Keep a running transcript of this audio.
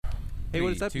Hey,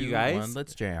 what is up, you guys? 1,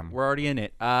 let's jam. We're already in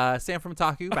it. Sam from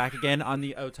Otaku, back again on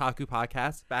the Otaku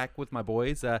podcast, back with my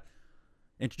boys.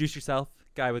 Introduce yourself,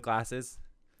 guy with glasses.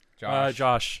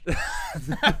 Josh.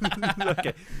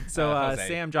 Okay, so Jose.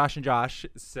 Sam, Josh, and Josh.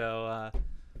 So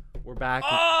we're back.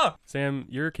 Sam,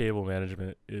 your cable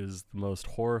management is the most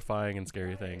horrifying and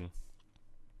scary thing.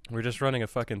 We're just running a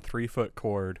fucking 3-foot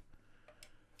cord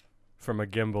from a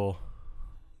gimbal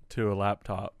to a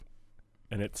laptop,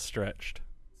 and it's stretched.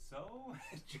 So,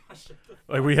 Josh,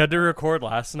 Like, we had to record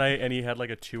last night, and he had like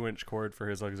a 2-inch cord for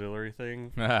his auxiliary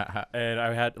thing, and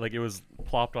I had like it was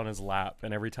plopped on his lap,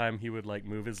 and every time he would like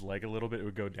move his leg a little bit, it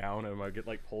would go down, and I'd get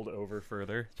like pulled over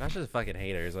further. Josh is a fucking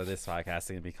hater, is what this podcast is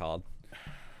gonna be called,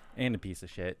 and a piece of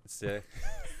shit. It's,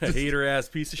 A hater ass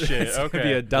piece of shit. it's gonna Okay,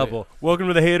 be a double. welcome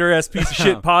to the hater ass piece of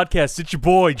shit podcast. It's your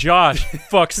boy Josh.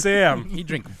 Fuck Sam. He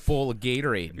drink a bowl of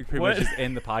Gatorade. You pretty What? much just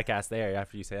end the podcast there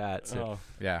after you say that. So, Oh,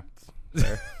 Yeah,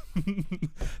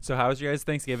 so how was your guys'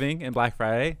 Thanksgiving and Black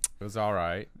Friday? it was all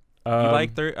right. You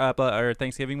like or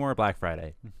Thanksgiving more or Black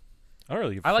Friday? I don't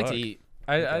really. Give I a like fuck. to eat.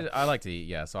 I like to eat.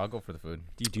 Yeah, so I'll go for the food.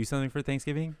 Do you do something for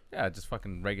Thanksgiving? Yeah, just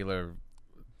fucking regular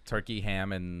turkey,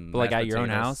 ham, and But, like, mashed at your own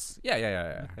potatoes. house?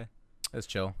 Yeah. Okay. It's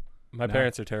chill. My No.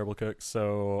 parents are terrible cooks,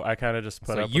 so I kind of just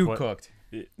put So up. you with what, cooked.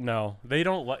 No, they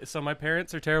don't like. So my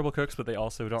parents are terrible cooks, but they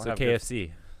also don't So have. good-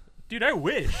 KFC. Dude, I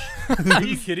wish. Are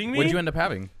you kidding me? What did you end up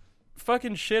having?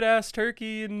 Fucking shit ass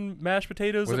turkey and mashed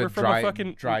potatoes Was that were it from dry, a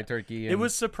fucking dry turkey? It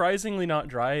was surprisingly not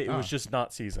dry. It was Oh. just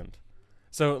not seasoned.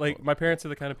 So like my parents are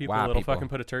the kind of people Wow, that'll people. fucking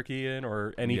put a turkey in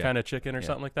or any Yeah. kind of chicken or Yeah.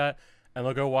 something like that, and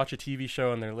they'll go watch a TV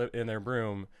show in their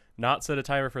room, not set a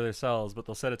timer for themselves, but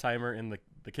they'll set a timer in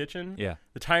the kitchen. Yeah.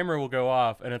 The timer will go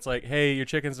off, and it's like, hey, your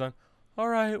chicken's done. All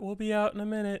right, we'll be out in a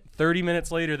minute. 30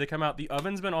 minutes later, they come out. The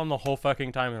oven's been on the whole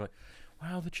fucking time. They're like,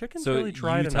 wow, the chicken's So really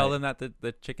dry you tonight. tell them that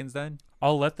the chicken's done?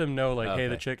 I'll let them know, like, hey, Okay.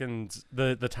 the chicken's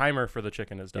the timer for the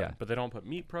chicken is done, Yeah. but they don't put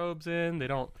meat probes in. They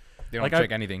don't. They don't like,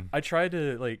 check anything. I tried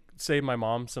to like save my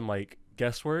mom some like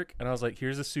guesswork, and I was like,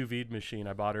 here's a sous vide machine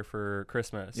I bought her for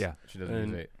Christmas. Yeah. She doesn't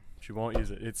and- use it. She won't use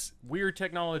it. It's weird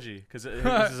technology because it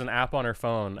uses an app on her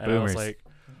phone, and I was Boomers.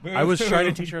 like, I was trying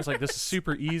to teach her. I was like, this is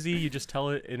super easy. You just tell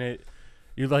it, and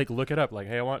you like look it up. Like,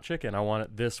 hey, I want chicken. I want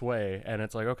it this way, and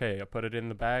it's like, okay, I put it in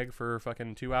the bag for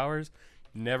fucking 2 hours.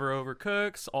 Never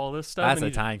overcooks. All this stuff. That's and a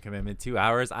you- time commitment. 2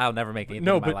 hours? I'll never make anything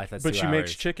No, in my but life that's but 2 she hours.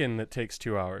 makes chicken that takes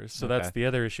 2 hours. So that's Okay. the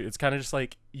other issue. It's kind of just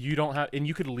like you don't have, and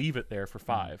you could leave it there for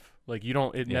 5. Like you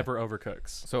don't. It Yeah. never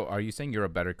overcooks. So, are you saying you're a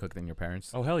better cook than your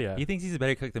parents? Oh hell yeah. He thinks he's a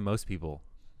better cook than most people.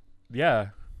 Yeah.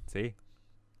 See?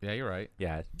 Yeah, you're right.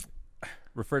 Yeah.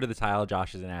 Refer to the title.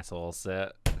 Josh is an asshole.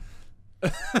 So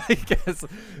I guess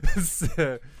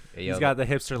so Hey, he's yo, got the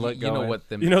hipster look you going. know what?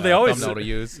 Them, You know, they always thumbnail say- to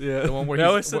use. Yeah. The one where They he's-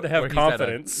 always said to have where he's at a-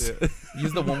 confidence.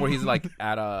 Use the one where he's like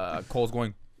at Kohl's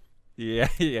going, Yeah,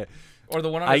 yeah. or the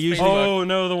one on I his usually- Facebook. Oh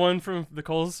no, the one from the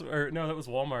Kohl's, or no, that was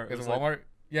Walmart. Is it was like- Walmart?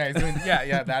 Yeah, he's doing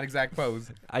yeah, that exact pose.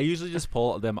 I usually just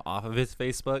pull them off of his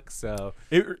Facebook. So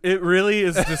It really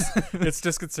is just it's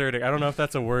disconcerting. I don't know if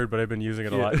that's a word, but I've been using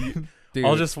it a lot. Dude,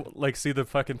 I'll just like see the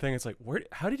fucking thing. It's like, where?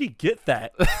 How did he get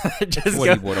that? I just what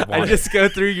go, he would have I wanted. just go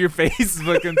through your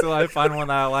Facebook until I find one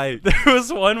that I like. There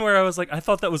was one where I was like, I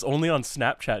thought that was only on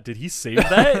Snapchat. Did he save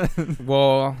that?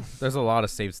 Well, there's a lot of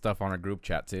saved stuff on our group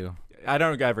chat too. I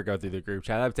don't ever go through the group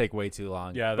chat. That would take way too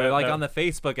long. Yeah, but that- like that- on the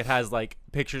Facebook, it has like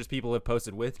pictures people have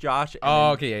posted with Josh. And Oh,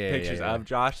 then okay, yeah, pictures yeah. of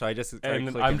Josh. So I just try And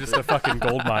clicking I'm just through. a fucking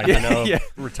gold mine, Yeah, you know, yeah.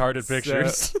 retarded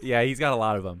pictures. So, yeah, he's got a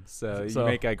lot of them. So, So- you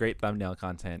make a great thumbnail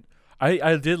content.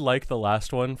 I did like the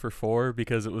last one for 4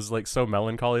 because it was like so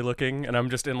melancholy looking, and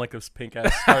I'm just in like this pink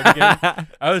ass cardigan.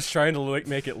 I was trying to like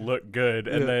make it look good,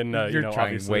 and Yeah. then you You're know, trying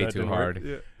obviously way that too didn't work. hard.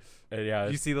 Yeah. Yeah,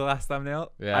 Did you see the last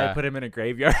thumbnail? Yeah. I put him in a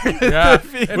graveyard. Yeah,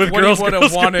 it's With what girls, he would have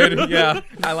girls, wanted. girls. Yeah,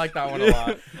 I like that one a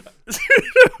lot.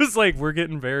 it was like we're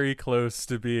getting very close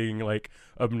to being like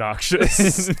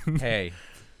obnoxious. Hey,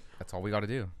 that's all we got to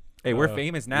do. Hey, we're Uh,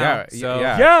 famous now. yeah, so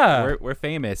yeah. Yeah. we're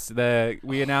famous.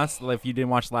 We announced if you didn't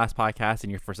watch the last podcast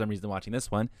and you're for some reason watching this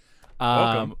one.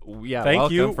 Welcome. Yeah, Thank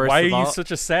welcome, you. First Why are of you all.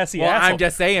 such a sassy Well, asshole? I'm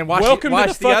just saying. Watch Welcome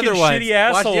watch to the fucking other ones. shitty Watch the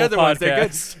asshole other ones. They're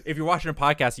good. podcast. If you're watching a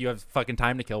podcast, you have fucking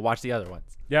time to kill. Watch the other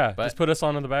ones. Yeah, But- just put us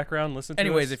on in the background. Listen. To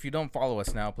Anyways, us. if you don't follow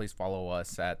us now, please follow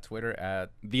us at Twitter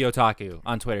at The Otaku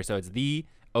on Twitter. So it's the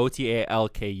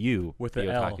OTALKU With the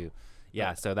the L. Otaku.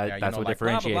 Yeah, so Yeah, you that's know, what like, blah,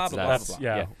 blah, differentiates blah, blah, us. That's blah.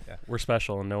 yeah, Yeah. we're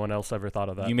special, and no one else ever thought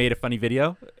of that. You made a funny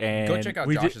video, and go check out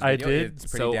we Josh's did- I video. did. It's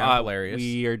pretty so damn hilarious.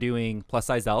 we are doing Plus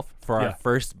Size Elf for Yeah. our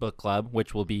first book club,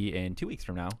 which will be in 2 weeks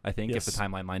from now, I think, if the Yes.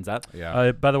 timeline lines up.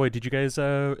 yeah. By the way, did you guys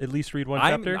at least read one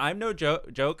chapter? I'm no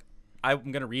joke.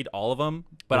 I'm gonna read all of them,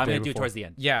 but The I'm day gonna do it before. towards the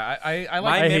end. yeah, I my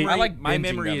like hate- memory, I like my binging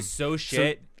memory them. is so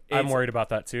shit. I'm worried about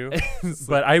that too.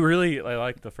 But I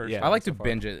like the first. Yeah. one I like to so far.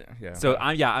 binge it. Yeah. So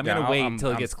I'm gonna wait I'm- until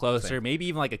it I'm gets same. closer, maybe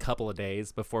even like a couple of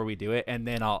days before we do it, and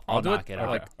then I'll I'll do knock it it out.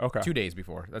 like Okay. 2 days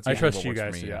before. That's I usually trust what you works for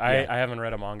guys. me, Yeah. yeah. I haven't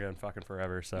read a manga in fucking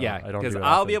forever, so Yeah, I don't because do it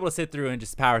I'll often. be able to sit through and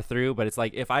just power through. But it's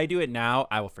like if I do it now,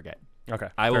 I will forget. Okay.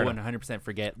 I will fair enough. 100%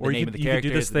 forget the Or name you, of the you could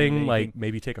characters. do this the name of thing like anything.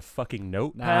 maybe take a fucking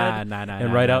notepad nah,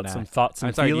 and write out some thoughts and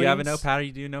I'm sorry. feelings. Do you have a notepad? Or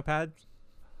you do a notepad?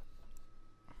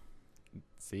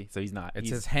 See, so he's not. It's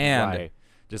He's his hand. right.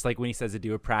 Just like when he says to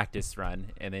do a practice run,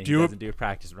 and then Do he a- doesn't do a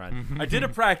practice run. I did a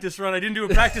practice run. I didn't do a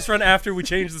practice run after we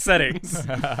changed the settings.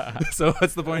 So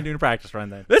what's the point of doing a practice run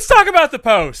then? Let's talk about the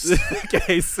post.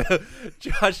 Okay, so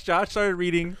Josh started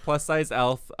reading Plus Size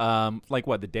Elf. Like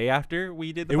what, the day after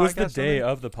we did the It podcast? was the day or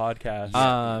of the podcast.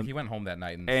 something? He went home that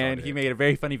night and And he made a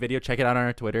very funny video. Check it out on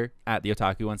our Twitter at the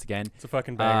Otaku once again. It's a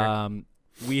fucking banger.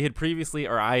 We had previously,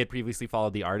 or I had previously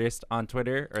followed the artist on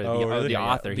Twitter, or Oh, really? the Yeah,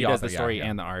 author. the He does author, the yeah, story yeah.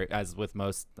 and the art, as with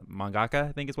most mangaka,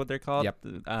 I think is what they're called. Yep.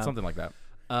 Something like that.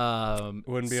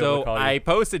 Wouldn't be able So to call you. I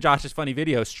posted Josh's funny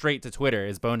video straight to Twitter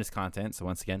as bonus content. So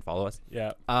once again, follow us.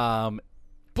 Yeah.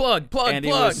 Plug. And it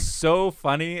was so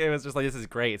funny. It was just like, this is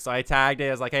great. So I tagged it.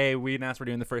 I was like, hey, we announced we're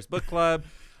doing the first book club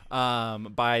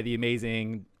by the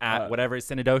amazing whatever,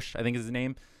 Cinedosh, I think is his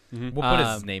name. Mhm. We'll put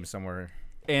his name somewhere.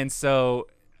 And so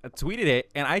I tweeted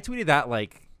it, and I tweeted that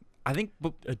like, I think,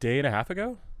 A day and a half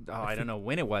ago? I don't know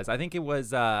when it was. I think it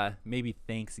was maybe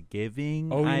Thanksgiving.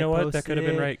 Oh, you I know what? That could have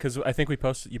been posted. right because I think you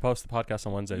post the podcast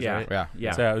on Wednesdays, Yeah. right? Yeah.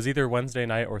 Yeah. So yeah, it was either Wednesday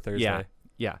night or Thursday. Yeah.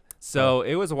 Yeah. So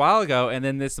it was a while ago, and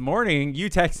then this morning you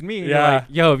texted me. And Yeah. You're like,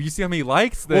 yo, have you see how many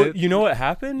likes? Well, you know what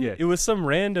happened? Yeah. It was some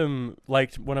random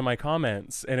liked one of my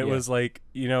comments, and it Yeah. was like,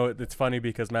 it's funny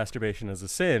because masturbation is a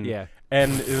sin. Yeah.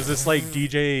 And it was this like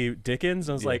DJ Dickens.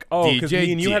 I was Yeah. like, oh, because DJ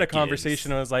me and you had a Dickens.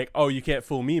 conversation. I was like, oh, you can't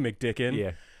fool me, McDicken.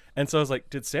 Yeah. And so I was like,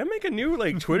 did Sam make a new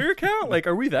like Twitter account? Like,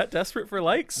 are we that desperate for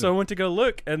likes? So I went to go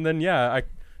look, and then I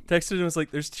texted and was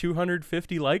like, there's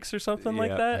 250 likes or something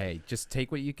like Yeah. that. Hey, just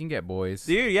take what you can get, boys.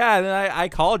 Dude, yeah. And then I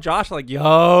called Josh like,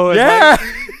 yo. It's Yeah.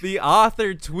 like, the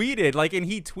author tweeted, like, and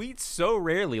he tweets so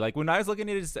rarely. Like when I was looking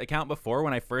at his account before,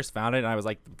 when I first found it, and I was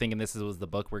like thinking this was the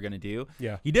book we're gonna do.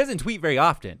 Yeah. He doesn't tweet very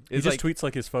often. He It's just like, tweets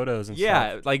like his photos and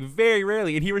yeah, stuff. like very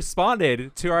rarely. And he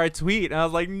responded to our tweet, and I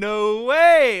was like, no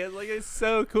way. It's like, it's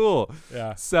so cool.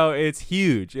 Yeah. So it's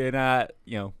huge, and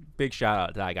big shout out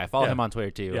to that guy. Follow Yeah. him on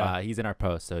Twitter too. Yeah. He's in our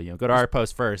post, so go to our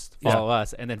post first, follow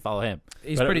us, and then follow him.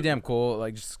 He's But pretty damn cool.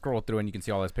 Like, just scroll through and you can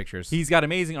see all his pictures. He's got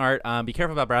amazing art. Be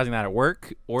careful about browsing that at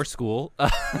work or school.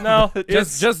 No,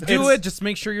 just do it's- it. Just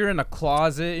make sure you're in a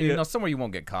closet, Yeah. somewhere you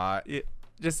won't get caught.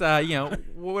 Just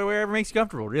wherever makes you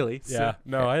comfortable, really. So- Yeah.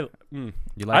 No,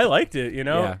 You I liked it.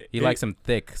 Yeah. He likes him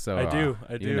thick, so I do.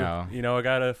 You know. I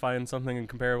gotta find something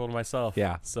comparable to myself.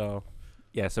 Yeah. So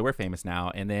yeah. So we're famous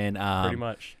now, and then pretty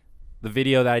much. the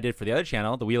video that I did for the other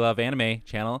channel, the We Love Anime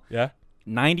channel, Yeah.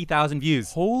 90,000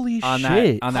 views Holy on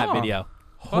shit. that Huh. video.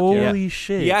 Holy Yeah.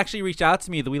 shit. He actually reached out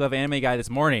to me, the We Love Anime guy, this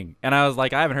morning, and I was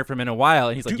like, I haven't heard from him in a while,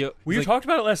 and he's like, Dude, yo, we he's like, talked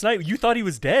about it last night. You thought he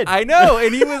was dead. I know,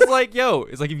 and he was like, yo,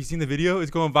 it's like, have you seen the video?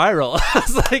 It's going viral. I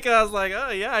was like,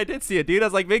 oh yeah, I did see it, dude. I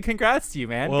was like, big congrats to you,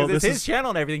 man, Well, because it's this his is- channel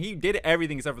and everything. He did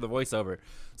everything except for the voiceover.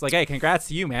 It's like, hey, congrats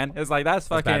to you, man. It's like that's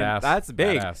fucking, badass. that's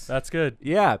big. Badass. That's good.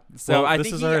 Yeah. So Well, I this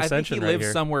think is he, our I think ascension he right lives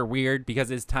here. somewhere weird because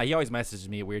his time. He always messages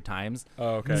me at weird times.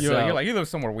 Oh, okay. You- You're So- like, you live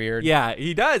somewhere weird. Yeah,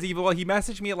 he does. He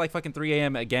messaged me at like fucking 3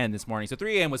 a.m. again this morning. So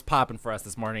 3 a.m. was popping for us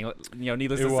this morning.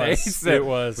 Needless It to was. say. So- It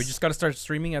was. We just got to start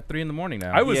streaming at 3 a.m.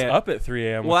 now. I was Yeah. up at 3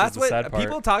 a.m. well, which that's is the sad what part.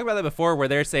 people talk about that before, where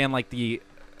they're saying like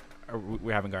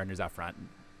we're having gardeners out front.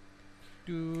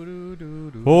 For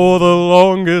the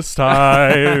longest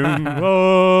time.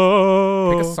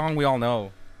 Oh. Pick a song we all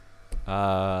know.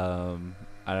 I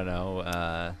don't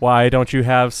know. Why don't you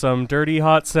have some dirty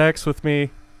hot sex with me?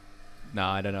 No,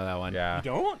 I don't know that one. Yeah. You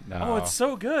don't? No. Oh, it's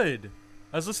so good.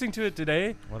 I was listening to it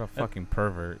today. What a fucking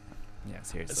pervert. Yeah,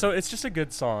 seriously. So it's just a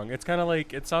good song. It's kind of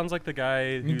like, it sounds like the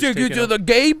guy who's Take you taking to a- the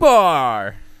gay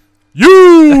bar.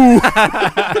 You!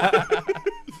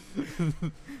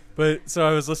 But so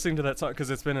I was listening to that song because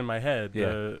it's been in my head.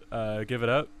 Yeah. Give It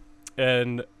Up.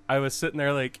 And I was sitting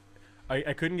there like,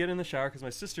 I couldn't get in the shower because my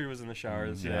sister was in the shower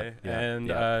Mm, today. yeah, And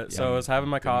yeah, so I was having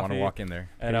my Didn't want coffee. to walk in there.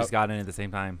 we And I just got in at the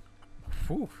same time.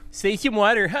 Whew. say some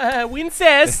water.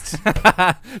 Wincest.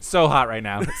 So hot right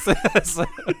now.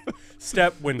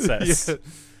 Step Wincest.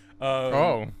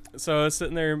 Oh. So I was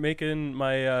sitting there making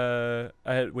my,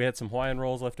 we had some Hawaiian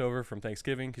rolls left over from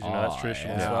Thanksgiving because, that's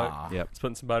traditional as fuck. Yep. Just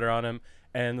putting some butter on them.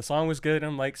 And the song was good.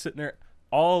 I'm like sitting there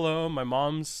all alone. My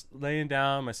mom's laying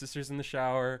down. My sister's in the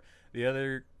shower. The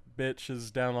other bitch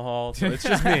is down the hall. So it's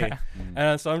just me.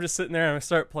 And so I'm just sitting there and I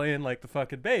start playing like the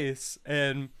fucking bass.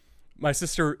 And my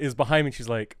sister is behind me. She's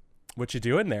like, "What you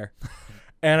doing there?"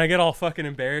 And I get all fucking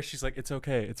embarrassed. She's like, "It's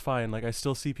okay. It's fine. Like, I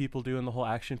still see people doing the whole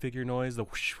action figure noise, the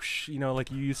whoosh, whoosh,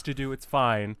 like you used to do. It's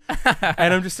fine."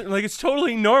 And I'm just like, "It's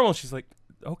totally normal." She's like,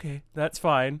 "Okay, that's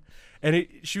fine." And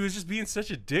she was just being such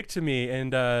a dick to me.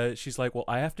 And she's like, "Well,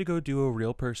 I have to go do a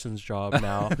real person's job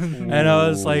now." And I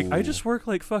was like, "I just work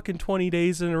like fucking 20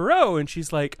 days in a row." And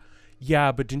she's like,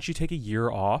 "Yeah, but didn't you take a year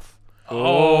off?"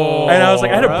 Oh. And I was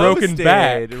like, I had a broken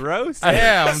back. Roasted.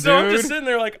 Damn, So I'm dude. just sitting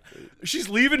there like, she's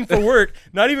leaving for work,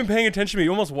 not even paying attention to me,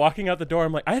 almost walking out the door.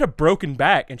 I'm like, I had a broken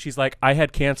back. And she's like, I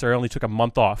had cancer. I only took a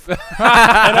month off. And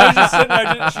I was just sitting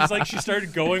there. She's like, she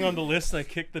started going on the list. And I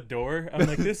kicked the door. I'm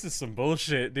like, this is some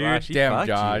bullshit, dude. Wow, she Damn, fucked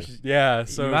Josh. you. Yeah, You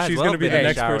so might as she's well going to be be the in the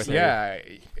next shower person. with Yeah.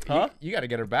 Huh? You got to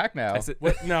get her back now. I said-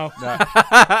 What? No.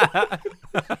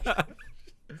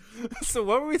 So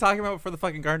what were we talking about before the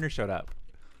fucking gardener showed up?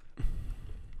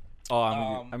 Oh,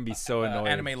 I'm gonna be so annoyed.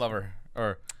 Anime lover.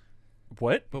 Or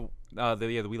What? But the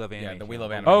We Love Anime. Yeah, the We channel.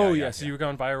 Love Anime. Oh, yeah, yeah. So you were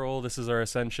going viral. This is our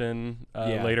ascension.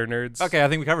 Yeah. Later, nerds. Okay, I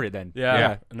think we covered it then.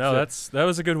 Yeah. No, that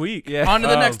was a good week. Yeah. On to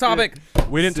the next topic.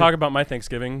 We didn't talk about my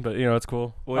Thanksgiving, but it's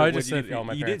cool. What- I what just did you said, do?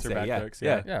 my You parents did are say, bad yeah. cooks.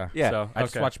 Yeah. Yeah. So I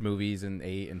just okay. watched movies and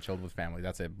ate and chilled with family.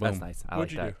 That's it. Boom. That's nice. I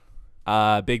What'd like you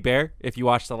that. Big Bear. If you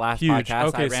watched the last Huge. podcast,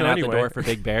 Okay, I ran so out the anyway. door for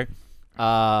Big Bear.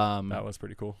 That was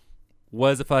pretty cool.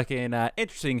 Was a fucking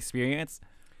interesting experience.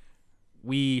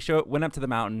 We went up to the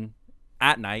mountain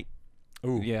at night.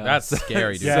 Ooh. Yeah, That's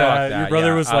scary, dude. Yeah, Fuck that. your brother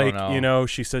Yeah, was I don't like, know.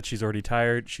 she said she's already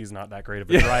tired. She's not that great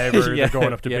of a driver. Yeah. They're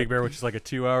going up to Yeah. Big Bear, which is like a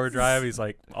 2-hour drive. He's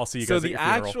like, I'll see you So guys at the your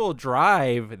funeral. actual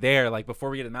drive there, like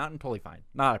before we get to the mountain, totally fine,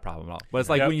 not a problem at all. But it's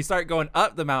like Yep. when you start going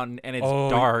up the mountain and it's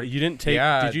Oh, dark. You didn't take?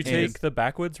 Yeah, did you and take it's- the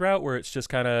backwoods route where it's just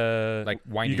kind of Like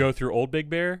windy. You go through Old Big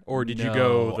Bear, or did you No,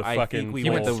 go the I fucking? think we He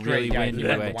went went the straight, really yeah, windy he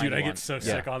went way. the Dude, I windy get one. so Yeah.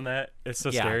 sick on that. It's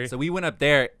so Yeah, scary. so we went up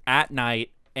there at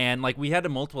night, and like we had to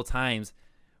multiple times.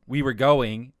 We were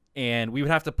going, and we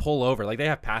would have to pull over. Like they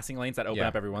have passing lanes that open Yeah.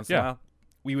 up every once in Yeah. a while.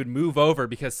 We would move over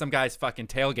because some guy's fucking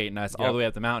tailgating us all Yep. the way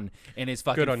up the mountain in his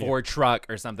Good fucking on you. Ford truck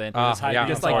or something. high yeah, beams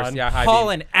just like on. yeah, high beams.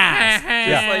 hauling ass. Yeah.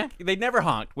 Just like they never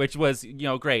honked, which was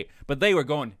great, but they were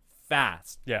going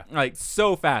fast. Yeah. like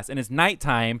so fast, and it's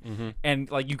nighttime, and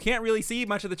like you can't really see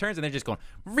much of the turns, and they're just going.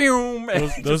 Vroom,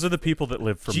 Those are the people that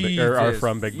live from or are Jesus.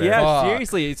 from Big Bear. yeah, Fuck.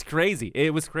 seriously, it's crazy.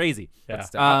 It was crazy. Yeah.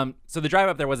 So the drive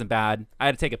up there wasn't bad. I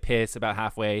had to take a piss about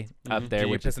halfway up there, Did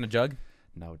you which piss in a jug?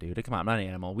 no, dude, come on, I'm not an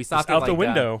animal. We Just stopped at, out the like,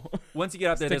 window. once you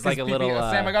get up there, there's Stick like a his little. pee-pee.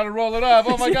 Sam, I gotta roll it up.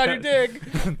 Oh my god, you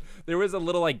dig. There was a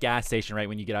little like gas station right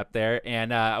when you get up there,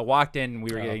 and I walked in.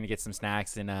 We were going to get some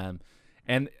snacks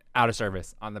and out of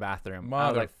service on the bathroom. I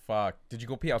was like, Motherfuck. Did you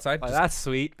go pee outside? oh, that's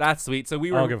sweet. That's sweet. So we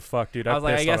I were. don't give a fuck, dude. I was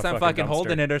like, I pissed on guess a I'm fucking dumpster.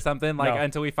 holding it or something, like No.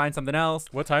 until we find something else.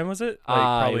 What time was it? Like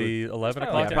Uh, probably 11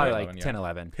 probably o'clock. Yeah, probably 11, like yeah. 10,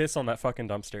 11. Piss on that fucking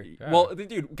dumpster. Yeah. Well,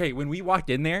 dude, okay, when we walked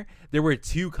in there were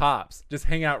 2 cops just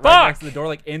hanging out Fuck! right next to the door,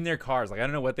 like in their cars. Like I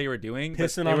don't know what they were doing. but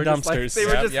Pissing they on were just, like, dumpsters. they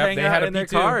were Yep, just yep, hanging they had out a in their pee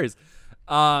too. cars.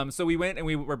 So we went and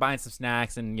we were buying some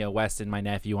snacks, and Weston, my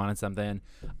nephew, wanted something.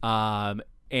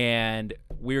 And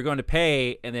we were going to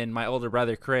pay, and then my older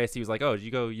brother Chris, he was like, "Oh, did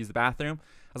you go use the bathroom?"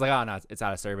 I was like, "Oh no, it's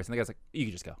out of service." And the guy's like, "You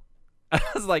can just go." I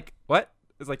was like, "What?"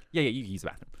 It's like, "Yeah, you can use the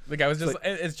bathroom." The guy was just,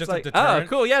 it's It's just like, a oh, deterrent.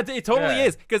 cool. Yeah, it totally Yeah.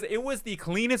 is. Because it was the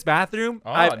cleanest bathroom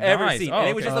Oh, I've ever nice. seen. Oh, And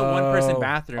it was okay. just a one-person Oh.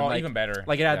 bathroom. Oh, like, even better.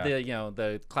 like it had Yeah.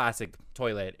 the classic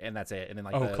toilet, and that's it. And then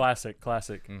like Oh, the, classic.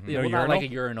 Mhm. yeah, No well, not urinal? like a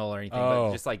urinal or anything, Oh.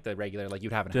 but just like the regular, like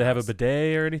you'd have in a Did it have a house.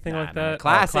 bidet or anything Nah, like no, that?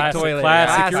 classic toilet,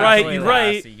 Classic. classic You're right. toilet. You're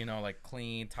right. Classy, like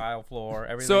clean tile floor,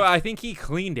 everything. So I think he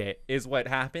cleaned it. Is what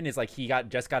happened. Is like he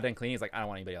just got done cleaning. He's like, I don't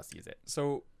want anybody else to use it.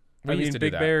 So We I used mean, to do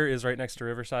Big that. Bear is right next to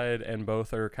Riverside, and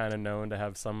both are kind of known to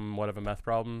have somewhat of a meth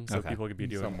problem. So Okay. people could be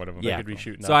doing, Somewhat of a they meth could be problem.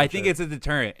 shooting. So up I and think shit. it's a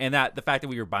deterrent, and that the fact that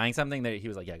we were buying something that he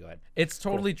was like, yeah, go ahead. it's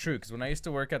totally true, because when I used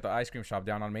to work at the ice cream shop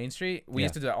down on Main Street, we Yeah.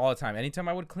 used to do that all the time. Anytime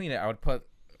I would clean it, I would put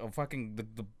a fucking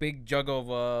the big jug of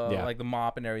Yeah. like the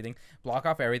mop and everything, block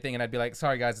off everything, and I'd be like,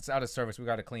 sorry guys, it's out of service, we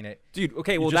got to clean it. Dude,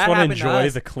 okay, You well just that want to happened to enjoy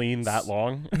us. the clean that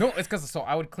long. No, it's because so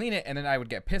I would clean it, and then I would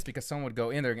get pissed because someone would go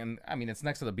in there, and I mean it's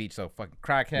next to the beach, so fucking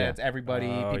crackheads, everybody,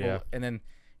 Oh, people, yeah. and then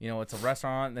it's a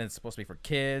restaurant, and it's supposed to be for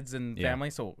kids and Yeah.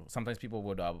 family, so sometimes people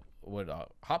would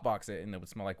hotbox it, and it would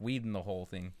smell like weed in the whole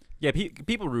thing. Yeah,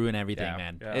 people ruin everything, Yeah.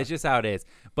 man. Yeah. It's just how it is.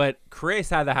 But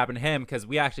Chris had that happen to him because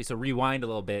we actually, so rewind a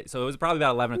little bit. So it was probably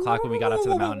about 11 o'clock when we got up to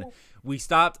the mountain. We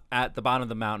stopped at the bottom of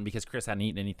the mountain because Chris hadn't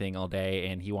eaten anything all day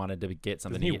and he wanted to get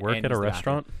something Doesn't to he eat work and at a use the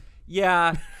bathroom. restaurant?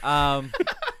 Yeah.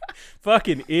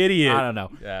 Fucking idiot. I don't know.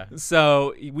 Yeah.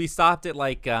 So we stopped at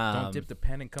like Don't dip the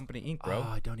pen in Company Inc., bro. Oh,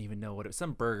 I don't even know what it was.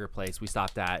 Some burger place we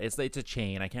stopped at. It's a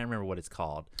chain. I can't remember what it's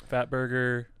called. Fat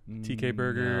Burger, TK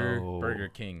Burger, No. Burger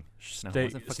King. No, it steak,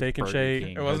 wasn't fucking steak and Burger shake.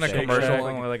 King. It wasn't a Shake commercial, Shack.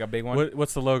 only like a big one.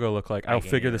 What's the logo look like? I I'll can't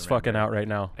figure even this fucking remember. out right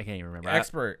now. I can't even remember.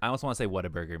 Expert. I almost want to say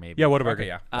Whataburger maybe. Yeah, Whataburger. Okay,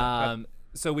 yeah.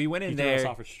 So we went in there.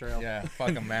 Yeah, fuck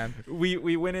 'em, man. We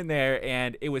went in there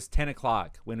and it was 10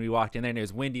 o'clock when we walked in there, and it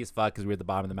was windy as fuck because we were at the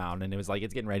bottom of the mountain, and it was like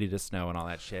it's getting ready to snow and all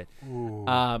that shit.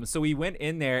 So we went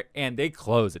in there and they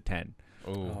closed at 10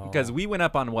 Ooh. because we went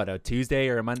up on what, a Tuesday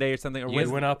or a Monday or something, or We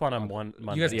Wednesday? went up on one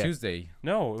Monday. You guys Yeah. Tuesday.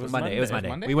 No, it was Monday. It was Monday.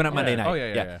 Monday? We went up Monday Yeah. night. Oh,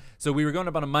 yeah. So we were going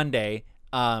up on a Monday.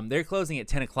 They're closing at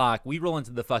 10 o'clock. We roll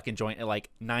into the fucking joint at like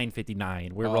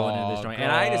 9:59. We're rolling into this Oh, joint.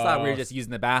 And I just thought we were gross. just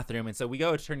using the bathroom. And so we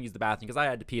go to turn and use the bathroom because I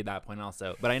had to pee at that point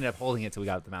also. But I ended up holding it till we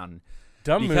got up the mountain.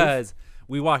 Dumb move. Because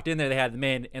we walked in there, they had the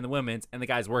men and the women's, and the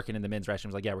guys working in the men's restroom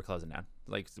was like, yeah, we're closing down.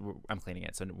 Like, I'm cleaning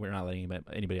it, so we're not letting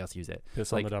anybody else use it.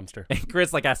 Piss like, on the dumpster. And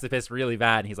Chris like has to piss really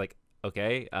bad, and he's like,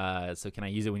 okay, so can I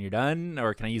use it when you're done,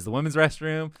 or can I use the women's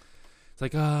restroom? It's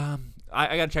like, I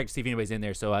gotta check to see if anybody's in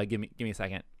there, so give me a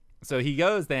second. So he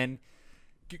goes then.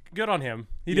 Good on him.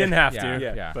 He didn't have to,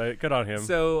 yeah. but good on him.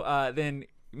 So then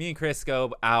me and Chris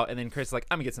go out, and then Chris is like,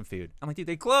 I'm gonna get some food. I'm like, dude,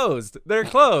 they closed. They're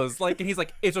closed. Like, and he's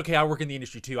like, it's okay. I work in the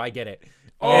industry too. I get it.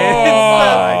 Oh,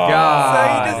 my God.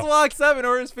 So he just walks up and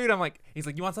orders food. I'm like, he's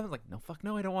like, you want something? I'm like, no, fuck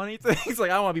no, I don't want anything. He's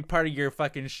like, I want to be part of your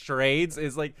fucking charades.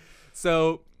 Is like,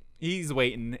 so he's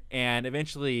waiting, and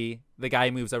eventually the guy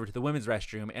moves over to the women's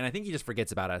restroom, and I think he just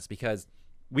forgets about us because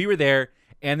we were there,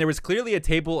 and there was clearly a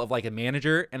table of like a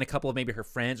manager and a couple of maybe her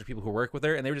friends or people who work with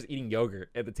her, and they were just eating yogurt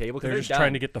at the table. they're just done.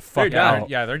 trying to get the They're fuck done. out.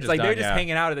 Yeah, they're It's just like done, they're just yeah.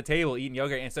 hanging out at the table eating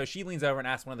yogurt, and so she leans over and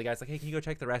asks one of the guys like, "Hey, can you go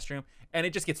check the restroom?" And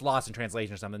it just gets lost in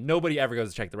translation or something. Nobody ever goes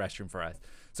to check the restroom for us,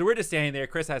 so we're just standing there.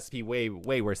 Chris has to pee way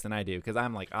worse than I do because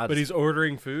I'm like, But he's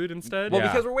ordering food instead? well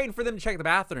Yeah. because we're waiting for them to check the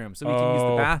bathroom so we can use the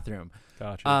Oh. bathroom.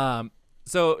 Gotcha.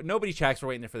 So nobody checks. We're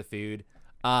waiting there for the food.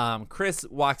 Chris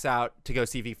walks out to go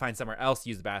see if he can find somewhere else to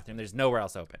use the bathroom. There's nowhere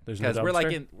else open There's no because we're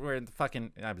dumpster? we're in the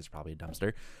fucking. There's probably a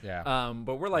dumpster. Yeah.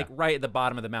 But we're like right at the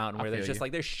bottom of the mountain where I there's feel just you.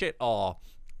 like there's shit all,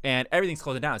 and everything's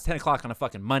closing down. It's 10 o'clock on a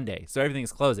fucking Monday, so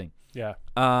everything's closing. yeah.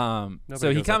 So Nobody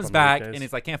he goes up comes on back weekdays. and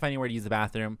it's like can't find anywhere to use the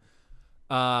bathroom.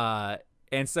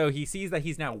 And so he sees that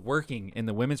he's now working in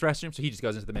the women's restroom, so he just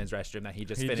goes into the men's restroom that he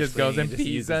just He finished just goes cleaning and just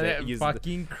pees uses in it, it. uses the-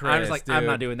 Fucking Chris, I'm just like, I'm dude.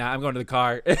 not doing that. I'm going to the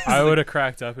car. I would have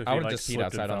cracked up if I he would like just peed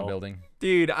slipped and outside on the fell. building.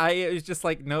 Dude, it was just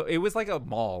like it was like a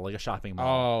mall, like a shopping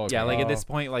mall. Oh, okay. yeah, like at Oh. this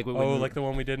point, like Oh, like the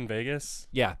one we did in Vegas?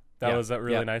 yeah, That yeah, was that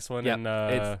really yeah, nice one? yeah. And,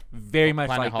 it's very much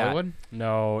Planet like Hollywood?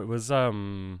 no, it was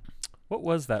what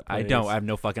was that that. place? I have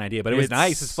no fucking idea, but it was It's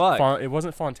nice as fuck. It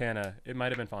wasn't Fontana. It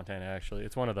might have been Fontana actually.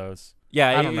 It's one of those. Yeah,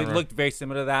 I it don't remember. looked very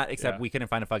similar to that, except Yeah. we couldn't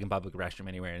find a fucking public restroom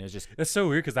anywhere, and it was just That's so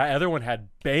weird because that other one had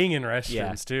banging restrooms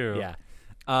Yeah. too.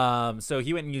 yeah. So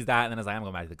he went and used that, and then I was like, I'm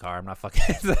going back to the car. I'm not fucking.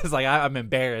 I was like, I'm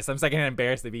embarrassed. I'm second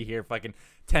embarrassed to be here. Fucking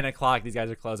 10 o'clock. These guys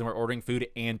are closed, and we're ordering food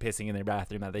and pissing in their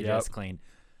bathroom that they Yep. just cleaned.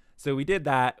 So we did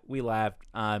that. We left,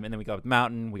 and then we go up the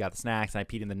mountain. We got the snacks, and I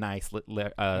peed in the nice, Nice, the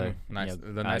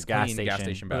gas nice clean station. gas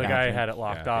station But the bathroom. guy had it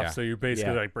locked Yeah, off, yeah. so you're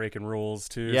basically Yeah. like breaking rules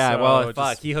too. Yeah, so well, it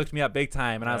fuck. just- He hooked me up big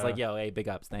time, and I was Yeah. like, yo, hey, big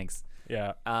ups, thanks.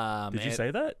 Yeah. Did you and say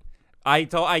that? I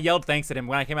yelled thanks at him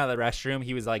when I came out of the restroom.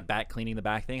 He was like back cleaning the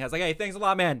back thing. I was like, hey, thanks a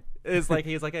lot, man. It's like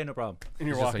he was like, hey, no problem. And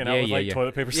you're Just walking like, out yeah, with yeah, like yeah.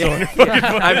 toilet paper still in your Yeah. fucking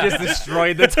foot. I've just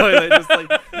destroyed the toilet.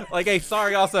 Just like hey,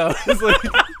 sorry. Also, It's like-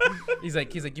 He's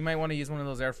like, you might want to use one of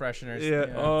those air fresheners.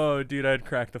 Yeah. Oh, dude, I'd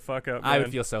crack the fuck up. I would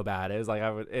man. feel so bad. It was like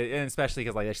and especially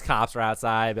because like there's cops are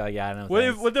outside. I'd be like, yeah, I know.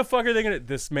 What the fuck are they gonna?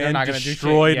 This man not gonna do shit,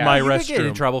 destroyed yeah. my you could get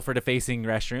in restroom. trouble for defacing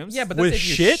restrooms. Yeah, but With that's if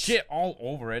you shit? shit all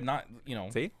over it, not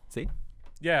see,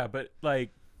 Yeah, but like,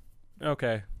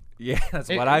 okay. yeah, that's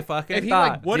If- what I if fucking he, thought.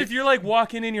 like, What Did- if you're like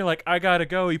walking in, you're like, I gotta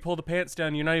go. You pull the pants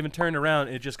down, you're not even turned around.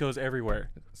 It just goes everywhere.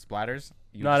 splatters.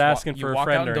 You Not just asking you for a walk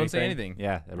friend out and or don't say anything. anything.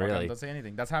 yeah, Walk out really. and don't say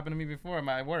anything. That's happened to me before at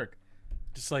my work.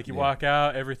 Just like you Yeah. walk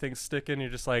out, everything's sticking. You're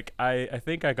just like, I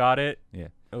think I got it. Yeah.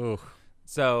 Ugh.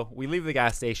 So we leave the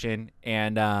gas station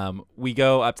and we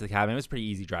go up to the cabin. It was a pretty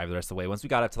easy drive the rest of the way. Once we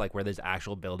got up to like where there's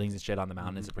actual buildings and shit on the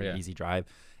mountain, it's a pretty Yeah. easy drive.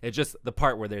 It's just the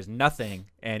part where there's nothing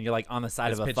and you're like on the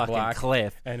side It's of a pitch fucking black.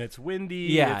 cliff. And it's windy.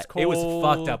 Yeah, it's cold. it was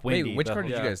fucked up Wait, windy. which the, car did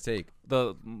you yeah. guys take?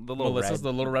 the little Melissa's red.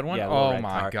 the little red one? Yeah, the little oh red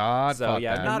my car. god. So, fuck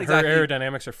yeah, that. not Her exactly-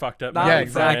 aerodynamics are fucked up. Not now. Yeah,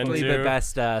 exactly Too. the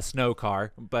best snow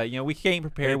car, but you know we came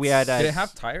prepared. We It's- had Did it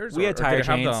have tires? we had or tire did it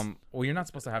have chains. the, well, you're not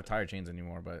supposed to have tire chains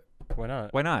anymore, but Why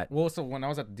not? Why not? Well, so when I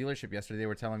was at the dealership yesterday, they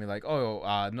were telling me like,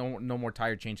 no more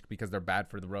tire change because they're bad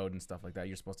for the road and stuff like that.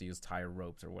 You're supposed to use tire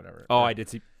ropes or whatever. Oh,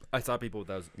 I saw people with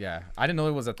those. Yeah, I didn't know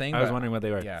it was a thing. I was but- wondering what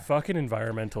they were. Yeah. Fucking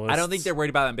environmentalists. I don't think they're worried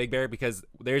about it in Big Bear because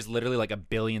there's literally like a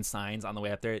billion signs on the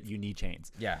way up there. You need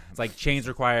chains. Yeah. It's like chains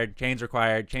required, chains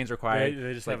required, chains required.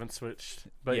 They just Like, haven't switched.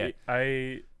 But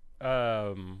Yeah.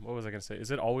 what was I gonna say?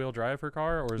 Is it all-wheel drive her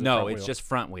car or is it no, front it's wheel? just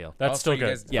front wheel. That's Oh, so still you good.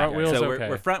 guys- Yeah, Front wheel's so okay.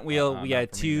 we're front wheel. We not had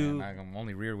for me, two. man. I'm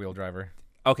only rear wheel driver.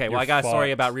 Okay, well, You're I got a story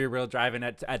fucked. about rear wheel driving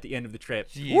at the end of the trip.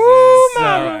 Jesus.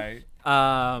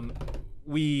 mama.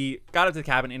 We got up to the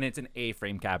cabin, and it's an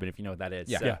A-frame cabin, if you know what that is.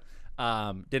 Yeah.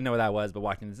 So, didn't know what that was, but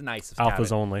walked in. It's a nice Alphas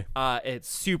cabin. only. It's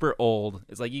super old.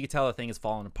 It's like you could tell the thing is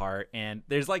falling apart, and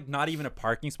there's like not even a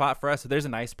parking spot for us. So there's a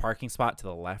nice parking spot to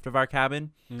the left of our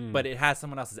cabin, but it has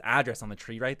someone else's address on the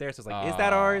tree right there. So it's like, is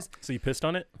that ours? So you pissed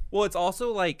on it? Well, it's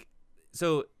also like,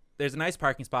 so there's a nice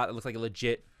parking spot that looks like a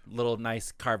legit little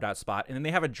nice carved out spot, and then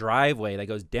they have a driveway that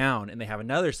goes down, and they have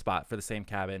another spot for the same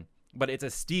cabin, but it's a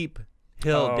steep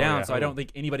hill Oh, down, yeah. so I don't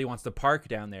think anybody wants to park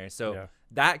down there. So Yeah.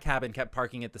 that cabin kept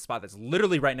parking at the spot that's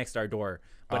literally right next to our door,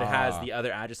 but it has Ah. the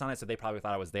other address on it, so they probably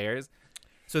thought it was theirs.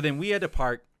 So then we had to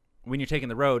park. When you're taking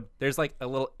the road, there's like a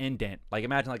little indent, like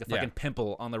imagine like a fucking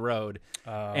pimple on the road,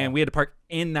 and we had to park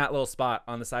in that little spot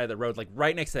on the side of the road, like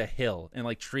right next to a hill and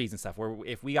like trees and stuff. Where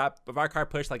if our car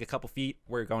pushed like a couple feet,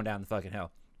 we're going down the fucking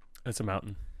hill. It's a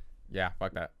mountain. Yeah,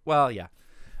 fuck that. Well, yeah.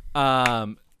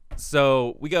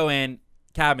 So we go in,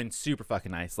 cabin super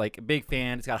fucking nice, like a big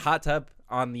fan. It's got a hot tub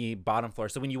on the bottom floor,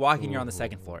 so when you walk in, you're on the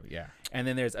second floor. Yeah. And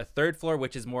then there's a third floor,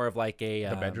 which is more of like a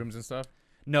The bedrooms and stuff.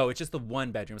 No, it's just the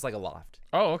one bedroom. It's like a loft.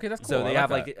 Oh, okay, that's cool. So they I have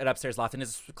that. like an upstairs loft, and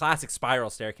it's a classic spiral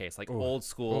staircase, like old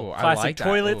school. Ooh, I Classic like that.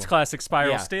 toilets, Ooh. classic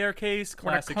spiral Yeah. staircase, What a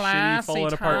classic shitty classy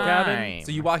falling apart cabin. time.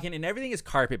 So you walk in, and everything is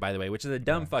carpet, by the way, which is a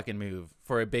dumb fucking move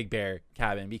for a Big Bear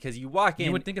cabin, because you walk in,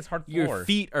 You would think it's hard your floor.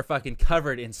 feet are fucking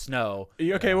covered in snow.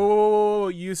 Okay, whoa.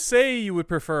 You say you would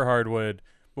prefer hardwood,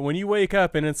 but when you wake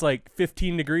up and it's like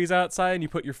 15 degrees outside and you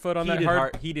put your foot on that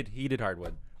Heated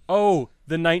hardwood. Oh,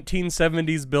 the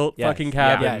 1970s built Yes. fucking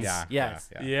cabins. Yes.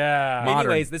 Yeah. Modern.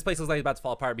 Anyways, this place looks like it's about to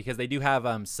fall apart because they do have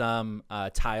some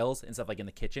tiles and stuff like in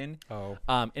the kitchen. Oh.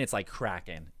 And it's like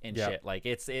cracking and Yep. shit. Like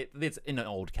it's in an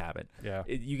old cabin. Yeah.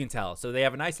 You can tell. So they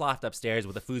have a nice loft upstairs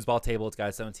with a foosball table. It's got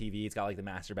its own TV. It's got like the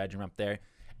master bedroom up there,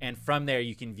 and from there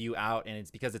you can view out. And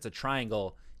it's because it's a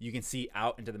triangle, you can see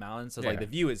out into the mountains. So like Yeah. the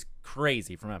view is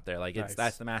crazy from up there. Like Nice.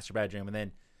 that's the master bedroom, and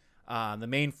then. The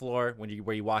main floor, where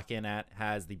you walk in at,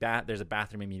 has the there's a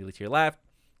bathroom immediately to your left.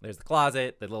 There's the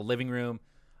closet, the little living room,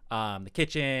 the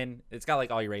kitchen. It's got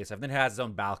like all your regular stuff. Then it has its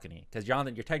own balcony because you're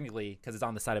technically, because it's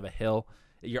on the side of a hill,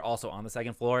 you're also on the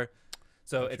second floor.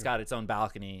 So it's got its own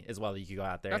balcony as well that you can go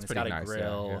out there. That's And it's got a pretty nice, yeah,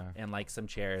 grill yeah. and like some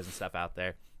chairs and stuff out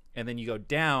there. And then you go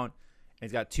down, and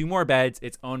it's got two more beds,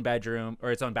 its own bedroom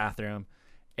or its own bathroom,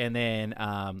 and then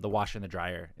the washer and the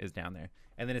dryer is down there.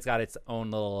 And then it's got its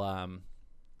own little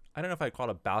I don't know if I'd call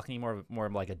it a balcony, more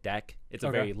of like a deck. It's a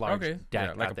Okay. very large Okay. deck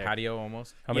Yeah, like out a there. patio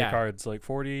almost. How many Yeah. cards? Like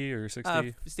 40 or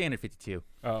 60? Standard 52.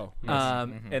 Oh.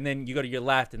 And then you go to your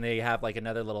left, and they have like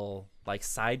another little like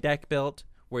side deck built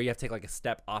where you have to take like a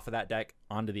step off of that deck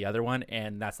onto the other one,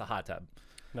 and that's the hot tub.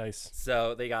 Nice.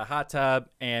 So they got a hot tub,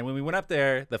 and when we went up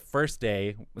there the first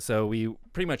day, so we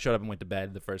pretty much showed up and went to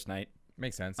bed the first night.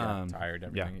 Makes sense. Yeah. Um, Tired,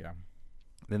 everything. Yeah.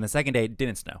 Then the second day it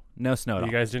didn't snow, no snow at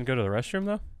You guys didn't go to the restroom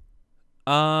though?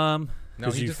 all. No,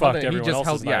 'Cause he you just held fucked it. He everyone just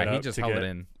else's held. Yeah, night he up just to held get- it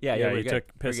in. Yeah, you we're good.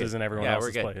 took We're pisses good. in everyone Yeah, we're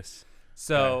else's good. place.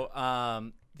 So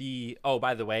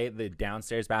by the way, the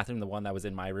downstairs bathroom, the one that was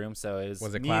in my room, so it was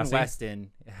Was it me classy? and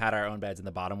Weston had our own beds in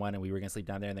the bottom one, and we were gonna sleep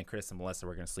down there, and then Chris and Melissa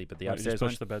were gonna sleep at the Why don't you upstairs just one.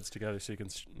 push the beds together so you can,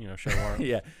 share warmth.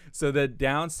 Yeah. So the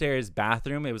downstairs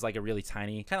bathroom, it was like a really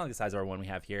tiny, kind of like the size of our one we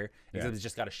have here, except Yeah. it's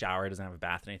just got a shower. It doesn't have a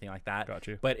bath or anything like that. Got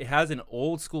you. But it has an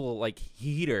old school like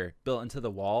heater built into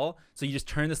the wall, so you just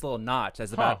turn this little notch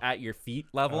that's about at your feet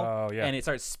level, Oh, yeah. and it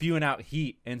starts spewing out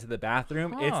heat into the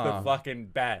bathroom. It's the Huh. fucking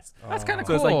best. That's kind of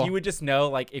So cool. it's like you would just know,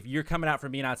 like if you're coming out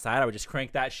from being outside, I would just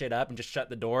crank that shit up and just shut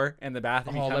the door in the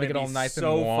bathroom. Oh, You let come it in get all be nice and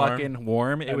so warm. fucking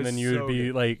warm. It And was then you'd so be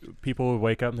good. like, people would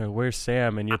wake up and they're, "Where's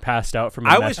Sam?" And you're passed out from.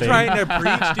 Your I was methane. trying to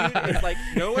preach, dude. It's like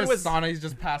no one His was. sauna, he's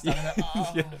just passed out.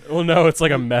 Oh. Well, no, it's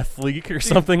like a meth leak or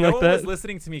something no like one that. was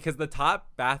listening to me because the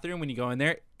top bathroom, when you go in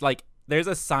there, like there's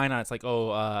a sign on it. It's like,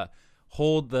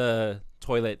 hold the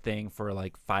toilet thing for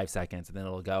like 5 seconds, and then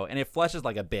it'll go, and it flushes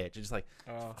like a bitch. It's just like,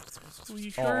 Are you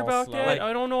sure about slow. that? Like-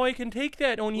 I don't know. I can take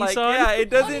that, Oni like son. yeah, it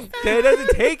doesn't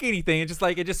take anything. It just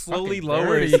like it just slowly Fucking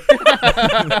lowers.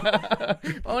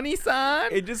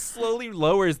 Oni-san. It just slowly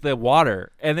lowers the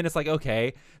water, and then it's like,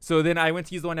 okay. So then I went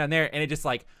to use the one down there, and it just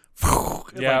like,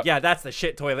 it's Yeah. like, yeah, that's the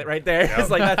shit toilet right there. It's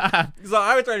like that. So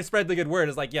I was trying to spread the good word.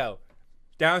 It's like, yo,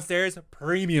 downstairs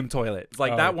premium toilet. It's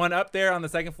like Oh. that one up there on the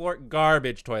second floor,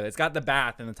 garbage toilet. It's got the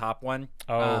bath in the top one.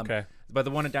 Oh, okay. But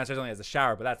the one downstairs only has a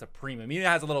shower, but that's a premium. It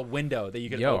has a little window that you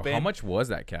can Yo, open. how much was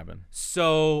that cabin?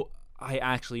 So I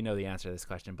actually know the answer to this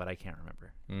question, but I can't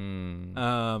remember.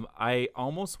 I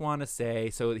almost want to say,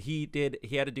 so he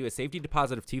had to do a safety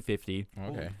deposit of $250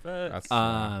 Okay. But-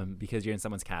 That's because you're in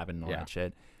someone's cabin and all Yeah. that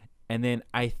shit. And then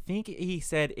I think he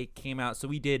said it came out, so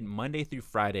we did Monday through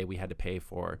Friday we had to pay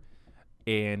for,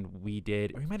 and we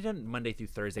might have done Monday through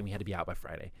Thursday and we had to be out by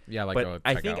Friday. yeah, like But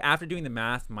I check think out. after doing the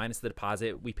math minus the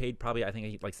deposit, we paid probably, I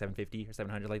think, like $750 or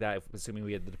 $700 like that, assuming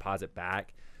we had the deposit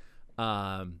back. You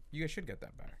guys should get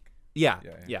that back. Yeah.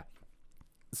 Yeah.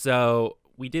 So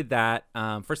we did that.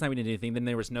 First night we didn't do anything. Then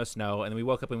there was no snow, and then we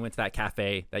woke up and went to that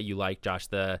cafe that you like, Josh,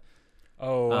 the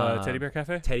Teddy Bear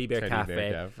Cafe? Teddy Bear Teddy Cafe.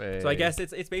 Bear Cafe. So I guess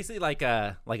it's basically like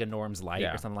a Norm's Light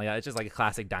Yeah. or something like that. It's just like a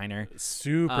classic diner.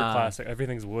 Super classic.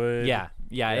 Everything's wood. Yeah,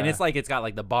 and it's like it's got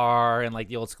like the bar and like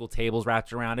the old school tables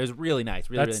wrapped around. It was really nice,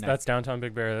 really nice. That's downtown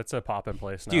Big Bear. That's a poppin'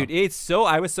 place now. Dude,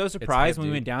 I was so surprised hip, when we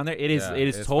dude. went down there. It Yeah,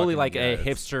 is it's totally fucking- like a yeah, it's-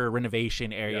 hipster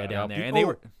renovation area Yeah. down Yeah. there, and they Oh.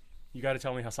 were You got to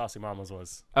tell me how Saucy Mama's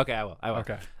was. okay. I will.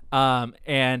 Okay.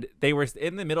 And they were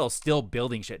in the middle still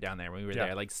building shit down there when we were Yeah.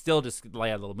 there. Like still just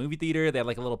like a little movie theater. They had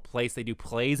like a little place they do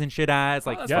plays and shit at. It's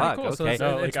like, Oh, that's fuck, pretty cool. So okay. it's,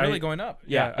 No, it's like, really I- going up.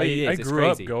 Yeah, I, it is. I It's grew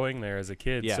crazy. up going there as a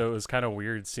kid, Yeah. so it was kind of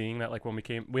weird seeing that. Like when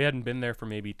we hadn't been there for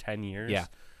maybe 10 years. Yeah.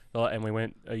 Well, and we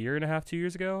went a year and a half, 2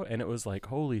 years ago, and it was like,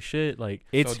 holy shit! Like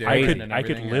It's So I crazy. could and I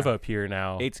could everything, live yeah. up here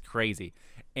now. It's crazy.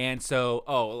 And so,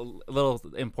 a little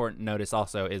important notice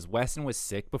also is Weston was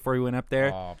sick before we went up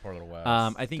there. Oh, poor little Wes.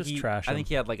 I think Just he, trash I him. think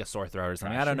he had like a sore throat or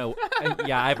something. I Trash don't know.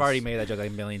 Yeah, I've already made that joke like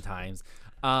a million times.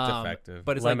 Defective.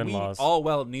 But it's Lemon like we laws. all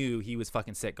well knew he was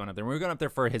fucking sick going up there. We were going up there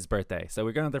for his birthday, so we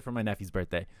were going up there for my nephew's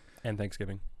birthday. and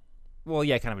Thanksgiving. Well,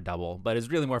 yeah, kind of a double, but it's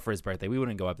really more for his birthday. We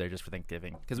wouldn't go up there just for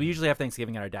Thanksgiving because we usually have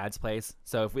Thanksgiving at our dad's place.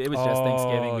 So if it was just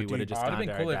Thanksgiving, we dude. would have just It'd gone have to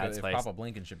been our cool dad's if place. Papa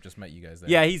Blankenship just met you guys there.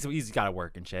 Yeah, he's got to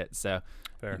work and shit. So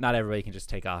Fair. not everybody can just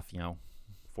take off, 4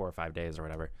 or 5 days or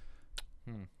whatever.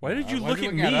 Why did you Why look you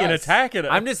at looking me at and us? attack it?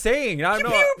 I'm just saying. I don't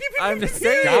know. I'm just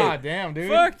saying. God damn, dude.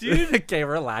 Fuck, dude. Okay,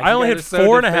 relax. I You only guys had are so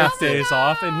 4.5 defensive. days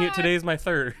off, and here today's my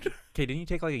third. Okay, didn't you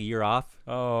take like a year off?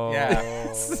 Oh.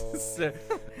 Yeah. So-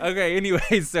 okay,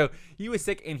 anyways, so he was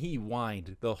sick and he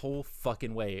whined the whole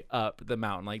fucking way up the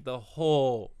mountain, like the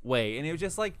whole way. And it was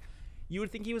just like, you would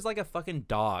think he was like a fucking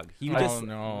dog. He would Oh, just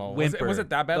no. whimper. Was it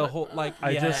that bad? The whole, like,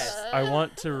 I yes.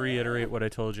 want to reiterate what I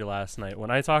told you last night.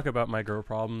 When I talk about my girl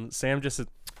problem, Sam just,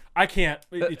 I can't.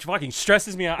 It fucking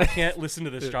stresses me out. I can't listen to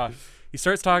this, Josh. He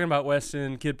starts talking about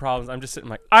Weston kid problems. I'm just sitting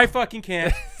like, I fucking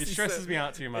can't. It stresses me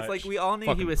out too much. It's like we all knew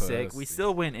he Fucking was sick. We pussy.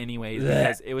 still went anyways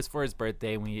because it was for his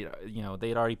birthday. And we, they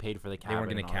had already paid for the They cabin. weren't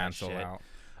going and to all that cancel shit.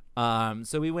 out.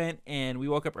 So we went and we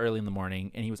woke up early in the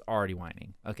morning and he was already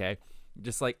whining. Okay.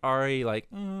 Just like already like,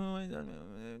 oh, I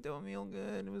don't feel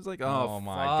good. It was like, oh,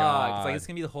 my fuck. God. It's like, it's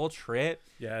going to be the whole trip.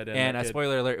 yeah, it And ended.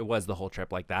 spoiler alert, it was the whole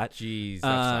trip like that. Jeez.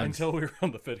 Until we were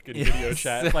on the Fitkin Yeah, video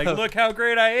chat. It's like, so- look how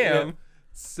great I am. Yeah.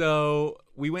 So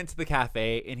we went to the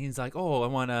cafe and he's like, oh, I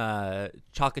want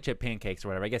chocolate chip pancakes or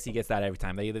whatever. I guess he gets that every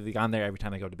time. They've gone there every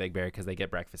time they go to Big Bear because they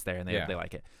get breakfast there and they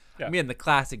like it. Yeah. I mean, the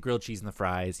classic grilled cheese and the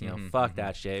fries, fuck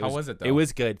that shit. How was it, though? It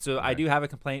was good. So I do have a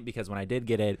complaint because when I did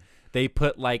get it, they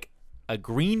put like a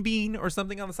green bean or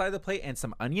something on the side of the plate and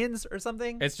some onions or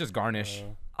something. It's just garnish.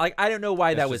 Like, I don't know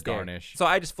why that It's was just there. garnish. So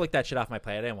I just flicked that shit off my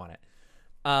plate. I didn't want it.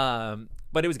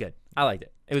 But it was good. I liked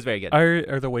it. It was very good.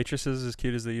 Are the waitresses as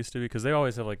cute as they used to be? Because they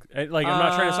always have like I'm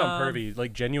not trying to sound pervy.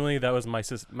 Like genuinely, that was my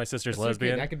sister's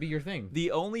lesbian. That could be your thing.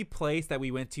 The only place that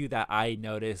we went to that I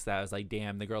noticed that I was like,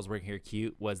 damn, the girls working here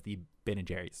cute was the Ben and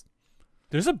Jerry's.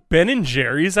 There's a Ben and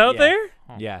Jerry's out Yeah. there.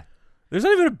 Yeah. There's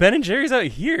not even a Ben and Jerry's out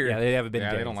here. Yeah, they have a Ben Yeah,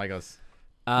 and they Jerry's. don't like us.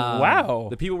 Wow.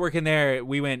 The people working there,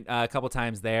 we went a couple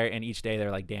times there, and each day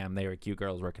they're like, damn, they were cute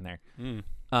girls working there.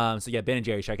 So yeah, Ben and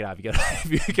Jerry's, check it out if you go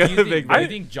if you go Do to you Big think, Bear.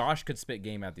 think Josh could spit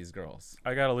game at these girls?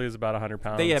 I gotta lose about 100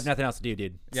 pounds. They have nothing else to do,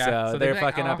 dude. Yeah, So they're they're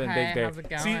like, fucking "Oh, up in hey, Big Bear. how's it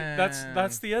See, going?"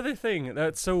 that's the other thing.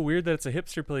 That's so weird that it's a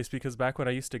hipster place because back when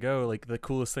I used to go, like the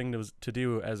coolest thing to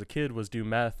do as a kid was do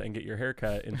meth and get your hair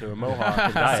cut into a mohawk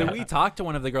and dye So it. we talked to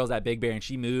one of the girls at Big Bear, and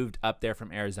she moved up there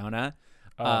from Arizona,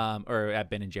 or at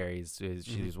Ben and Jerry's.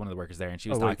 She was one of the workers there, and she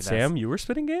was Oh talking wait, to Sam, us. you were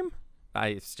spitting game?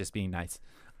 It's just being nice.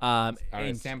 All right,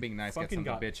 And Sam being nice gets fucking some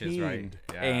got bitches, right? pinged.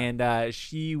 Yeah. and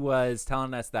she was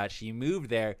telling us that she moved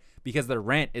there because the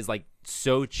rent is like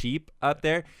so cheap up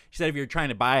there. She said if you're trying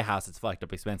to buy a house, it's fucked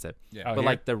up expensive. Yeah. Oh, But here?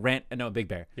 like the rent, no, Big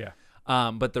Bear. Yeah.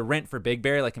 But the rent for Big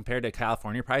Bear, like compared to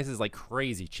California prices, is like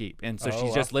crazy cheap. And so Oh, she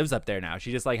wow. just lives up there now.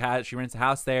 She just like she rents a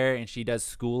house there, and she does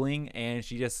schooling, and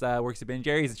she just works at Ben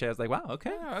Jerry's and shit. I was like, wow,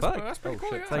 okay, Yeah, fuck. that's pretty cool.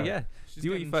 shit. It's like, yeah, She's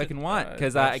do what you getting shit, fucking want.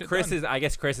 Because shit Chris done. is, I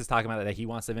guess Chris is talking about that he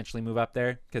wants to eventually move up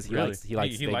there because he Really? likes he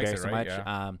likes He Big likes Bear it, so right? much.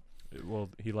 Yeah. Well,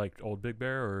 he liked old Big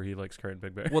Bear, or he likes current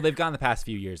Big Bear. Well, they've gone the past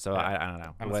few years, so Yeah. I don't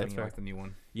know. I'm What- assuming you like the new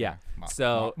one. yeah. Mo-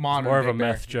 So modern More of a Big Bear.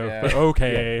 meth joke, Yeah. but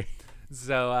okay.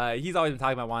 So he's always been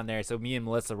talking about wanting there. So me and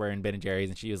Melissa were in Ben and Jerry's,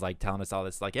 and she was like telling us all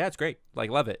this, like, yeah, it's great, like,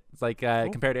 love it. It's like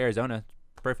compared to Arizona,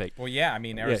 perfect. Well, yeah. I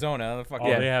mean, Arizona. The fuck All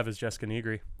Yeah. they have is Jessica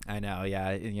Negri. I know, yeah.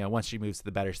 And, once she moves to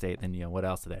the better state, then what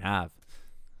else do they have?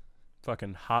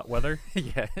 Fucking hot weather.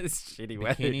 Yeah, it's shitty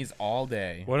weather. bikinis all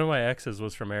day. One of my exes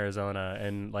was from Arizona,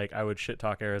 and like I would shit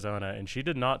talk Arizona, and she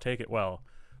did not take it well,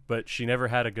 but she never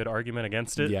had a good argument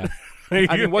against it. Yeah.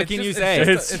 I mean, what It's can you just- say?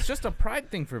 It's just a pride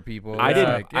thing for people. I It's did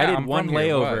like, I yeah, did I'm one from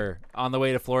here, what? layover on the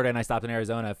way to Florida, and I stopped in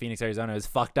Arizona. Phoenix, Arizona. It was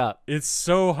fucked up. It's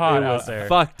so hot It out was there.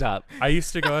 fucked up, I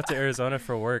used to go out to Arizona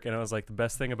for work, and it was like the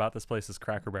best thing about this place is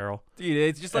Cracker Barrel. dude.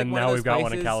 It's just like and one now of those we've got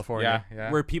one in places California. Yeah,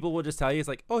 yeah. where people will just tell you, it's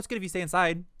like, oh, it's good if you stay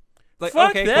inside. Like,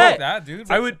 Fuck okay, that. Fuck that, dude.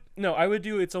 I would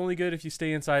do it's only good if you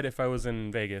stay inside if I was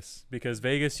in Vegas, because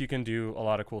Vegas you can do a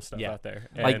lot of cool stuff Yeah. out there.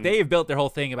 Like And they've built their whole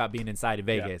thing about being inside of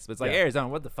Vegas, but it's like Yeah. Arizona.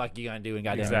 What the fuck you gonna do in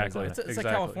goddamn Exactly. Arizona? It's Exactly.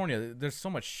 like California. There's so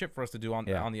much shit for us to do on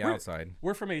Yeah. on the We're- outside.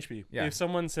 we're from HB. Yeah. If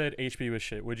someone said HB was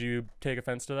shit, would you take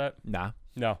offense to that? Nah.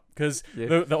 No, because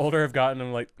Yeah. the older I've gotten,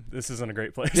 I'm like, this isn't a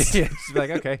great place. Yeah, just be like,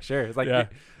 okay, sure. It's like, Yeah.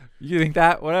 you think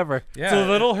that? Whatever. Yeah, a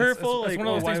little it's- hurtful, It's, like, one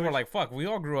of oh, those why things where would- like, fuck, we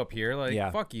all grew up here. Like, Yeah.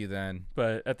 fuck you then.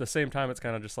 But at the same time, it's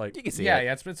kind of just like, You can see Yeah, it.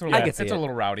 yeah. It's a I little, can see it's it. a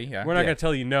little rowdy. Yeah. we're not Yeah. gonna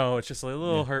tell you no. It's just like a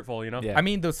little Yeah. hurtful, you know. Yeah. I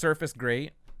mean, the surface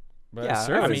great. But Yeah, The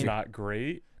surf I is mean- not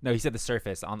great. No, he said the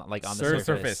surface on the Surf-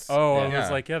 surface. Oh, I Yeah.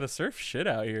 was like, yeah, the surf shit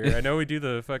out here. I know we do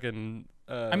the fucking.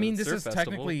 I mean, this surf is festival.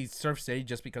 technically Surf City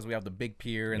just because we have the big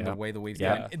pier and Yeah. the way the waves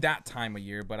Yeah. get in that time of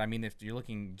year. But I mean, if you're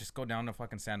looking, just go down to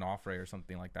fucking San Onofre or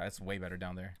something like that. It's way better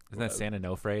down there. Isn't that Santa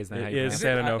Onofre? Isn't that how It you is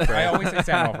pronounce Santa I Onofre. always say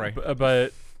San Onofre.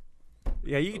 But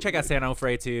Yeah, you can check out Santa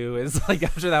Onofre too. It's like,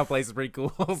 I'm sure that place is pretty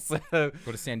cool. So, Go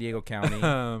to San Diego County.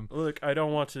 look, I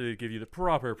don't want to give you the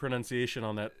proper pronunciation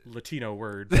on that Latino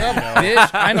word. Bitch,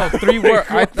 I know 3 words.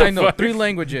 I know fuck? 3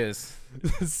 languages.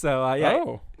 so yeah.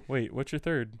 Oh, wait, what's your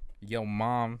third? Yo,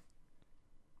 mom.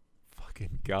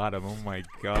 Fucking got him. Oh my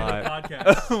god.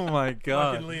 Podcast. Oh my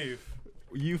god. leave.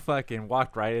 You fucking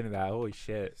walked right into that. Holy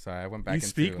shit. Sorry, I went back. You into,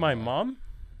 speak my mom?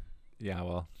 Yeah,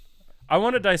 well, I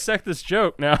want to dissect this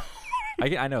joke now.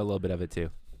 I know a little bit of it too.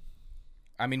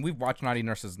 I mean, we've watched Naughty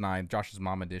Nurses 9, Josh's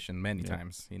mom edition, many Yeah.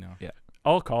 times. You know.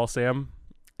 I'll call Sam,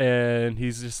 and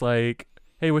he's just like,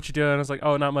 hey, what you doing? I was like,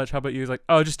 oh, not much. How about you? He's like,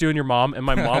 oh, just doing your mom. And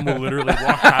my mom will literally walk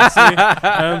past me.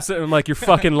 And I'm sitting like, you're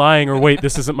fucking lying, or wait,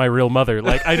 this isn't my real mother.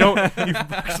 Like, I don't, you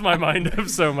fucks my mind up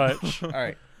so much. All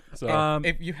right. So,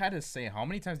 If you had to say, how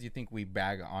many times do you think we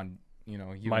bag on, you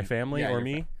my and- family yeah, or your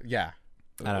me? Yeah.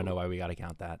 I don't know why we got to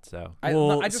count that. So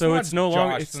Well, I just so want it's no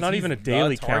longer, Josh, it's since not he's even a the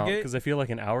daily count, target. because I feel like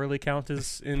an hourly count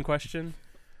is in question.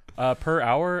 Per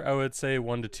hour, I would say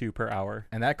 1 to 2 per hour.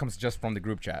 And that comes just from the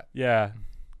group chat. Yeah.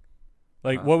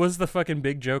 Like, what was the fucking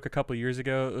big joke a couple years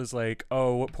ago? It was like,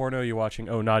 oh, what porno are you watching?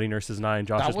 Oh, Naughty Nurses 9,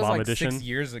 Josh's That was Mom like Edition. 6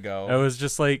 years ago. It was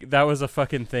just like, that was a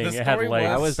fucking thing. The It had story legs.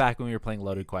 that was back when we were playing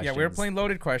Loaded yeah, Questions. we were playing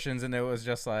loaded questions, and it was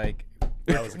just like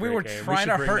That was a we great were game. We trying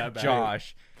should to bring hurt that back.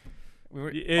 Josh. We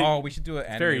were, we should do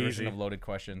an very anime version easy. of loaded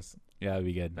questions. Yeah, that'd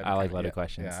be good. That'd I be like kinda- Loaded yeah,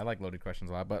 Questions. Yeah, I like loaded questions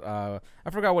a lot. But I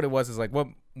forgot what it was. Is like what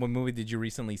movie did you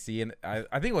recently see? And I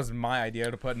think it was my idea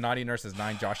to put Naughty Nurses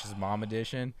 9, Josh's Mom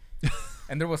Edition.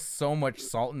 And there was so much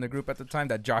salt in the group at the time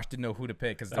that Josh didn't know who to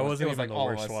pick because That wasn't it was even like the all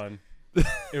of worst us. one.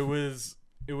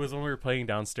 It was when we were playing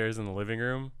downstairs in the living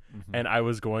room, Mm-hmm. and I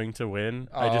was going to win.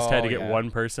 I just had to Oh, get yeah. one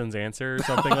person's answer or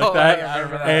something Oh, like that. I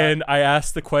remember that. And I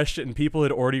asked the question, and people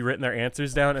had already written their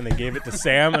answers down, and they gave it to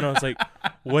Sam, and I was like,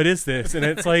 "What is this?" And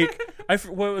it's like,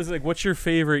 what was like, "What's your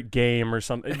favorite game?" or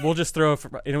something. We'll just throw it,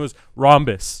 and it was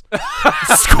rhombus,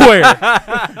 square,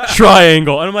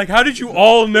 triangle, and I'm like, "How did you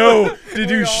all know to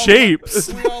do We all-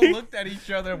 shapes?" We all looked at each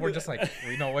other. And we're just like,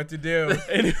 we know what to do.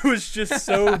 And it was just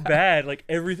so bad. Like,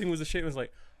 everything was a shape. It was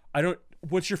like,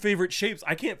 what's your favorite shapes?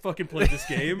 I can't fucking play this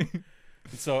game.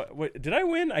 And so, did I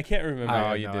win? I can't remember. I Oh,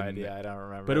 have you no didn't. idea. I don't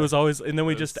remember. But it was always, and then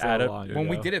we It was just so add long up. When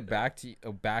we ago. did it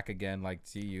back again, like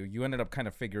to you, you ended up kind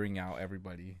of figuring out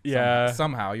everybody. Yeah.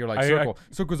 Somehow you're like I-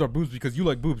 circles are boobs because you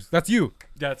like boobs. That's you.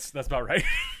 That's about right.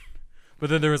 But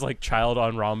then there was like child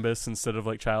on rhombus instead of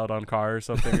like child on car or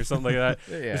something like that.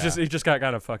 Yeah. It just got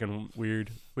kind of fucking weird.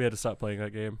 We had to stop playing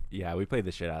that game. Yeah, we played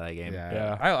the shit out of that game. Yeah.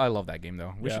 Yeah. I love that game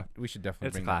though. Yeah. We should definitely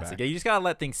It's a bring classic. that Yeah, back. you just gotta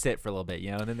let things sit for a little bit,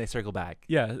 and then they circle back.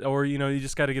 Yeah, or you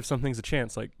just got to give some things a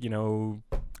chance. Like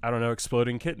I don't know,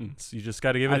 Exploding Kittens. You just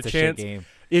got to give That's it a a shit chance. game.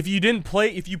 If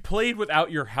you played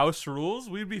without your house rules,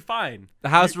 we'd be fine. The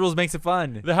house rules makes it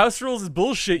fun. The house rules is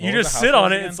bullshit. You What was just the sit house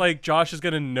on rules it. It's again? like Josh is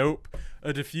gonna nope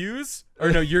a diffuse,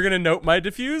 or no, you're gonna nope my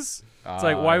diffuse. It's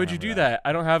like, why I would you do remember that?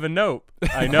 I don't have a nope.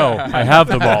 I know. I have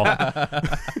them all.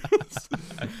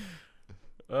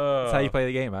 That's how you play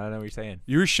the game. I don't know what you're saying.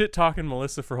 You were shit talking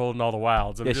Melissa for holding all the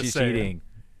wilds. I'm Yeah, just she's saying. cheating.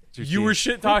 She's You were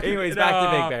cheating. shit talking. Anyways, back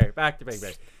to Big Bear. Back to Big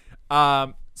Bear.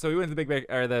 So we went to the Big Bear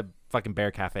or the fucking Bear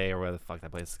Cafe or whatever the fuck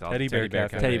that place is called. Teddy Bear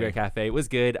Cafe. Teddy Bear Cafe. It was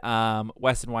good.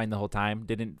 Weston whined the whole time.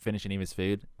 Didn't finish any of his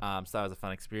food. So that was a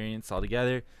fun experience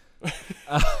altogether.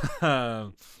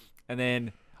 And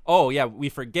then, oh yeah, we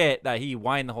forget that he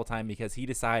whined the whole time because he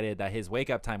decided that his wake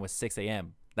up time was 6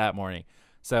 a.m. that morning.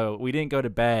 So we didn't go to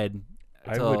bed.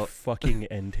 I would fucking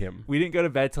end him. We didn't go to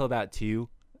bed till about 2.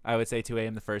 I would say 2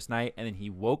 a.m. the first night, and then he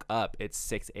woke up at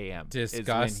 6 a.m. Is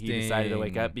when he decided to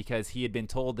wake up because he had been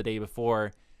told the day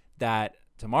before that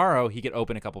tomorrow he could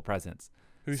open a couple presents.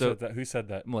 Who said that? Who said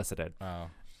that? Melissa did.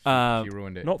 Oh, you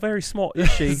ruined it. Not very smart, is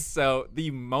she? So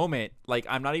the moment, like,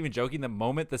 I'm not even joking, the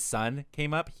moment the sun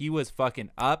came up, he was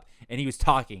fucking up and he was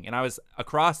talking, and I was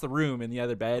across the room in the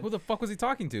other bed. Who the fuck was he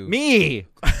talking to? Me.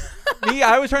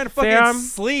 I was trying to fucking Sam?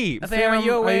 sleep. Sam, are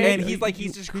you awake? And he's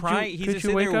just crying. He's just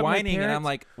sitting there whining, and I'm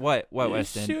like, "What,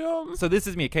 Weston?" So this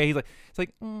is me, okay? He's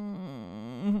like,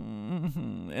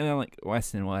 and I'm like,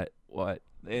 "Weston, what?"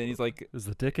 And he's like, Is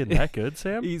the dick in that good,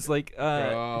 Sam? he's like,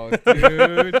 Oh,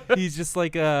 dude. he's just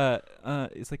like,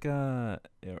 it's like, I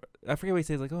forget what he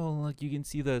says. Like, oh, look, you can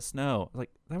see the snow. I was like,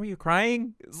 is that why you're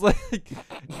crying? It's like,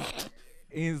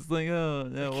 he's like, oh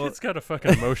no, well, It's got a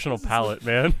fucking emotional palate,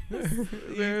 man.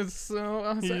 There's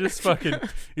so. He just fucking.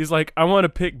 He's like, I want to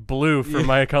pick blue for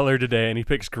my color today, and he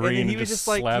picks green. and then he and was just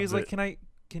like, slabs he was like, it.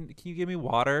 can you give me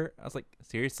water? I was like,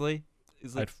 seriously?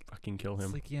 He's like, I'd fucking kill It's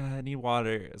him. like, yeah, I need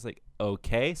water. I was like,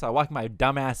 okay. So I walked my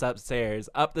dumbass upstairs,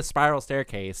 up the spiral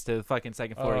staircase to the fucking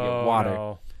second floor to get water.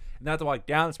 No. And I have to walk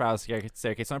down the spiral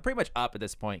staircase. So I'm pretty much up at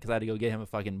this point because I had to go get him a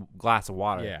fucking glass of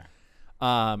water.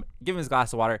 Yeah. Give him his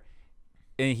glass of water.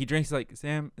 And he drinks. He's like,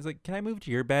 Sam, he's like, can I move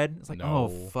to your bed? It's like, No. oh,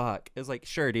 fuck. It's like,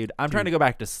 sure, dude. I'm trying to go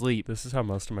back to sleep. This is how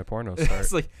most of my pornos start.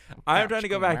 It's like, I'm trying to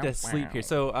go back to Wow. sleep here.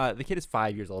 So the kid is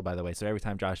 5 years old, by the way. So every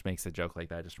time Josh makes a joke like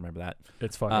that, just remember that.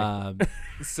 It's funny.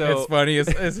 So It's funny.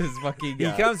 It's his fucking.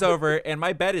 he comes over, and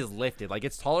my bed is lifted. Like,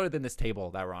 it's taller than this table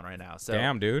that we're on right now. So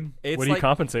Damn, dude. it's what are you like,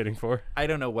 compensating for? I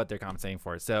don't know what they're compensating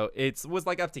for. So it was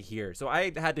like up to here. So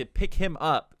I had to pick him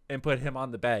up and put him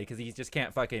on the bed because he just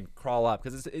can't fucking crawl up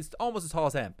because it's almost as tall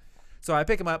as him. So I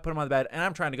pick him up, put him on the bed, and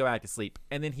I'm trying to go back to sleep.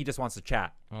 And then he just wants to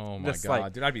chat. Oh my Just god,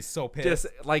 like- dude, I'd be so pissed. Just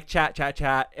like chat.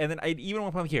 And then I even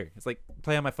want to put him here. It's like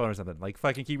play on my phone or something. Like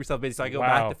fucking keep yourself busy. So I go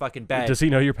back Wow. to fucking bed. Does he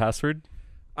know your password?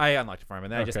 I unlocked it for him,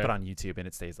 and then I just Okay. put on YouTube, and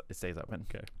it stays open.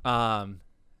 Okay.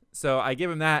 So I give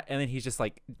him that, and then he's just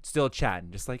like still chatting,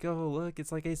 just like, oh look,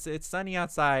 it's like it's sunny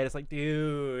outside. It's like,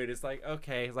 dude, it's like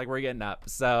okay, it's like we're getting up.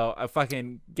 So I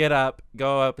fucking get up,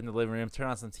 go up in the living room, turn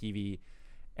on some TV,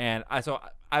 and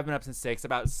I've been up since 6.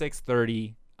 About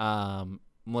 6:30.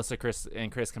 Melissa, Chris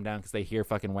come down because they hear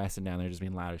fucking Weston down there just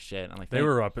being loud as shit. I'm like, They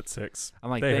were up at 6. I'm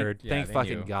like, they thank, heard. Yeah, thank they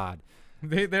fucking knew. God.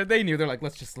 They knew. They're like,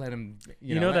 let's just let him.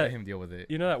 You know, know let that- him deal with it.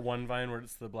 You know that one Vine where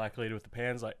it's the black lady with the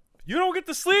pans, like, you don't get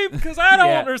to sleep because I don't,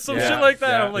 Yeah. or some Yeah. shit like that.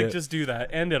 Yeah. I'm like, Yeah. just do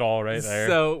that. End it all right there.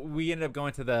 So we ended up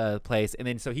going to the place, and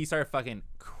then so he started fucking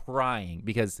crying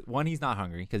because 1, he's not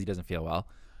hungry because he doesn't feel well,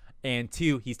 and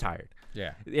 2, he's tired.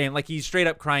 Yeah. And like he's straight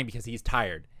up crying because he's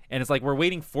tired. And it's like we're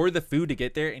waiting for the food to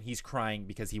get there, and he's crying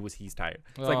because he's tired.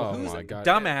 It's like, Oh who's my God.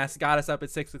 dumbass got us up at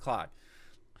 6 o'clock?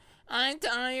 I'm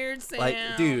tired, Sam. Like,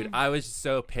 dude, I was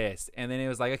so pissed. And then it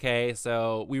was like, okay,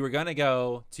 so we were gonna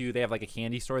go to. They have like a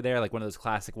candy store there, like one of those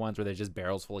classic ones where there's just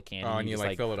barrels full of candy. Oh, and you just,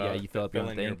 like fill it up. Yeah, you fill up your own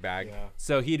in your thing. bag.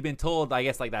 So he'd been told, I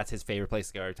guess, like that's his favorite place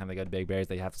to go every time they go to Big Bear's.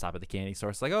 They have to stop at the candy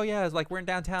store. It's like, oh yeah, it's like we're in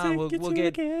downtown. We'll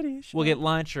get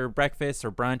lunch or breakfast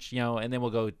or brunch, and then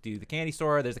we'll go do the candy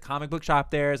store. There's a comic book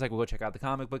shop there. It's like we'll go check out the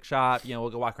comic book shop. We'll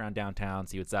go walk around downtown,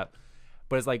 see what's up.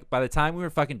 But it's like by the time we were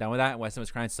fucking done with that, and Weston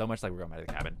was crying so much, like we're going back to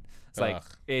the cabin. It's like Ugh.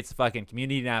 it's fucking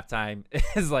community nap time.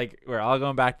 It's like we're all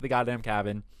going back to the goddamn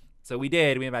cabin. So we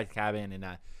did. We went back to the cabin, and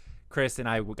Chris and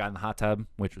I got in the hot tub,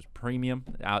 which was premium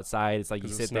outside. It's like you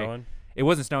sit there. snowing? It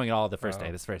wasn't snowing at all the first Oh.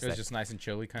 day. This first It was day. just nice and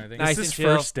chilly kind of thing. Nice This and is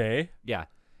chill. first day. Yeah.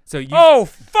 So you Oh,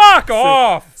 fuck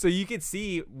off! So you could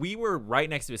see we were right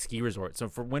next to a ski resort. So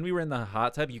for when we were in the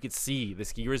hot tub, you could see the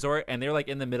ski resort, and they were like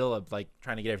in the middle of like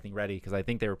trying to get everything ready because I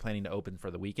think they were planning to open for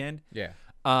the weekend. Yeah.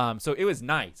 So it was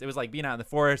nice. It was like being out in the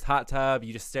forest, hot tub.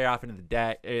 You just stare off into the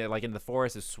deck, like in the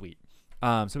forest is sweet.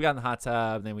 So we got in the hot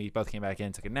tub, then we both came back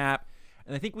in, took a nap,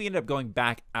 and I think we ended up going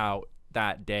back out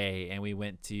that day, and we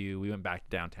went back to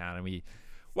downtown, and we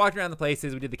walked around the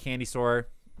places. We did the candy store,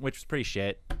 which was pretty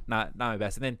shit, not my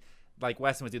best. And then like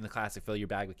Weston was doing the classic fill your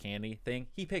bag with candy thing.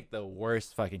 He picked the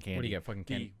worst fucking candy. What do you get? Fucking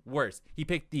candy? The worst. He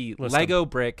picked the Listen. Lego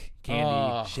brick candy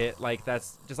Oh. shit. Like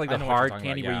that's just like I the know what you're hard talking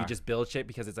candy about, where yeah. you just build shit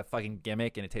because it's a fucking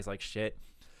gimmick and it tastes like shit.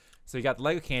 So he got the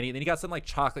Lego candy, and then he got some like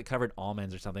chocolate covered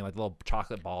almonds or something, like little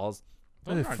chocolate balls.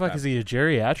 What the Those aren't fuck bad. is he, a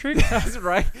geriatric? That's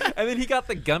right. And then he got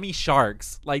the gummy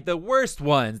sharks, like the worst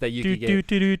ones that you do, could get. do,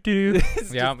 do, do, do.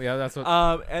 It's Yeah, just- yeah, that's what.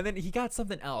 and then he got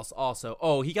something else also.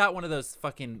 Oh, he got one of those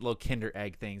fucking little Kinder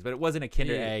Egg things, but it wasn't a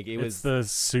Kinder Yeah, Egg. It It's was the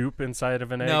soup inside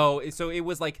of an egg. no. So it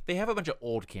was like they have a bunch of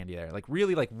old candy there, like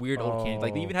really like weird old candy.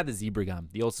 Like they Oh. even had the zebra gum,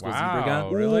 the old school zebra Wow,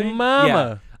 gum. really? Ooh,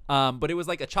 mama. But it was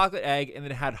like a chocolate egg, and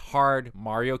then it had hard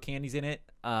Mario candies in it.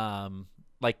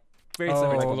 Like very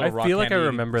similar. Oh, to little I rock feel like I candy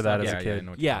remember that stuff. as a Yeah, I kid.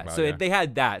 know what you're Yeah, talking so about, they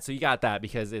had that. So you got that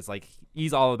because it's like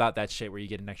he's all about that shit where you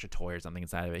get an extra toy or something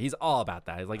inside of it. He's all about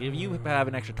that. He's like, if you have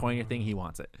an extra toy in your thing, he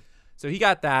wants it. So he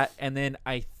got that, and then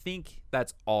I think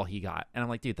that's all he got. And I'm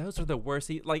like, dude, those are the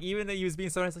worst. Like even though he was being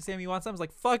so nice, like Sam, you want some? I was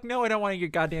like, fuck no, I don't want your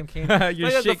goddamn candy. Your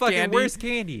Like, that's the shit fucking candy? worst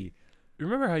candy. You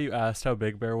remember how you asked how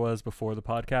Big Bear was before the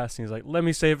podcast? And he's like, let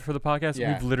me save it for the podcast.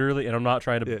 Yeah. We've literally, and I'm not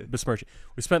trying to Yeah. besmirch it.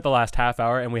 We spent the last half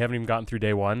hour and we haven't even gotten through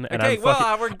day one. And Okay, I'm well,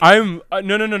 fucking,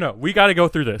 we're no. We got to go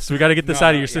through this. We got to get this No,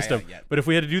 out of your yeah, system. yeah. But if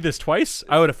we had to do this twice,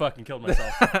 I would have fucking killed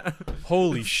myself.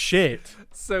 Holy shit.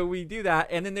 so we do that,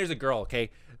 and then there's a girl.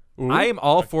 Okay, Ooh. I am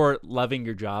all for loving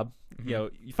your job. You know,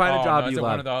 you find a job no, you it's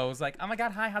love. one of those like, oh my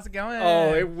god, hi, how's it going?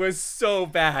 Oh, it was so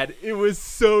bad. It was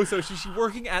so she's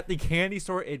working at the candy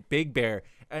store at Big Bear,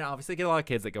 and obviously get a lot of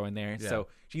kids that go in there. Yeah. So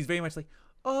she's very much like,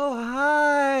 oh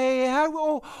hi,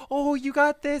 oh you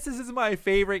got this. This is my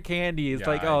favorite candy. It's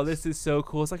like, oh, Yikes. this is so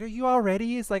cool. It's like, are you all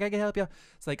ready? It's like, I can help you.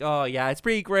 It's like, oh yeah, it's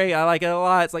pretty great. I like it a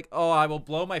lot. It's like, oh, I will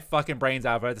blow my fucking brains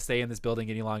out if I have to stay in this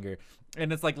building any longer.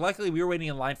 And it's like, luckily we were waiting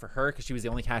in line for her because she was the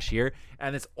only cashier,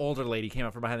 and this older lady came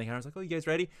up from behind the counter. I was like, oh, you guys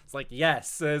ready? It's like,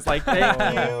 yes. And it's like, thank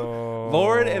you,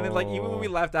 Lord. And then like even when we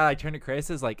left out, I turned to Chris.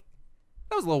 It's like,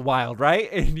 that was a little wild, right?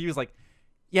 And he was like,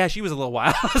 yeah, she was a little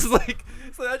wild. I was like,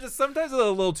 so that just sometimes a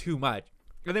little too much.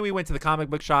 And then we went to the comic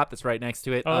book shop that's right next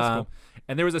to it. Oh, that's cool.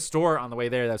 And there was a store on the way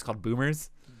there that was called Boomers.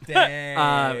 Dang.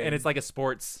 And it's like a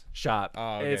sports shop.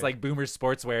 Oh, And it's okay. like Boomers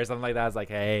Sportswear or something like that. I was like,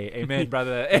 hey, amen,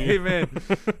 brother, amen.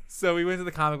 So we went to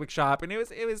the comic book shop, and it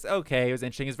was okay. It was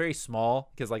interesting. It was very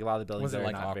small because like a lot of the buildings Was it, there are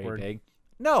like, not awkward? very big.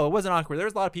 No, it wasn't awkward. There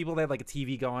was a lot of people. They had like a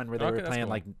TV going where they Okay, were that's playing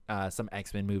cool. like some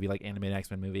X-Men movie, like animated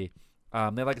X-Men movie. They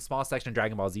had like a small section of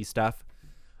Dragon Ball Z stuff.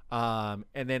 And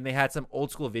then they had some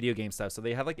old school video game stuff. So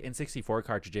they had like N64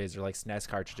 cartridges or like SNES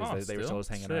cartridges Huh, that they were still? still just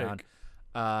hanging Sick. around.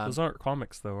 Those aren't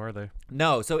comics, though, are they?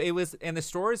 No, so it was, and the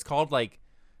store is called like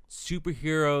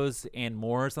Superheroes and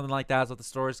More, or something like that is what the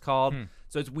store is called.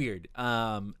 So it's weird. They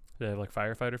have like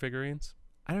firefighter figurines.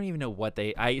 I don't even know what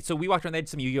so we walked around, they had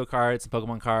some Yu-Gi-Oh cards, some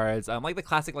Pokemon cards, like the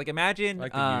classic, like imagine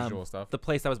Like the usual stuff. the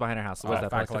place that was behind our house. So what was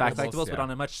that? Fact Fact Collectibles, Collectibles, but yeah.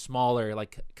 on a much smaller,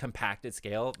 like compacted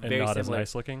scale. And Very not similar. as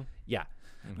nice looking. Yeah.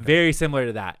 Very similar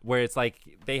to that, where it's like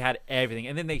they had everything,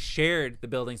 and then they shared the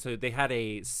building, so they had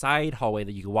a side hallway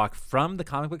that you could walk from the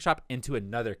comic book shop into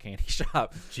another candy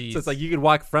shop. Jeez. So it's like you could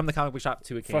walk from the comic book shop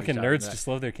to a candy Fucking shop. nerds and just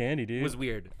love their candy, it dude. was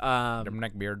weird. Their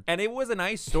neck beard. And it was a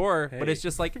nice store, but it's Hey.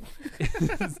 just like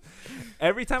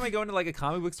every time I go into like a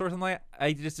comic book store or something like that,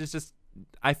 I just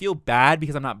I feel bad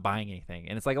because I'm not buying anything,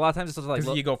 and it's like a lot of times it's just like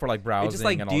Because you go for like browsing it's just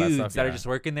like and all dudes that stuff. are yeah. just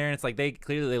working there, and it's like they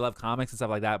clearly love comics and stuff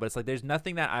like that, but it's like there's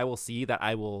nothing that I will see that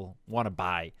I will want to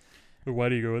buy. Why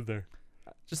do you go in there?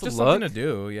 Just Just to look. something to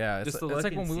do, yeah. It's, Just to it's look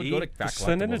like when and we would see. go to Fact Just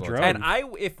send in a Collectibles all the drone. time.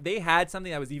 And if they had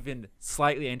something that was even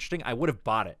slightly interesting, I would have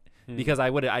bought it because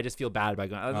I just feel bad about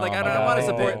going. I was like, Oh I my don't want to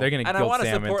God. support. They're gonna I don't guilt want to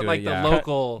Sam support into like it, the yeah.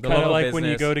 local. The Kind of local like when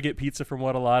you business. go to get pizza from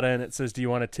Guadalajara and it says, "Do you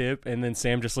want a tip?" And then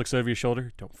Sam just looks over your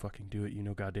shoulder. Don't fucking do it. You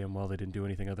know goddamn well they didn't do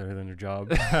anything other than their job.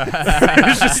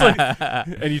 It's just like,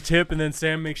 and you tip, and then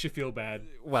Sam makes you feel bad.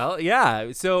 Well,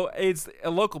 yeah. So it's a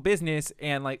local business,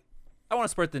 and like I want to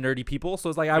support the nerdy people. So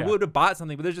it's like I Yeah. would have bought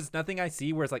something, but there's just nothing I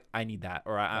see where it's like I need that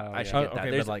or I yeah. should get Okay, that.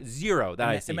 but There's like, zero that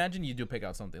I see. Imagine you do pick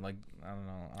out something like I don't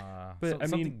know, But, I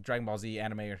something mean- Dragon Ball Z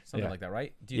anime or something Yeah. like that,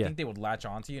 right? Do you Yeah. think they would latch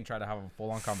onto you and try to have a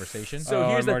full-on conversation? So Oh,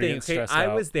 here's I'm the already thing. getting Okay, stressed I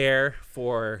out. was there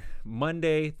for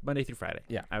Monday through Friday.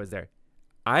 Yeah. I was there.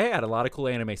 I had a lot of cool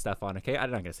anime stuff on. Okay, I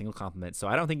did not get a single compliment, so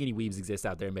I don't think any weebs exist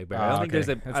out there in Big Bear. I don't think there's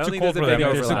a. I don't think there's a big It's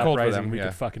too overlap. cold for Uprising them. we Yeah.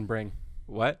 could fucking bring.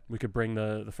 What? We could bring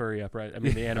the furry uprising. I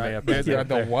mean, the anime The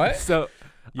uprising. what? So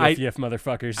Yef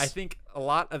motherfuckers. I think a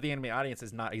lot of the anime audience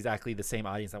is not exactly the same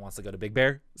audience that wants to go to Big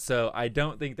Bear. So I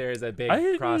don't think there is a big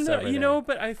crossover. you know,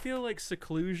 but I feel like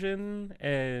seclusion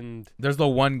and There's the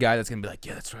one guy that's gonna be like,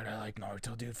 yeah, that's right. I like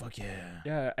Naruto, dude. Fuck yeah.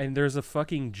 yeah, and there's a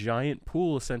fucking giant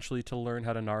pool essentially to learn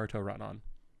how to Naruto run on.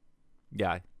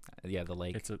 Yeah, the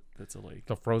lake. It's a lake.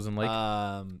 The frozen lake.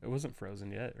 It wasn't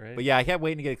frozen yet, right? But yeah, I kept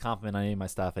waiting to get a compliment on any of my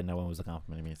stuff, and no one was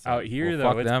complimenting me. So. Out here Well, though,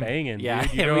 fuck it's them. banging. Yeah,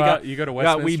 dude. You we go got- out, you go to We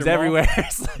got Westminster weebs Mall, everywhere.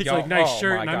 It's like, It's Yo, like nice oh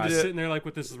shirt, my and I'm just God. sitting there like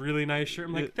with this really nice shirt.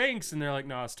 I'm like, thanks, and they're like,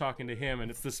 no, I was talking to him, and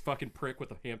it's this fucking prick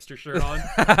with a hamster shirt on.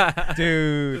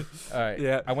 Dude. All right.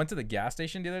 Yeah. I went to the gas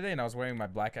station the other day and I was wearing my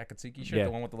black Akatsuki shirt, Yeah.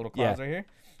 the one with the little Yeah. clouds right here.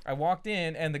 I walked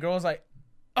in and the girl was like,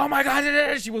 "Oh my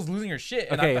god!" She was losing her shit.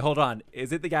 And Okay, I, hold on.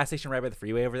 Is it the gas station right by the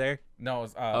freeway over there? no, it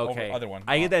was Okay, other one.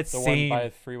 I get that The same. one by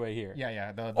the freeway here.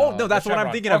 Yeah. Oh no, that's the what I'm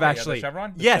Chevron. thinking of Okay, yeah, actually. the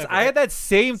Chevron? The Yes, Chevron. I had that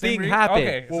same Same thing reason? happen.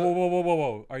 Okay.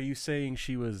 Whoa! Are you saying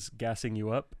she was gassing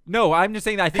you up? No, I'm just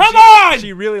saying that I think Come on!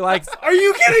 she really likes. Are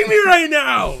you kidding me right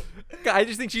now? I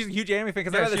just think she's a huge anime fan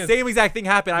because I Yeah, had she the is. same exact thing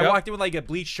happen. I Yep. walked in with like a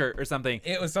bleach shirt or something.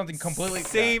 It was something completely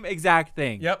Same exact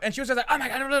thing. Yep. And she was just like, "Oh my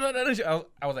god!"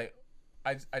 I was like,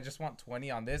 I just want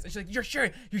 20 on this. And she's like, "You're sure?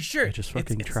 You're sure? They just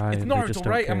fucking try It's and they Naruto, just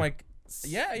don't right?" care. I'm like,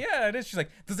 "Yeah, it is." She's like,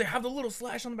 "Does it have the little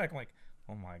slash on the back?" I'm like,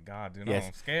 "Oh my god, dude, Yes.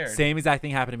 I'm scared." Same exact thing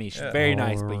happened to me. She's Yeah. very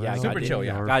nice, but yeah, Super goddamn, chill,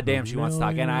 yeah. Goddamn, she wants to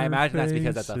talk, and I imagine that's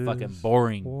because that's a fucking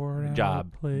boring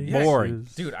job. Boring.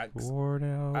 Dude,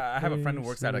 I have a friend who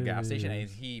works at a gas station and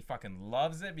he fucking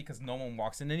loves it because no one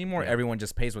walks in anymore. Yeah. Everyone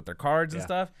just pays with their cards and Yeah.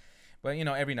 stuff. But you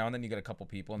know, every now and then you get a couple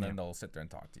people and then Yeah. they'll sit there and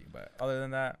talk to you. But other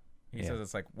than that, he Yeah. says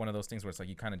it's like one of those things where it's like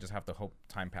you kind of just have to hope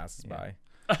time passes Yeah.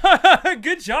 by.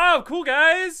 Good job, cool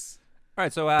guys. All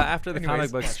right, so after the Anyways,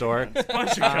 comic book store,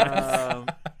 Bunch of guys.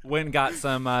 went and got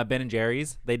some Ben and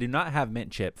Jerry's. They do not have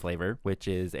mint chip flavor, which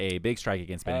is a big strike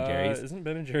against Ben and Jerry's. Isn't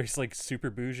Ben and Jerry's like super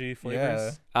bougie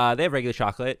flavors? They have regular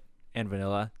chocolate and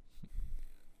vanilla. You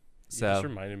just So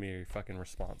reminded me of your fucking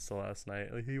response to last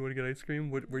night. Like, hey, you want to get ice cream?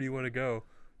 Where do you want to go?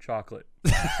 Chocolate.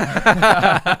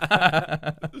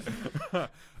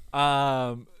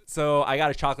 so I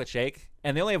got a chocolate shake,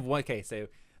 and they only have one. Okay, so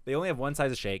they only have one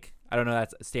size of shake. I don't know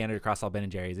that's standard across all Ben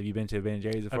and Jerry's. Have you been to Ben and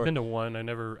Jerry's before? I've been to one. I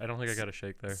don't think I got a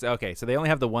shake there. So, okay, so they only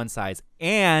have the one size,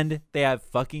 and they have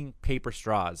fucking paper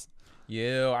straws.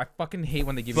 Ew, I fucking hate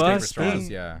when they give you paper straws.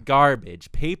 Fucking Yeah.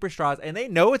 garbage, paper straws, and they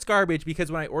know it's garbage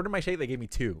because when I ordered my shake, they gave me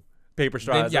 2 paper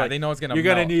straws. Yeah, Like, they know it's gonna. you're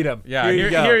gonna melt. need them. Yeah,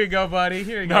 here you go, buddy.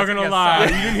 Here you go. Not It's gonna get lie, you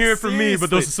soft. didn't hear it from me, but those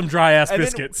Seriously. are some dry ass And then-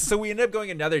 biscuits. so we ended up going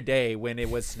another day when it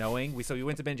was snowing. So we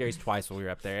went to Ben Jerry's twice while we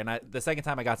were up there, and the second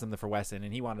time I got something for Weston,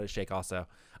 and he wanted a shake also.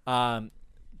 A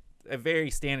very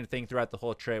standard thing throughout the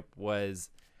whole trip was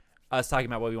us talking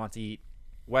about what we want to eat,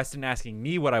 Weston asking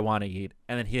me what I want to eat,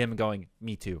 and then him going,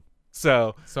 "Me too."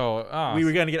 So we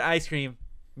were gonna get ice cream.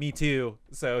 Me too.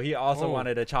 So he also Whoa.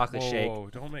 wanted a chocolate shake. Whoa,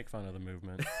 don't make fun of the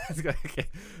movement. Okay.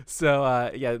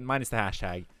 So yeah, minus the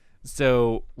hashtag.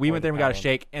 So we Or went the there and we got a pound.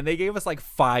 shake, and they gave us like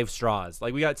 5 straws.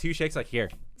 Like we got 2 shakes. Like here,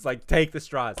 it's like take the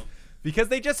straws, because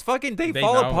they just fucking they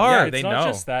fall know. apart. Yeah, It's they not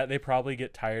know. just that. They probably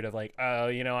get tired of like, oh,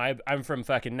 you know, I'm from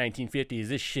fucking 1950s.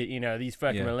 This shit, you know, these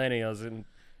fucking Yeah. millennials. And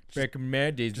Back in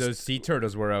my days, those sea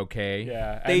turtles were okay.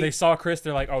 yeah, They- and they saw Chris.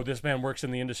 They're like, oh, this man works in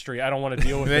the industry. I don't want to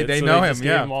deal with it. They So know just him,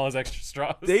 gave yeah. him all his extra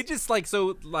straws. They just like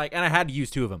and I had to use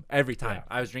 2 of them every time Yeah.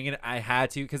 I was drinking it. I had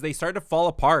to because they started to fall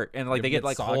apart and like Yeah, they get get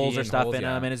like soggy holes or and stuff holes, in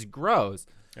yeah. them, and it's gross.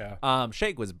 yeah,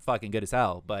 Shake was fucking good as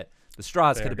hell, but the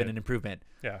straws They could are have been good. an improvement.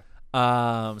 yeah.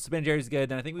 So Ben Jerry's good.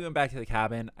 Then I think we went back to the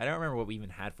cabin. I don't remember what we even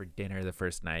had for dinner the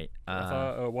first night. I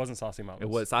thought it wasn't Saucy Mamas. It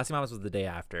was Saucy Mamas was the day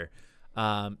after.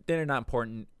 Dinner not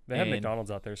important. They had and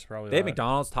McDonald's out there, so probably They had that.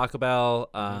 McDonald's, Taco Bell,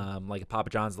 like Papa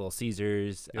John's, Little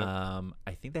Caesars. Yep.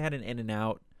 I think they had an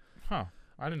In-N-Out. Huh.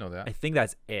 I didn't know that. I think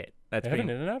that's it. That's They had an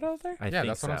pretty. In-N-Out out there. I Yeah, think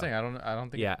that's what I'm so. saying. I don't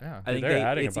think. Yeah, Yeah. I think They're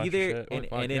adding a it's bunch of either shit. an Holy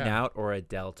fuck, yeah. In-N-Out or a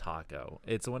Del Taco.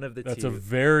 It's one of the That's two. a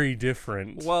very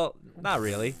different. Well, not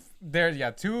really. There's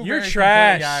two. You're very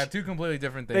trash. Yeah, 2 completely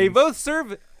different things. They both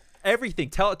serve everything,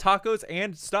 tacos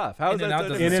and stuff. How is that? In-N-Out so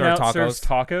doesn't different? serve In-N-Out serves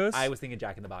tacos. I was thinking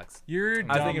Jack in the Box. You're I was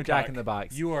dumb thinking of Jack in cuck. the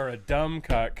Box. You are a dumb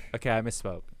cuck. Okay, I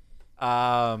misspoke.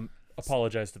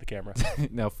 Apologize to the camera.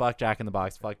 No, fuck Jack in the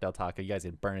Box. Fuck Del Taco. You guys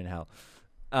get burned in hell.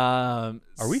 Are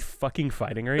we fucking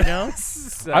fighting right now?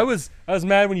 So, I was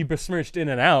mad when you besmirched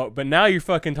In-N-Out, but now you're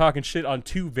fucking talking shit on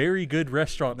 2 very good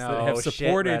restaurants that No, have shit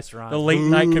supported restaurants. the late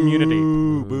night community.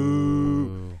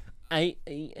 Boo. I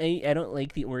don't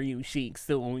like the Oreo shake,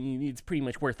 so it's pretty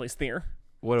much worthless there.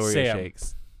 What Oreo Sam.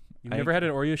 shakes? You've never had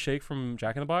an Oreo shake from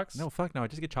Jack in the Box? No, fuck no. I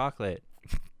just get chocolate.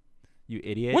 You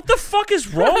idiot. What the fuck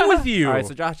is wrong with you? All right,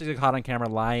 so Josh is caught on camera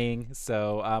lying.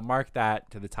 So mark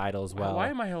that to the title as well. Why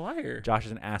am I a liar? Josh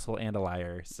is an asshole and a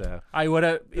liar. So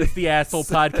It's the asshole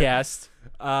podcast.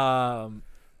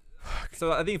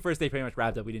 so I think first day pretty much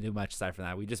wrapped up. We didn't do much aside from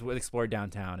that. We just explored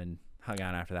downtown and hung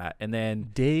out after that. And then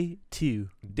Day 2.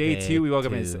 day two, we woke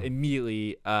up and two.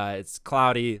 immediately it's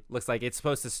cloudy. Looks like it's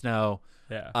supposed to snow.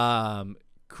 Yeah.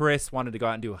 Chris wanted to go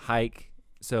out and do a hike.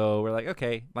 So we're like,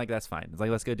 okay, like that's fine. It's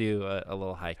like, let's go do a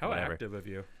little hike. How or whatever. active of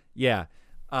you. Yeah.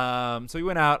 So we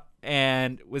went out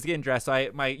and was getting dressed. So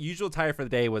my usual attire for the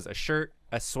day was a shirt,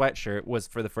 a sweatshirt was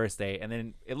for the first day. And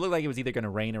then it looked like it was either going to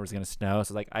rain or was going to snow.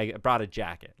 So like I brought a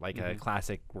jacket, like a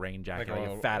classic rain jacket, like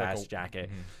a fat ass jacket.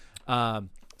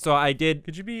 So I did.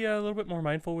 Could you be a little bit more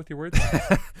mindful with your words?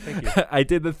 Thank you. I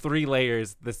did the 3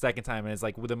 layers the second time. And it's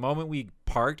like, with the moment we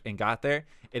parked and got there,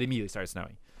 it immediately started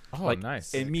snowing. Oh, like,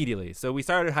 nice. Immediately. So we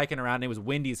started hiking around and it was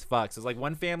windy as fuck. So it's like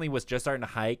one family was just starting to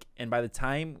hike, and by the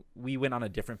time we went on a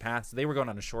different path, so they were going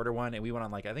on a shorter one and we went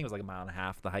on like, I think it was like 1.5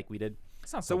 miles the hike we did.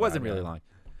 So it wasn't really long.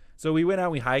 So we went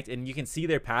out, we hiked, and you can see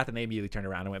their path, and they immediately turned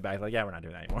around and went back like, yeah, we're not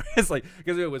doing that anymore. It's like,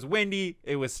 because it was windy,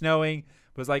 it was snowing,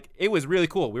 it was like, it was really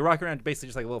cool. We were walking around basically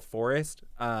just like a little forest.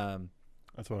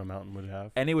 That's what a mountain would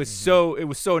have. And it was so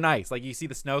nice. Like, you see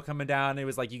the snow coming down. It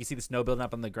was like you can see the snow building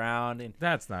up on the ground. And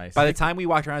That's nice. by the time we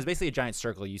walked around, it was basically a giant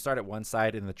circle. You start at one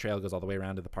side, and the trail goes all the way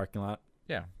around to the parking lot.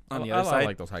 Yeah. On the I other side. I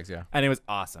like those hikes, yeah. And it was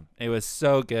awesome. It was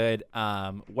so good.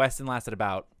 Weston lasted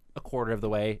about a quarter of the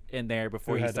way in there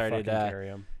before Who he had to started. fucking carry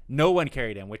him? No one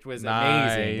carried him, which was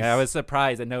amazing. Nice. I was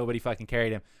surprised that nobody fucking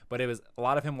carried him. But it was a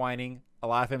lot of him whining, a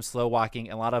lot of him slow walking,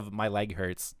 and a lot of my leg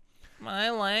hurts.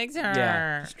 My legs hurt.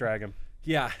 Yeah. Just drag him.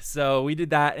 Yeah, so we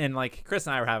did that, and like Chris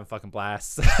and I were having fucking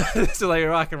blasts. So like we were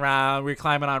walking around, we were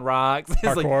climbing on rocks. It's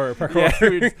Parkour. Yeah, we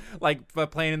were just, like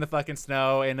playing in the fucking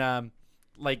snow, and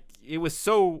like it was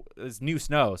new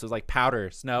snow, so it was like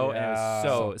powder snow, and it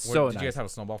was so Did nice. you guys have a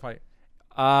snowball fight?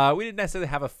 We didn't necessarily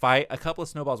have a fight. A couple of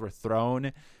snowballs were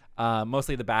thrown,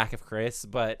 mostly the back of Chris,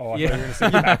 but Oh, I yeah. thought you were going to say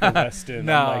back in Weston.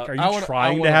 No. I'm like, are I you wanna-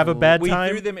 trying I to wanna- have a bad we time?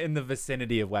 threw them in the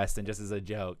vicinity of Weston just as a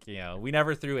joke. You know, we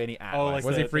never threw any at Oh, like Weston.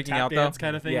 Was he the freaking tap out, though? dance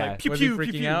kind of thing? Yeah. Like, pew, Was pew, he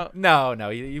pew, freaking pew. out? No,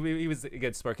 he was a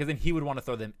good sport, because then he would want to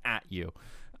throw them at you.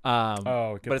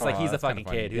 Oh, good But it's like point. he's a That's kinda fucking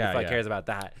funny. kid. Who Yeah, the fuck yeah. cares about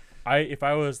that? If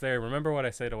I was there, remember what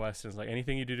I say to Weston is like,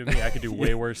 anything you do to me, I could do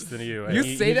way worse than you. And You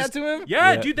he say that just- to him?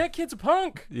 Yeah, Yeah. dude, that kid's a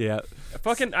punk. Yeah.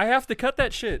 Fucking, I have to cut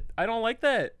that shit. I don't like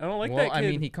that. I don't like Well, that kid. I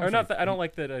mean, he comes or not from- that. I don't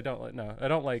like that. I don't like. No, I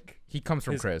don't like. He comes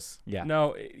from His- Chris. Yeah.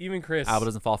 No, even Chris. Apple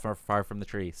doesn't fall far from the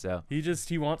tree, so.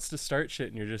 He wants to start shit,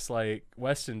 and you're just like,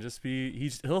 Weston,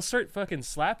 he'll start fucking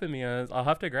slapping me. I'll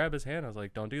have to grab his hand. I was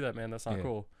like, don't do that, man. That's not Yeah.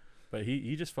 cool. But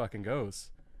he just fucking goes.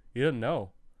 He doesn't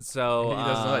know. So He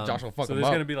doesn't know that Josh will fuck So him there's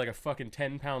up. gonna be like a fucking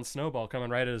 10-pound snowball coming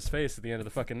right at his face at the end of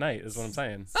the fucking night. Is what I'm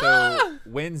saying. So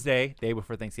Wednesday, day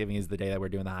before Thanksgiving, is the day that we're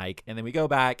doing the hike, and then we go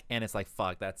back, and it's like,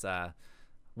 fuck, that's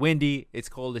windy. It's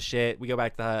cold as shit. We go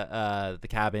back to the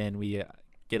cabin. We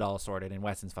get all sorted, and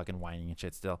Weston's fucking whining and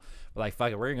shit still. We're like,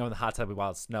 fuck it, we're gonna go in the hot tub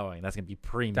while it's snowing. That's gonna be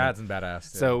premium. That's badass.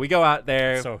 So we go out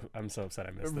there. So I'm so upset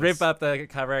I missed this. Rip up the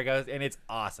cover, it goes, and it's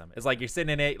awesome. It's like you're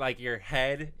sitting in it, like your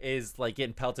head is like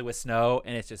getting pelted with snow,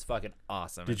 and it's just fucking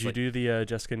awesome. Did It's you like, do the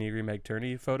Jessica Negri Meg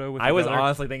Turney photo with? I your was brother?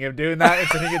 honestly thinking of doing that and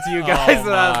sending it to you guys. Oh and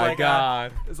I was my like,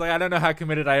 God. it's like I don't know how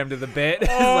committed I am to the bit.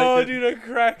 It's Oh, like, dude, I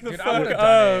cracked the Dude, I fuck would have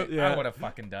up. done it. Yeah. I would have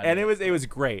fucking done and it. it was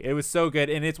great. It was so good,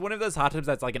 and it's one of those hot tubs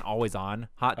that's like an always on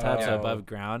hot tub, so Oh. above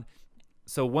ground.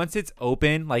 So once it's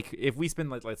open, like if we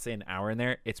spend like let's say an hour in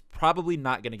there, it's probably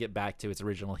not gonna get back to its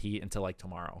original heat until like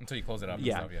tomorrow. Until you close it up. And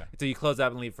Yeah. Stuff, yeah. Until you close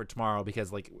up and leave for tomorrow,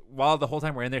 because like while the whole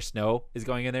time we're in there, snow is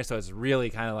going in there, so it's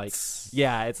really kind of like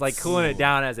it's like cooling it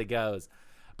down as it goes.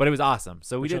 But it was awesome.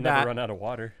 So we You'll did never that. run out of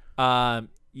water.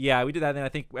 Yeah, we did that. Then I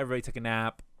think everybody took a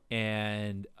nap,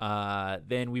 and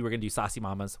then we were gonna do Saucy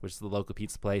Mama's, which is the local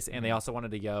pizza place, and they also wanted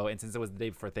to go. And since it was the day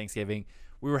before Thanksgiving,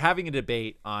 we were having a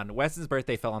debate on Weston's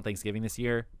birthday fell on Thanksgiving this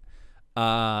year.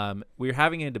 We were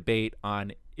having a debate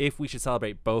on if we should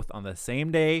celebrate both on the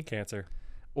same day Cancer.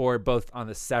 or both on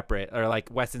the separate, or like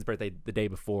Weston's birthday the day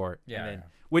before. Yeah, and then, yeah.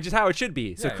 which is how it should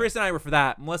be. So Yeah, Chris and I were for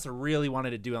that. Melissa really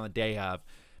wanted to do it on the day of,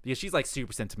 because she's like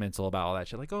super sentimental about all that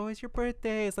shit. Like, oh, it's your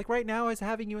birthday. It's like right now I was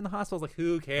having you in the hospital. It's like,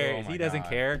 who cares? Oh my He doesn't God.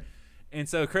 care. And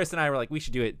so Chris and I were like, we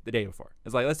should do it the day before.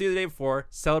 It's like, let's do it the day before,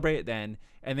 celebrate it then,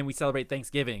 and then we celebrate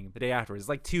Thanksgiving the day afterwards. It's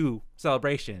like two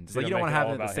celebrations. It's You're like you don't gonna want to make have it it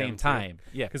all at the about same him, too. time.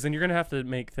 Yeah. Because then you're gonna have to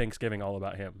make Thanksgiving all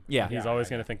about him. Yeah. He's Yeah, always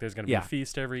yeah. gonna think there's gonna be Yeah. a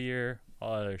feast every year,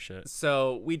 all other shit.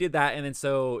 So we did that, and then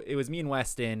so it was me and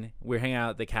Weston. We were hanging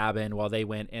out at the cabin while they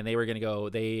went, and they were gonna go.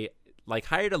 They like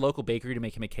hired a local bakery to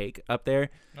make him a cake up there.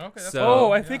 Okay. That's So-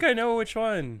 Oh, I yeah. think I know which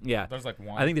one. Yeah, There's like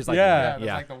one. I think there's like Yeah. there's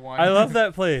like the one. I love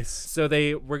that place. So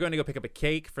they were going to go pick up a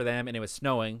cake for them, and it was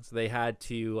snowing, so they had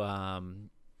to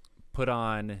put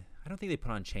on. I don't think they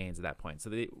put on chains at that point, so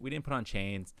we didn't put on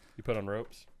chains. You put on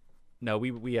ropes. No,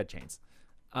 we had chains.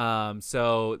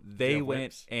 So they have went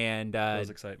whips? and Those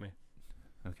excite me.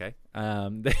 okay.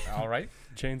 All right.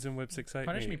 Chains and whips excite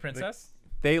Punish me, me. princess.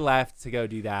 They left to go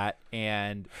do that,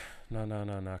 and No,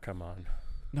 come on.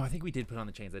 no, I think we did put on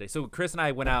the chains that day. So Chris and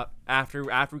I went out after we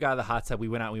got out of the hot tub. We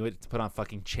went out. And we went to put on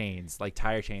fucking chains, like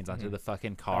tire chains, onto the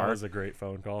fucking That car. was a great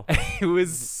phone call. It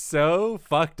was so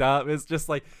fucked up. It's just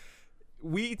like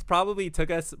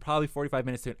took us 45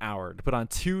 minutes to an hour to put on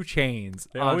 2 chains.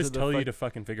 They always tell you to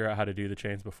fucking figure out how to do the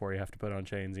chains before you have to put on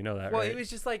chains. You know that, Well, right? it was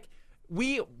just like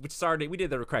we did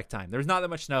the correct time. There was not that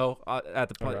much snow at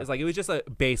the point. Okay. It's like it was just a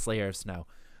base layer of snow.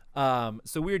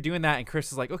 So we were doing that, and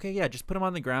Chris was like, "Okay, yeah, just put them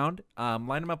on the ground, line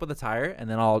them up with a tire, and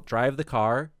then I'll drive the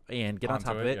car and get on Onto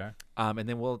top of it, it, yeah. and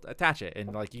then we'll attach it.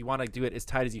 And like you want to do it as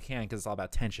tight as you can because it's all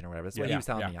about tension or whatever. That's what he Yeah, was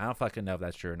telling yeah. me. I don't fucking know if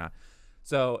that's true or not.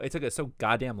 So it took us so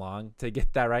goddamn long to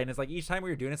get that right. And it's like each time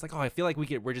we were doing it, it's like, oh, I feel like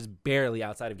we're just barely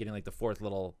outside of getting like the 4th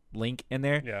little link in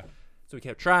there. yeah. So we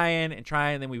kept trying, and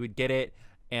then we would get it,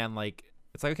 and like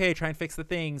it's like, okay, try and fix the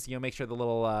things, make sure the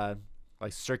little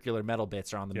like circular metal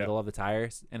bits are on the Yeah. middle of the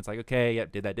tires, and it's like, okay,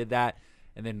 yep, did that,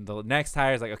 and then the next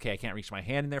tire is like, okay, I can't reach my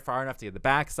hand in there far enough to get the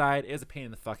back side. It was a pain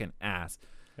in the fucking ass.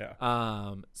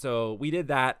 Yeah. So we did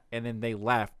that, and then they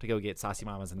left to go get Saucy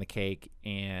Mamas and the cake,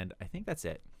 and I think that's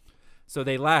it. So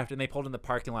they left, and they pulled in the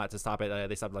parking lot to stop at.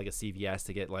 They stopped at like a CVS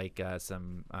to get like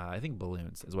some, I think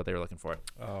balloons is what they were looking for.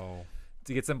 Oh.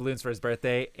 To get some balloons for his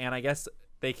birthday, and I guess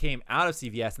they came out of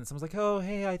CVS, and someone's like, "Oh,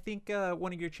 hey, I think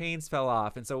one of your chains fell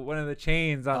off," and so one of the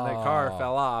chains on the car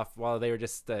fell off while they were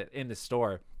just in the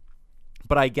store.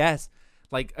 But I guess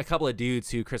like a couple of dudes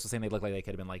who Chris was saying they looked like they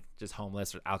could have been like just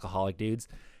homeless or alcoholic dudes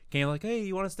came like, "Hey,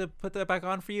 you want us to put that back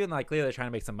on for you?" And like clearly they're trying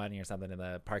to make some money or something in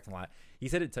the parking lot. He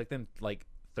said it took them like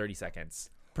 30 seconds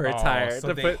per tire so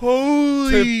to they- put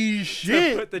Holy to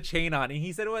shit. put the chain on. And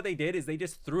he said what they did is they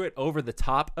just threw it over the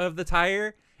top of the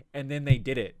tire, and then they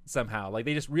did it somehow. Like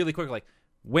they just really quick like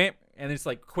went and just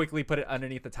like quickly put it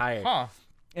underneath the tire. Huh.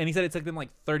 And he said it took them like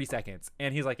 30 seconds.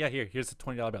 And he's like, yeah, here's a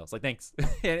 $20 bill. It's like, thanks.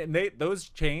 And those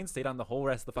chains stayed on the whole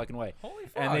rest of the fucking way. Holy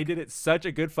fuck. And they did it such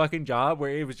a good fucking job where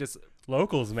it was just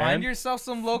Locals, man. Find yourself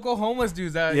some local homeless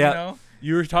dudes that, Yeah. you know.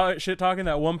 You were shit talking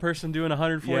that one person doing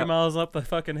 140 Yep. miles up the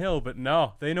fucking hill, but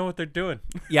no, they know what they're doing.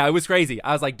 yeah, it was crazy.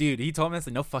 I was like, dude, he told me this,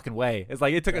 like, no fucking way. It's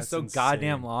like it took us That's so insane.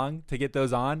 goddamn long to get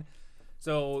those on.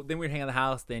 So then we were hanging out at the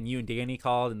house. Then you and Danny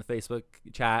called in the Facebook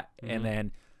chat, and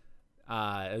then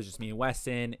it was just me and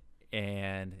Weston,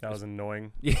 and That was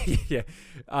annoying. yeah.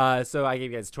 So I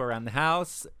gave you guys a tour around the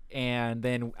house, and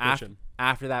then Fishing.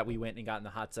 after that, we went and got in the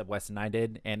hot tub. Weston and I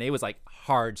did, and it was like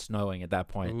hard snowing at that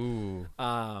point. Ooh.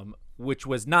 Which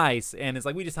was nice. And it's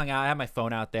like we just hung out. I had my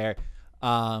phone out there,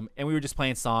 and we were just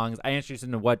playing songs. I introduced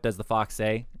him to What Does the Fox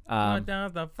Say. What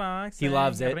does the fox he say?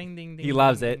 loves it. Ding, ding, He ding,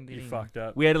 loves ding, it. ding, You ding. fucked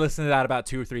up. We had to listen to that about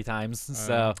 2 or 3 times.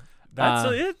 So That's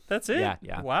uh, it? That's it?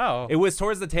 yeah. Wow. it was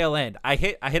towards the tail end. I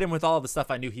hit him with all the stuff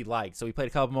I knew he liked. So we played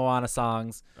a couple Moana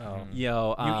songs. Oh. You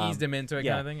know, You eased him into it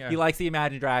yeah, kind of thing? Yeah. he likes the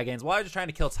Imagine Dragons. Well, I was just trying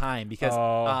to kill time because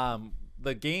Oh.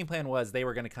 the game plan was they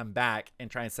were going to come back and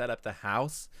try and set up the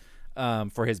house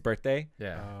for his birthday.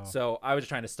 yeah. Oh. So I was just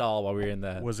trying to stall while we were in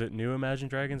the Was it new Imagine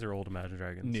Dragons or old Imagine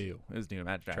Dragons? new. It was new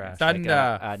Imagine Dragons. Trash.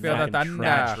 Thunder. Feel the thunder.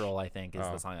 Natural, I think, is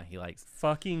Oh. the song that he likes.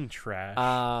 Fucking trash.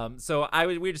 So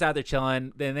we were just out there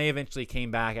chilling. Then they eventually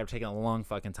came back after taking a long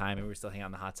fucking time, and we were still hanging out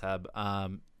in the hot tub.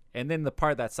 And then the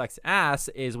part that sucks ass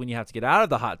is when you have to get out of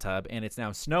the hot tub and it's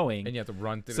now snowing. And you have to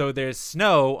run through. So there's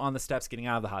snow on the steps getting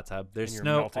out of the hot tub. There's And you're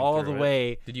snow melting all through the it.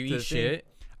 way. Did you to eat the shit? thing.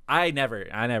 I never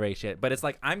ate shit. But it's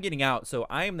like I'm getting out, so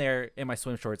I am there in my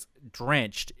swim shorts,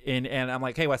 drenched in, and I'm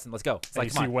like, "Hey, Weston, let's go." It's and like,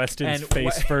 you come see on. Weston's And face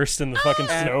Wes- first in the fucking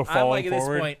And snow I'm falling like, at this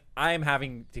forward. point, I'm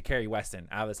having to carry Weston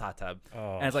out of this hot tub.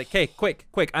 Oh. And it's like, "Hey, quick.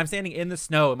 I'm standing in the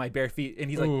snow in my bare feet." And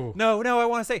he's like, Ooh. no, I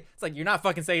want to stay. It's like, you're not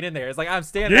fucking staying in there. It's like, I'm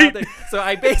standing out there. So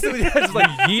I basically just like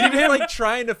yeeted him, like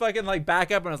trying to fucking like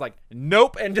back up. And I was like,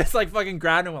 nope. And just like fucking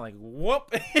grabbed him and like,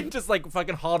 whoop. And just like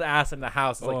fucking hauled ass in the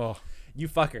house. It's like, Oh. you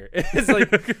fucker. It's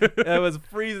like, it was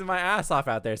freezing my ass off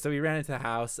out there. So we ran into the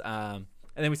house. And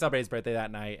then we celebrated his birthday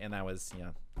that night. And that was,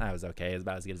 that was okay. It was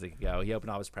about as good as it could go. He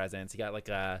opened all his presents. He got like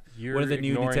You're one of the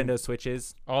new ignoring- Nintendo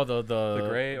Switches. Oh, the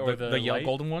gray or the yellow light?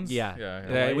 golden ones? Yeah.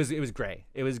 Yeah. It was gray.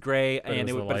 It was gray, But it and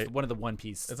was the but it's light? one of the One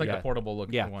Piece. It's like yeah. the portable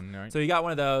looking Yeah. one, right? So he got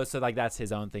one of those. So like that's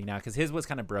his own thing now because his was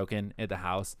kind of broken at the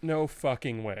house. No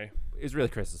fucking way. It was really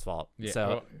Chris's fault. yeah. So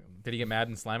well, Did he get mad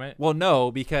and slam it? Well,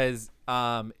 no, because it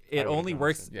would've only done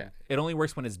works. the Yeah. It only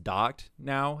works when it's docked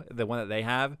now, the one that they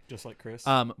have. Just like Chris.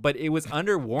 But it was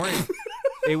under warranty.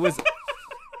 it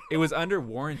was under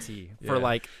warranty for Yeah.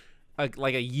 like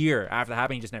a year after that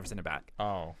happened. He just never sent it back.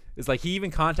 Oh. It's like he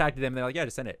even contacted them. They're like, yeah,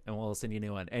 just send it, and we'll send you a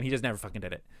new one. And he just never fucking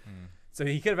did it. So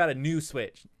he could have had a new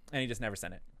Switch, and he just never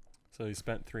sent it. So he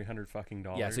spent $300 fucking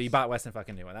dollars. Yeah, so he bought Weston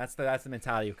fucking new one. That's the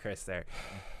mentality of Chris there.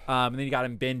 And then he got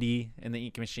him Bendy in the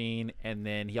Ink Machine, and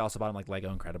then he also bought him like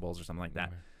Lego Incredibles or something like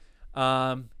that.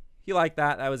 He liked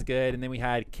that. That was good. And then we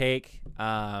had cake,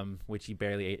 which he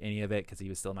barely ate any of it because he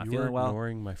was still not You feeling were well.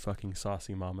 ignoring my fucking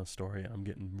saucy mama story. I'm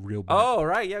getting real bad. Oh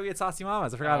right, yeah, we had Saucy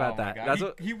Mamas. I forgot Oh about my that. God. That's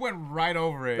what He went right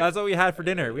over it. that's what we had for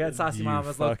dinner. We had Saucy You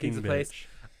Mamas, local fucking pizza place.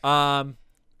 bitch.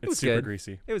 It It's was super good.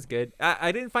 greasy. It was good.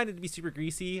 I didn't find it to be super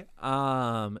greasy.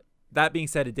 That being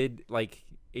said, it did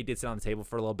sit on the table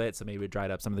for a little bit, so maybe it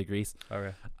dried up some of the grease.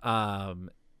 Okay.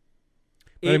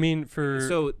 It- But I mean, for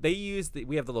so they use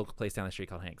we have the local place down the street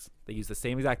called Hank's. They use the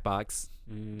same exact box,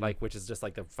 which is just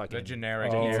like the fucking the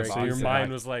generic. oh, generic so your pizza mind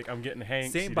box. was like, I'm getting Hanks.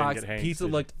 you same didn't box. get Hanks, Pizza did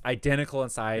you? looked identical in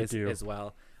size do. as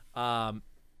well.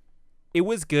 It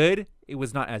was good. It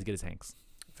was not as good as Hank's.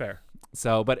 Fair.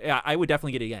 So, but I would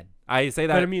definitely get it again. I say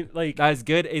that. But I mean, like, that is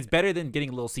good. It's better than getting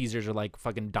Little Caesars or like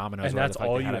fucking Domino's. and or whatever that's the fuck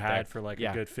all they you up there. had for like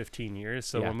Yeah. a good 15 years.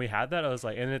 So Yeah. when we had that, I was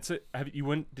like, and you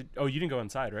went? You didn't go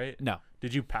inside, right? No.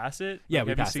 Did you pass it? Yeah, Like, we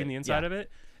have you passed seen it. the inside Yeah. of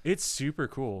it? It's super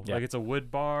cool. Yeah. Like it's a wood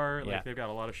bar. Like Yeah. they've got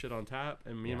a lot of shit on tap.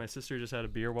 And me Yeah. and my sister just had a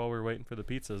beer while we were waiting for the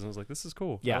pizzas, and I was like, this is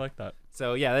cool. Yeah. I like that.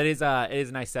 So yeah, that is it is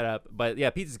a nice setup. But yeah,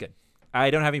 pizza's good. I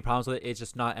don't have any problems with it. It's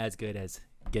just not as good as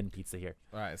getting pizza here.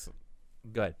 All right. So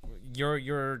Good.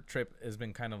 your trip has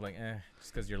been kind of like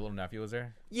just because your little nephew was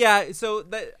there. Yeah. So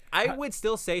that I would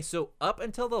still say so. Up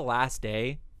until the last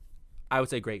day, I would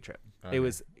say great trip. Okay. It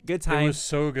was good It time. was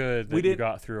so good that We you didn't-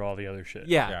 got through all the other shit.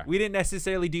 Yeah, Yeah. we didn't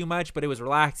necessarily do much, but it was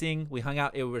relaxing. We hung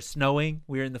out. It was snowing.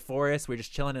 We were in the forest. We were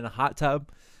just chilling in a hot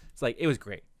tub. It's like it was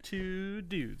great. Two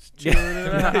dudes Yeah. chilling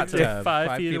in a hot tub, Yeah,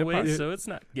 5 feet away, apart. so it's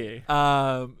not gay.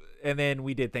 And then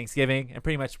we did Thanksgiving, and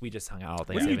pretty much we just hung out all What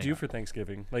do Thanksgiving. you do for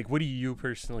Thanksgiving? Like, what do you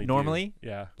personally Normally? do?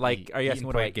 Yeah. Like, Eat- are you eat asking and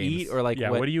what do I play eat games. or like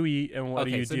Yeah. What do you eat and what do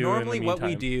you so do? normally in the what we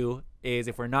meantime? do is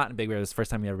if we're not in Big Bear, this is the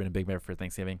first time we've ever been in Big Bear for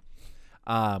Thanksgiving.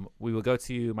 We will go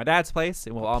to my dad's place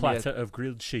and we'll all meet platter up. of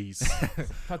grilled cheese.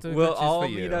 We'll all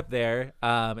meet up there.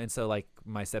 And so like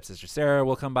my stepsister Sarah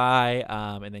will come by,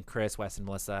 and then Chris, Wes, and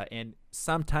Melissa, and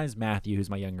sometimes Matthew, who's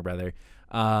my younger brother.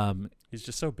 He's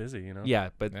just so busy, you know. Yeah,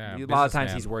 but Yeah, a lot of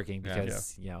times businessman. he's working Yeah.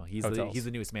 because you know he's Hotels.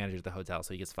 the newest manager at the hotel,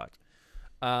 so he gets fucked.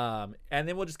 And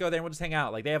then we'll just go there and we'll just hang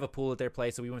out. Like they have a pool at their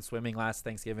place, so we went swimming last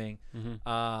Thanksgiving.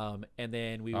 Mm-hmm. And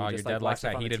then we Oh, would your just dad like watch likes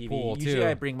stuff that on the heated TV. pool, Usually too.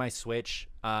 I bring my Switch.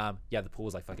 Yeah, the pool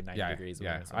is like fucking 90 degrees. when we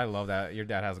Yeah, went swimming. I love that. Your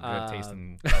dad has a good taste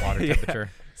in Um, water yeah. temperature.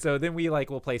 So then we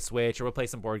we'll play Switch or we'll play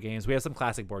some board games. We have some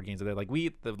classic board games. They're like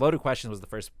the Loaded Questions was the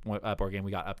first board game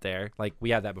we got up there. Like we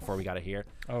had that before we got it here.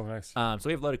 Oh, nice. So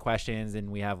we have Loaded Questions and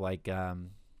we have like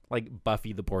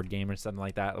Buffy the board game or something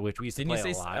like that, which we used to Didn't play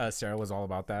you a say lot. Sarah was all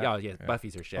about that? Yeah,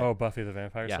 Buffy's her shit. Oh, Buffy the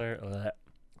Vampire Yeah. Slayer.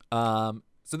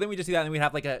 So then we just do that, and then we'd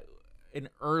have like an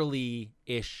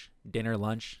early-ish dinner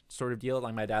lunch sort of deal.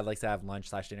 Like my dad likes to have lunch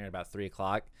 / dinner at about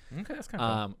 3:00. Okay, that's kind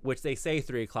of Which they say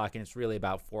 3:00, and it's really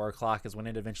about 4:00 is when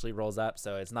it eventually rolls up.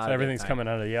 So it's not. So a good everything's time. coming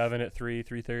out of the oven at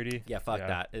 3:30. Yeah, fuck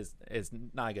that. Is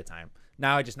not a good time.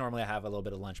 Now I just normally have a little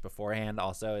bit of lunch beforehand.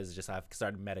 Also, is just I've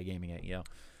started metagaming it.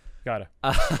 Gotta.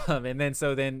 And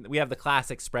then we have the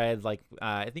classic spread. Like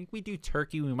I think we do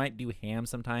turkey. We might do ham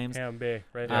sometimes. Ham bay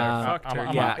right there. Fuck I'm a- turkey.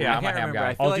 I'm Yeah, a- yeah, I I'm a can't ham remember. guy.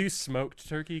 I feel I'll like- do smoked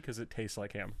turkey because it tastes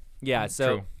like ham. Yeah,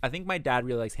 so True. I think my dad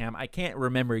really likes ham. I can't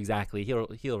remember exactly.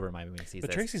 He'll remind me when he sees But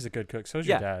this. Tracy's a good cook. So's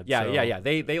yeah, your dad. yeah, so- yeah.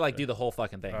 They like do the whole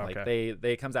fucking thing. Oh, Like okay.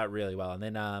 they it comes out really well. And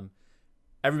then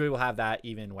everybody will have that,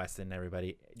 even Weston.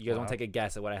 Everybody. You guys want Wow. to take a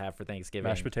guess at what I have for Thanksgiving?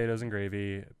 Mashed potatoes and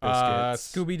gravy, fun.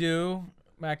 biscuits. Scooby Doo,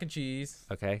 mac and cheese,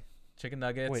 Okay. chicken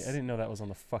nuggets. Wait, I didn't know that was on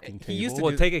the fucking table. He used to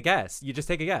Well, do- take a guess. You just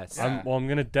take a guess. Yeah. I'm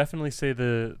gonna definitely say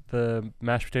the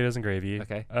mashed potatoes and gravy.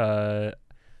 Okay.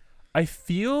 I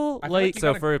feel I feel like like you So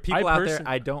gotta- for people out there, person-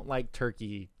 I don't like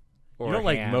turkey. Or you don't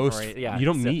like ham most. or yeah. You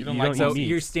don't so, meat. you don't You like don't So eat meat.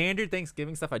 your standard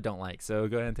Thanksgiving stuff, I don't like. So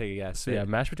go ahead and take a guess. So yeah,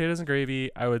 mashed potatoes and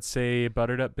gravy. I would say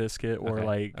buttered up biscuit or Okay,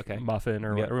 like okay. muffin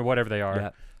or, Yep. or whatever they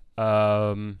are.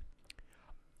 Yeah.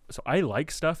 So I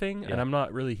like stuffing, Yeah. and I'm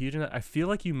not really huge in that. I feel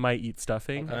like you might eat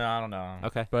stuffing, I don't know.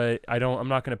 Okay. but I don't. I'm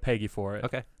not gonna peg you for it.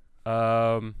 Okay.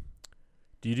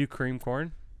 Do you do cream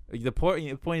corn? The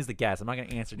point is the guess. I'm not gonna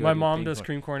answer. do I My do mom cream does corn?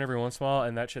 cream corn every once in a while,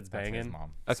 and that shit's That's his banging.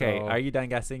 mom. Okay, So- are you done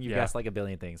guessing? You've Yeah. guessed like a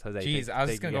billion things. Jose, Cheese. I was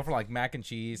just take gonna a go for like mac and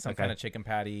cheese, some Okay. kind of chicken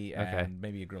patty, and Okay.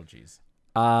 maybe a grilled cheese.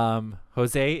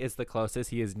 Jose is the closest.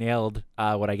 He has nailed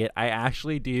what I get. I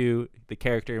actually do the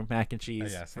character mac and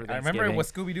cheese. Yes, for I remember it Thanksgiving.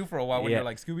 was Scooby Doo for a while when Yeah. you're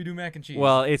like Scooby Doo mac and cheese.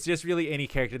 Well, it's just really any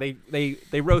character.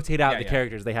 They rotate out Yeah, the yeah.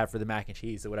 characters they have for the mac and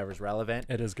cheese or whatever's relevant.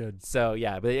 It is good. So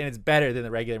yeah, and it's better than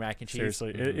the regular mac and cheese.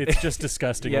 Seriously, it's just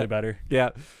disgustingly Yeah. better. Yeah,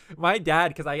 my dad,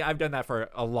 because I've done that for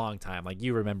a long time. Like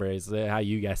you remember is how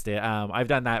you guessed it. I've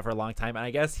done that for a long time, and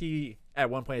I guess he at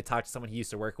one point had talked to someone he used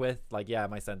to work with. Like, yeah,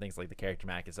 my son thinks like the character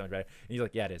mac is so much better, and he's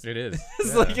like, yeah, it is. it is.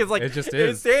 It's Yeah. like It just it's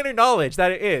is. standard knowledge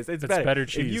that it is. It's better.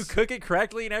 cheese. If you cook it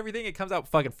correctly and everything, it comes out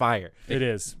fucking fire. It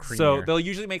is. So Creamier. they'll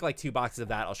usually make like 2 boxes of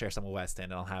that. I'll share some with Weston,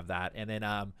 and I'll have that. And then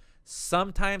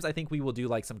sometimes I think we will do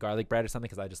like some garlic bread or something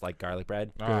because I just like garlic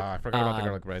bread. I forgot about the Um,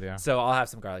 garlic bread. Yeah. So I'll have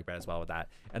some garlic bread as well with that,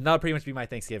 and that'll pretty much be my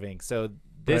Thanksgiving. So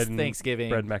this Bread Thanksgiving,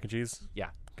 bread mac and cheese. yeah.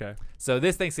 Okay. So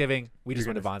this Thanksgiving, we just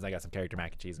You're went to gonna- Vaughn's. I got some character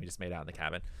mac and cheese. And we just made it out in the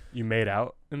cabin. You made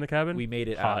out in the cabin. We made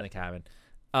it out Hot. in the cabin.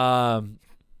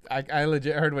 I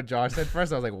legit heard what Josh said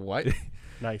first. I was like, what?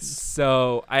 Nice.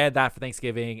 So I had that for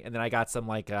Thanksgiving, and then I got some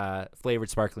like flavored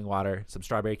sparkling water, some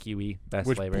strawberry kiwi, best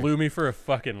Which flavor. blew me for a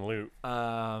fucking loop.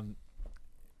 I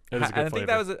It was a good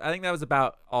think that was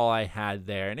about all I had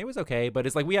there, and it was okay. But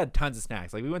it's like we had tons of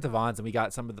snacks. Like we went to Vaughn's and we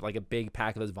got some of the, like a big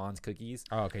pack of those Vaughn's cookies.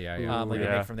 Oh, okay, yeah. Like they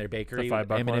yeah. make from their bakery,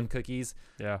 $5 M&M one? cookies.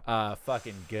 Yeah.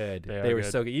 Fucking good. They They are were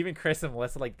good. so good. Even Chris and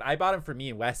Melissa, like I bought them for me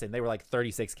and Weston. They were like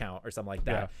 36 count or something like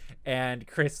that. And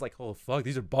Chris like, oh fuck,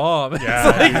 these are bomb. It's Yeah,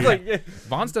 like- yeah. it's like, yeah.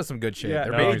 Vaughn's does some good shit. Yeah,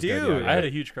 They're they always do. good, yeah. I had a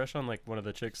huge crush on like one of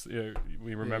the chicks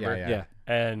we remember. Yeah.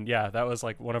 And yeah, that was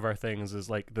like one of our things is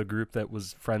like the group that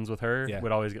was friends with her Yeah.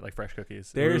 would always get like fresh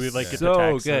cookies. They're We'd like get so the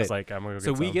text and good. it's like I'm gonna go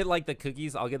So get we some. get like the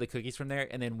cookies. I'll get the cookies from there,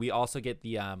 and then we also get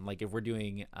the like if we're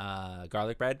doing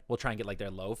garlic bread, we'll try and get like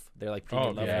their loaf. They're like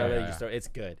premium loaf. yeah, garlic. yeah, You just throw- it's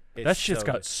good. It's that shit's so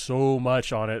got good. so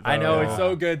much on it. I know though. it's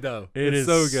so good though. It it's is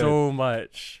so good. so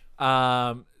much.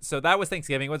 So that was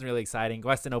Thanksgiving. It wasn't really exciting.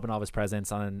 Weston opened all of his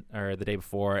presents on or the day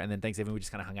before, and then Thanksgiving we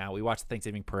just kind of hung out. We watched the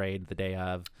Thanksgiving parade the day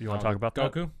of. You want to talk about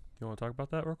that? Goku? You want to talk about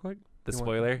that real quick? The You want-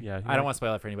 spoiler. yeah, you I don't want- want to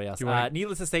spoil it for anybody else. you want-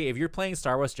 Needless to say, if you're playing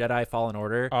Star Wars Jedi Fallen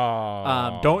Order,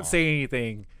 Oh. don't say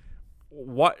anything.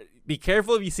 What? Be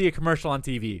careful if you see a commercial on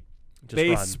TV. Just They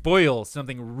run. spoil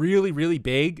something really, really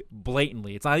big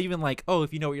blatantly. It's not even like, oh,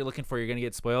 if you know what you're looking for, you're gonna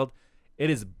get spoiled. It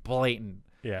is blatant.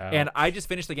 Yeah. And I just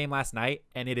finished the game last night,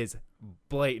 and it is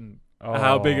blatant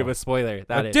how big of a spoiler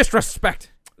that is.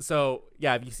 Disrespect. So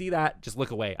yeah, if you see that, just look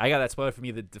away. I got that spoiler for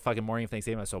me the fucking morning of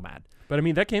Thanksgiving. I was so mad. But I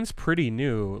mean, that game's pretty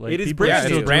new. Like, It is people are brand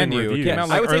still new. doing It reviews. came out,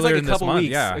 I like, would say it's like earlier a in this couple month,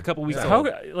 weeks. yeah. A couple weeks. Yeah. old.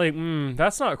 How like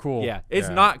that's not cool. Yeah, it's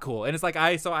Yeah. not cool. And it's like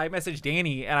I messaged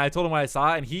Danny and I told him what I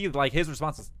saw, and he like his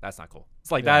response was, "That's not cool."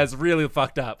 It's like Yeah. that is really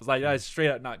fucked up. It's like that is straight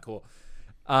up not cool.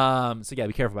 So yeah,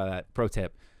 be careful about that. Pro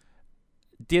tip.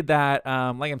 Did that.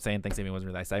 Like I'm saying, Thanksgiving wasn't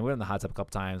really exciting. We went in the hot tub a couple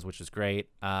times, which was great.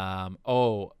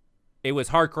 It was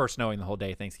hardcore snowing the whole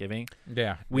day Thanksgiving.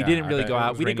 Yeah. We yeah, didn't I really bet go it out.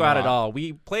 was We didn't raining go out a at lot. all.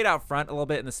 We played out front a little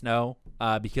bit in the snow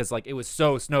because like it was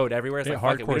so snowed everywhere. It's It like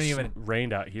fuck it, we hardcore don't even.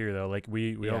 rained out here though. Like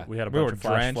we Yeah. we had a We bunch were of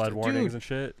flash drenched. flood warnings Dude. and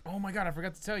shit. Oh my god, I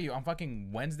forgot to tell you. On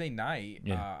fucking Wednesday night,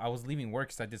 Yeah. I was leaving work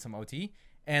because I did some OT,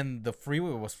 and the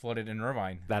freeway was flooded in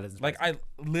Irvine. That is Like I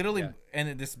literally, Yeah.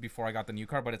 and this is before I got the new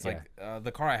car, but it's Yeah. like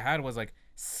the car I had was like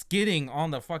skidding on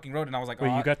the fucking road, and I was like, Wait,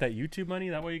 oh, you got that YouTube money?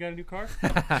 That way you got a new car?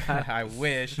 I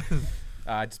wish.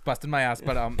 Just busted my ass,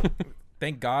 but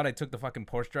thank God I took the fucking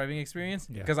Porsche driving experience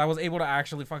Yeah. because I was able to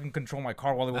actually fucking control my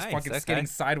car while it was Nice, fucking okay. skidding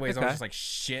sideways. I was Okay. just like,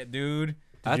 shit, dude. Did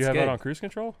That's you have good. that on cruise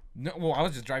control? No, well, I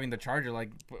was just driving the Charger, like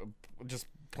just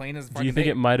plain as fucking. Do you think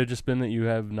day. it might have just been that you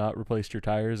have not replaced your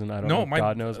tires and I don't No, know,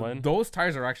 God knows when? Those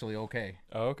tires are actually okay.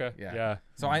 Oh, okay. Yeah. Yeah.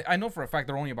 So I know for a fact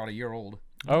they're only about a year old.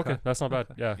 Oh, okay. That's not bad.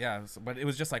 Yeah. Yeah, but it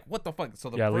was just like, what the fuck? So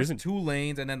the Yeah, first losing- 2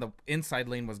 lanes and then the inside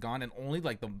lane was gone, and only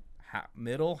like the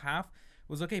middle half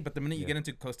was okay. But the minute you get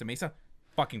into Costa Mesa,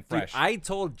 fucking Dude, fresh. I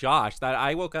told Josh that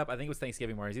I woke up. I think it was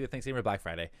Thanksgiving morning. It was either Thanksgiving or Black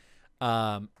Friday.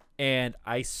 And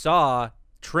I saw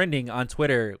trending on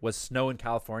Twitter was snow in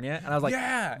California, and I was like,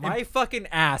 Yeah, my fucking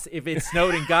ass if it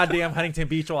snowed in goddamn Huntington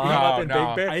Beach while I'm No, up in no.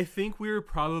 Big Bear. I think we were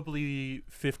probably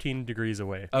 15 degrees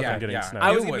away Okay. from getting Yeah. snow. I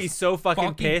was It gonna be was so fucking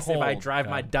fucking pissed if I cold. drive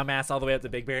my Yeah. dumb ass all the way up to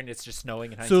Big Bear and it's just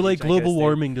snowing in so Huntington like Beach. I could've global stayed.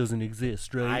 warming doesn't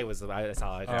exist, right? I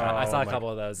saw it. Oh, I saw a my- couple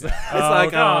of those. Oh, I saw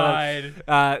a couple of those.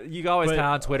 God. You can always But-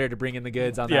 count on Twitter to bring in the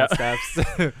goods on Yeah. that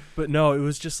stuff. But no, it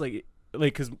was just like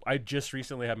because I just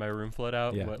recently had my room flood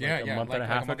out Yeah. what, Yeah, like a yeah, month and a like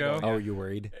a half month ago. ago. Oh, you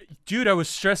worried? Dude, I was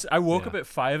stressed. I woke Yeah. up at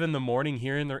 5 in the morning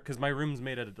hearing the because my room's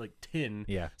made out of like tin.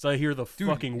 Yeah. So I hear the Dude,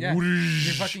 fucking yeah. whoosh.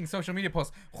 Your fucking social media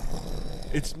posts.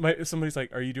 somebody's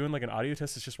like, are you doing like an audio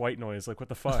test? It's just white noise. Like, what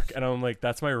the fuck? And I'm like,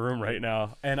 that's my room right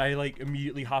now. And I like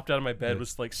immediately hopped out of my bed,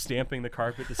 was like stamping the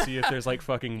carpet to see if there's like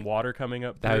fucking water coming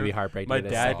up. That would be heartbreaking. My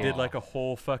dad did like a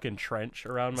whole fucking trench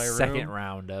around my room. Second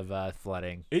round of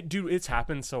flooding. It's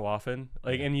happened so often.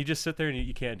 Like, and you just sit there and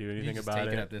you can't do You anything just about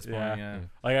take it. at this point. Yeah.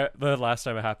 Like the last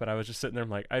time it happened, I was just sitting there. I'm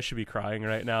like, I should be crying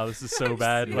right now. This is so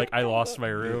bad. Like, I lost my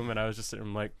room, and I was just sitting.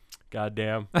 I'm like, God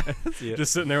damn.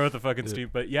 Just sitting there with the fucking steam.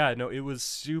 But yeah, no, it was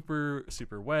super,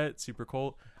 super wet, super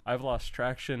cold. I've lost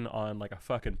traction on like a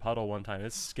fucking puddle one time.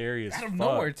 It's scary as Out of fuck.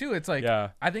 nowhere too. It's like, Yeah.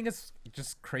 I think it's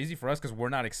just crazy for us because we're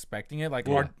not expecting it. Like,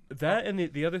 Well, that and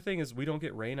the other thing is we don't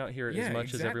get rain out here Yeah, as much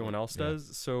as exactly. everyone else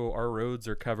does. So our roads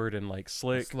are covered in like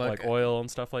slick, Slick. like oil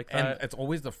and stuff like and that. it's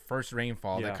always the first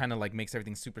rainfall Yeah. that kind of like makes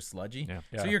everything super sludgy. Yeah.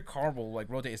 So Yeah. your car will like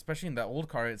rotate, especially in the old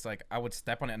car. It's like I would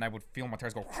step on it and I would feel my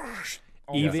tires go.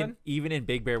 all of a sudden. Even in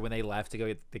Big Bear when they left to go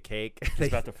get the cake, He's they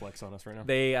about to flex on us right now.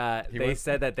 they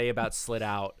said that they about slid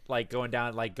out, like going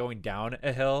down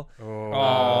a hill.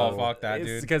 Oh, fuck that,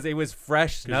 dude. Because it was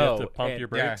fresh 'Cause you snow. have to pump and- your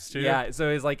brakes too. Yeah, so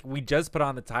it's like we just put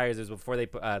on the tires. It was before they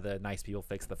put the nice people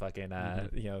fixed the fucking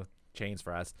chains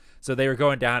for us. So they were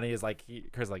going down, and he was like,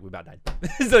 Chris was like, we about died.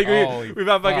 He's like, Holy we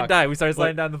about fucking fuck. died. We started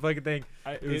sliding down the fucking thing.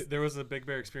 There was a Big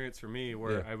Bear experience for me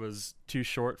where Yeah. I was too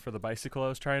short for the bicycle I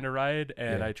was trying to ride,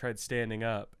 and Yeah. I tried standing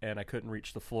up, and I couldn't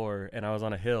reach the floor, and I was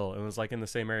on a hill. It was like in the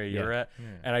same area Yeah. you're at,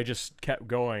 and I just kept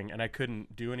going, and I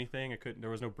couldn't do anything. There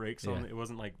was no brakes on. Yeah. It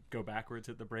wasn't like go backwards,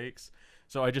 hit the brakes.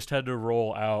 So I just had to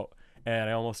roll out, and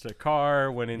I almost hit a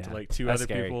car, went into Yeah. like two That's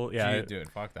other scary. people. Yeah, Dude,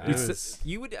 fuck that. It It's- was-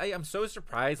 I'm so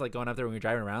surprised, like going up there when you're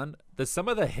driving around. Some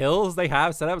of the hills they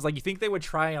have set up is like you think they would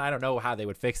try, and I don't know how they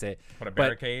would fix it. Put a but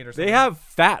barricade or something. They have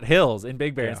fat hills in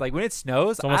Big Bear. Yeah. It's like when it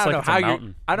snows, I almost don't like know it's a how you're.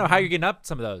 mountain. I don't know how you're getting up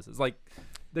some of those. It's like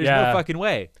there's Yeah. no fucking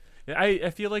way. I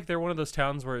feel like they're one of those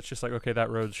towns where it's just like, okay, that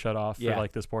road's shut off Yeah. for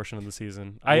like this portion of the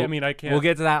season. I mean, I can't. We'll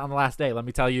get to that on the last day. Let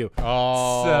me tell you.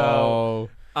 Oh.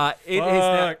 Fuck. It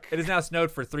has now snowed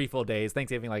for 3 full days.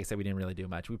 Thanksgiving, like I said, we didn't really do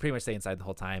much. We pretty much stayed inside the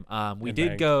whole time. We And did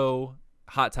banked. go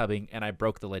hot tubbing, and I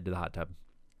broke the lid to the hot tub.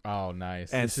 Oh,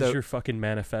 nice. And This so is your fucking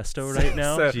manifesto right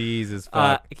now. so- Jesus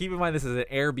fuck. keep in mind this is an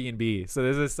Airbnb, so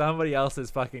this is somebody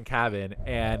else's fucking cabin,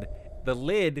 and the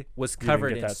lid was You didn't covered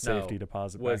get in that snow. safety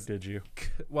deposit Was- back, did you?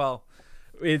 Well,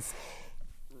 it's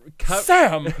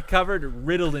Sam! covered,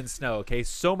 riddled in snow. Okay,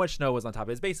 so much snow was on top.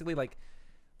 It's basically like,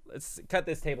 let's cut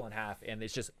this table in half, and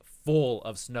it's just full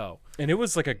of snow. And it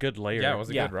was like a good layer. Yeah, it was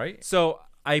good, right? So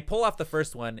I pull off the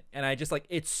first one, and I just like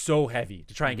it's so heavy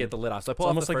to try and get the lid off. So I It's pull off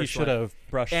almost the like you first should one, have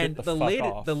brushed and it the fuck lid,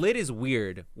 off. the lid is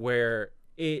weird where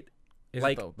it Is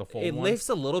like it the fold it one? lifts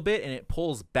a little bit and it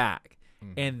pulls back,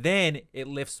 and then it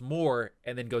lifts more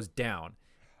and then goes down.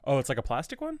 Oh, it's like a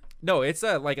plastic one? No, it's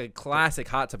like a classic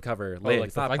hot tub cover lid. like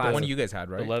It's the, not like the one plastic. you guys had,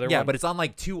 right? The leather Yeah, one? but it's on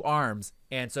like 2 arms,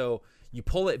 and so you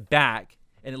pull it back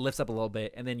and it lifts up a little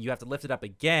bit, and then you have to lift it up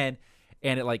again,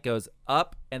 and it like goes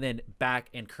up and then back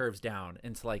and curves down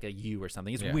into like a U or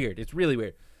something. It's Yeah. weird. It's really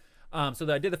weird.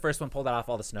 So I did the first one, pulled that off,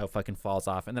 all the snow fucking falls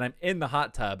off, and then I'm in the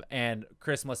hot tub, and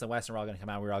Chris, Melissa, and Weston were all gonna come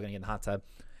out. We were all gonna get in the hot tub,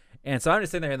 and so I'm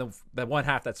just sitting there in the one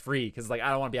half that's free because like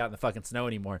I don't want to be out in the fucking snow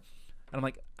anymore. And I'm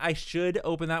like, I should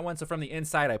open that one. So from the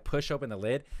inside, I push open the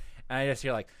lid, and I just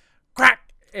hear like, crack,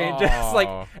 and just like,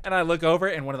 Aw. and I look over,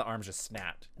 and one of the arms just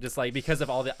snapped, just like because of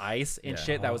all the ice and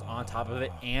shit that was on top of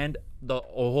it, and the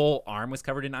whole arm was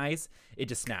covered in ice. It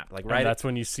just snapped, like And right. that's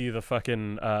when you see the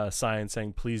fucking sign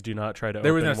saying, please do not try to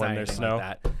There was open no when sign there's anything snow.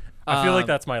 like that. I feel like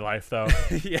that's my life, though.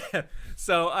 Yeah.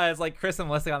 So I was like, Chris and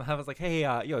Leslie on the hub. I was like, hey,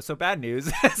 so bad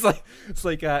news. it's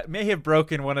like may have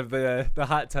broken one of the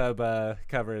hot tub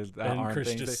covers. And arm Chris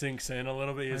things. just sinks in a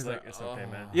little bit. He's like, it's okay,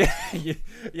 man. Yeah,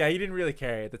 he didn't really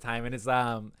care at the time, and it's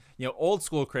old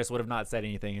school Chris would have not said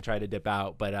anything and tried to dip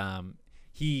out, but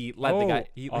he let the guy.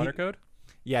 honor code?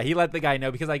 Yeah, he let the guy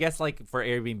know because I guess like for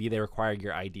Airbnb they require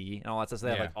your ID and all that stuff. So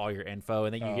they have Yeah. like all your info,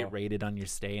 and then you Oh. get rated on your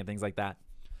stay and things like that.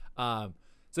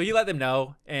 So he let them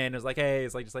know, and it was like, hey,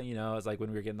 it's like just letting you know, it's like when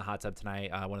we were getting the hot tub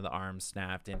tonight, one of the arms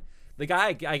snapped, and the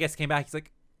guy I guess came back. He's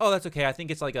like, oh, that's okay. I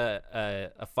think it's like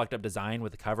a fucked up design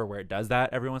with the cover where it does that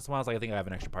every once in a while. It's like I think I have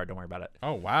an extra part. Don't worry about it.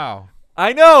 Oh, wow.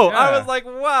 I know. I Yeah. was like,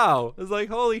 wow. I was like,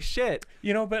 holy shit.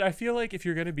 You know, but I feel like if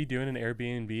you're going to be doing an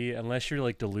Airbnb, unless you're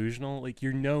like delusional, like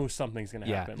you know something's going to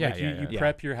Yeah. happen. Yeah, like yeah, you yeah.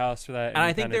 prep your house for that. And I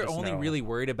you think kinda they're just only know. really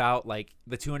worried about like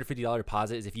the $250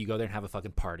 deposit is if you go there and have a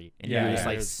fucking party and Yeah, you just yeah.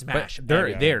 like But smash. But they're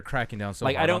everything. they're cracking down so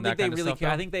like I hard don't on think that they kind of really stuff, care.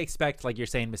 I though. think they expect like you're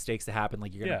saying mistakes to happen,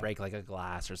 like you're gonna Yeah. break like a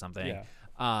glass or something.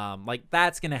 Yeah. Like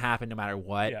that's gonna happen no matter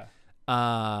what. Yeah.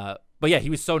 But yeah, he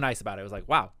was so nice about it. It was like,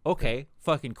 wow, okay,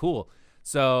 fucking cool.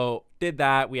 So did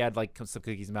that. We had like some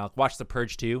cookies and milk. Watched The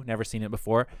Purge 2. Never seen it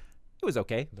before. It was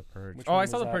okay. The Purge. Which Oh, I one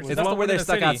saw was the that? Purge. Was It's That's the one where in they're the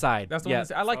stuck city. outside. That's the Yeah. one.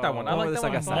 I like that one. I Oh, like where that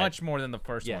they're one stuck outside. much more than the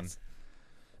first one. Yes.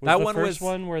 Was That the one first was-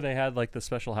 one where they had like the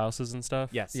special houses and stuff?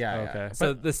 Yes. Yeah. Okay. Yeah.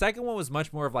 So the second one was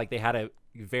much more of like they had a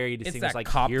very distinguished that like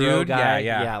cop hero dude. guy.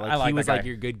 Yeah. Like I like he was that like guy.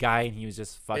 your good guy, and he was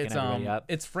just fucking It's everybody up.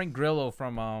 it's Frank Grillo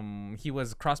from he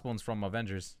was Crossbones from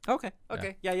Avengers. Okay.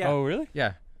 Yeah. Oh, really?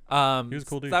 Yeah. He was a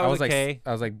cool dude. That I was was okay.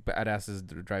 like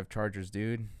badasses drive Chargers,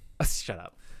 dude. Shut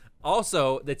up.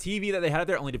 Also, the TV that they had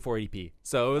there only did 480p,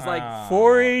 so it was like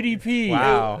 480p.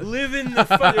 Wow. Living the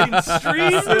fucking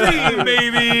stream dream,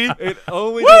 baby. it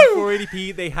only did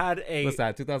 480p. They had a What's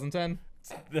that? 2010.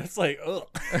 That's like, ugh.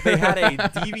 they had a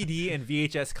DVD and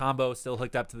VHS combo still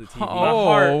hooked up to the TV.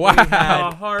 Oh, They wow.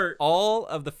 had heart. all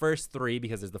of the first three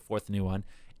because there's the fourth new one,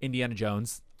 Indiana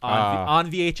Jones Ah. on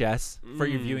VHS for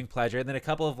your viewing pleasure, and then a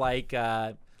couple of like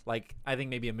I think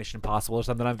maybe a Mission Impossible or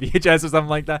something on VHS or something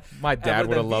like that. My And dad when the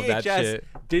would have loved that VHS shit.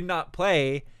 Did not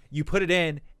play. You put it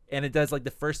in. And it does like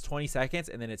the first 20 seconds,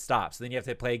 and then it stops. So then you have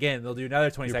to play again. And they'll do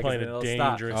another 20 You're seconds, playing and a then it'll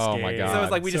stop. dangerous Oh game. my God. So it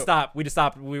was like we just stopped. We just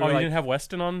stopped. We Oh, were you like, didn't have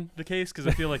Weston on the case? Because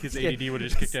I feel like his ADD would have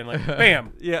just kicked in like,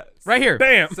 bam, yeah, Right here.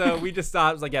 bam. So we just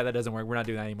stopped. It was like, yeah, that doesn't work. We're not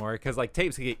doing that anymore because like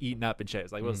tapes can get eaten up and shit.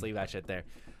 It's like we'll just leave that shit there.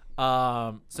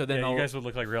 So then Yeah, you the- guys would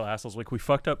look like real assholes. Like, we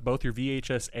fucked up both your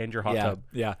VHS and your hot yeah, tub.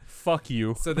 yeah. Fuck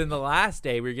you. So then the last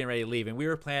day we were getting ready to leave, and we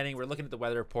were planning. We're looking at the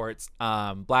weather reports.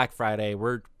 Black Friday.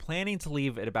 We're planning to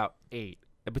leave at about 8.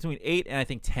 Between 8 and I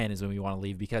think 10 is when we want to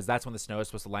leave because that's when the snow is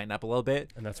supposed to lighten up a little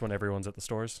bit. And that's when everyone's at the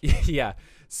stores. Yeah.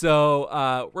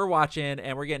 So we're watching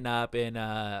and we're getting up,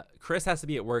 and Chris has to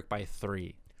be at work by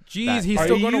 3. Jeez, he's Are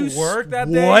still you going s- to work that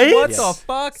what? day? What Yes. the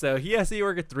fuck? So he has to be at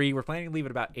work at 3. We're planning to leave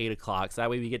at about 8 o'clock. So that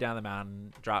way we get down the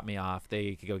mountain, drop me off.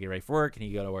 They could go get ready for work, and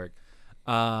he could go to work.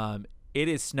 It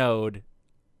is snowed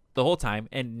the whole time,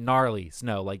 and gnarly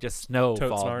snow, like just snow Totes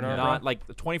fall, gnar, not bro. like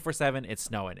 24/7. It's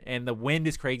snowing, and the wind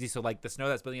is crazy. So like the snow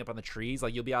that's building up on the trees,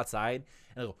 like you'll be outside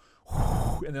and it'll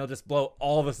go, and they'll just blow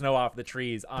all the snow off the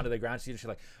trees onto the ground. So you're just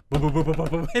like boom, boom, boom, boom, boom,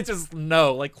 boom. It's just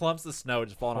snow, like clumps of snow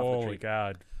just falling off the Holy tree.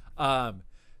 God.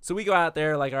 So we go out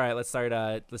there like, all right, let's start.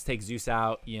 Let's take Zeus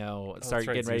out. You know, start that's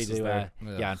right, getting ready Zeus is to. there.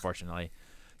 Yeah, unfortunately,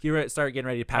 start getting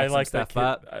ready to pack I some like stuff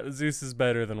that kid. up. Zeus is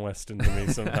better than Weston to me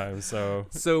sometimes. So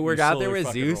So we're you out there slowly with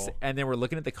fucking Zeus, roll. and then we're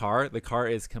looking at the car. The car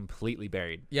is completely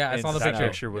buried. Yeah, I in saw the that snow.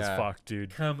 picture was Yeah. fucked,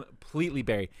 dude. Completely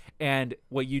buried. And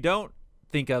what you don't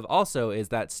think of also is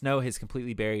that snow has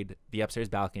completely buried the upstairs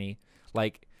balcony,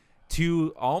 like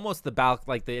to almost the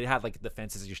like they had like the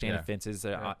fences, your standing Yeah. fences,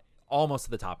 almost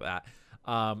to the top of that.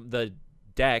 The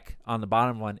deck on the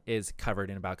bottom one is covered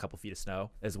in about a couple feet of snow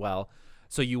as well.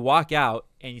 So you walk out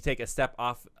and you take a step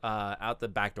off out the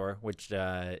back door, which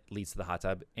leads to the hot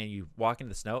tub, and you walk into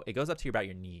the snow. It goes up to about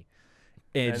your knee.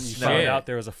 And It's you snow. found out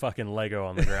there was a fucking Lego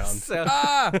on the ground. So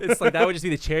it's like that would just be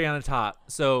the cherry on the top.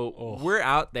 So Ugh. we're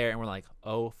out there and we're like,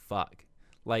 oh fuck.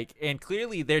 Like, and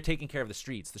clearly they're taking care of the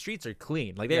streets. The streets are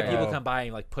clean. Like they have Yeah. people Wow. come by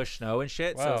and like push snow and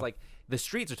shit. So Wow. it's like the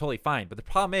streets are totally fine. But the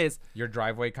problem is, Your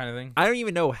driveway kind of thing. I don't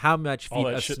even know how much All feet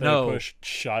that of shit snow. that I pushed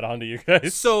shot onto you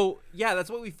guys. So yeah, that's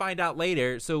what we find out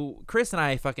later. So Chris and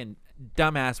I, fucking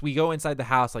dumbass, we go inside the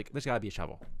house like there's gotta be a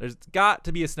shovel. There's got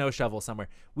to be a snow shovel somewhere.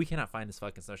 We cannot find this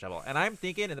fucking snow shovel. And I'm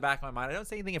thinking in the back of my mind, I don't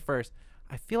say anything at first.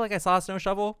 I feel like I saw a snow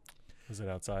shovel, Was it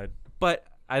outside? but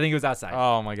I think it was outside.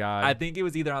 Oh my god. I think it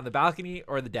was either on the balcony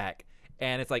or the deck.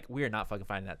 And it's like we are not fucking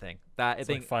finding that thing. That It's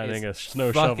thing like finding a is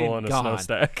snow fucking shovel and a gone.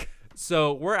 snowstack.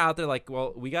 So we're out there like,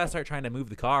 well, we gotta start trying to move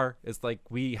the car. It's like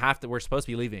we're supposed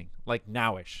to be leaving like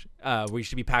nowish. We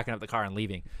should be packing up the car and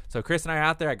leaving. So Chris and I are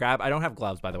out there. I don't have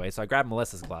gloves, by the way, so I grabbed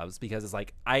Melissa's gloves because it's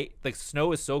like the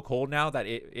snow is so cold now that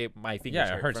my fingers Yeah, it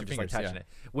hurt hurts from your just like fingers, touching yeah.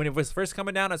 it. When it was first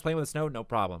coming down, I was playing with the snow, no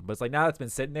problem. But it's like now it's been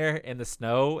sitting there in the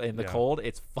snow in the Yeah. cold,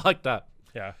 it's fucked up.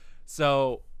 Yeah.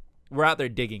 So we're out there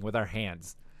digging with our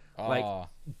hands. Like Oh.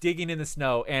 digging in the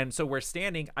snow, and so we're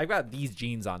standing. I've got these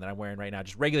jeans on that I'm wearing right now,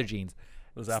 just regular jeans.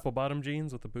 Those apple bottom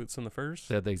jeans with the boots and the furs.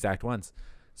 They're the exact ones.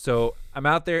 So I'm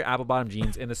out there, apple bottom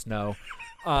jeans in the snow.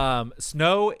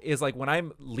 Snow is like when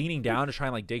I'm leaning down to try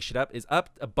and like dig shit up is up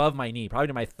above my knee, probably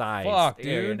to my thighs. Fuck,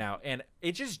 area dude. now, and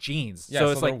it's just jeans. Yeah, so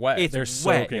so it's they're like wet. it's They're wet.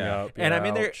 soaking Yeah. up. And yeah, I'm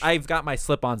in there. ouch. I've got my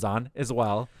slip-ons on as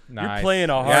well. Nice. You're playing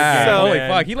a hard Yeah. game. Holy man.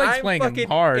 fuck. He likes I'm playing fucking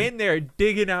hard. in there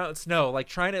digging out snow, like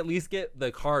trying to at least get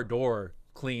the car door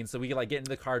clean so we could like get into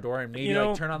the car door and maybe You know-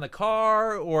 like turn on the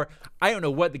car, or I don't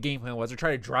know what the game plan was, or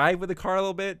try to drive with the car a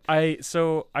little bit. I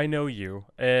know you,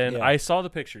 and Yeah. I saw the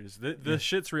pictures. The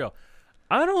shit's real.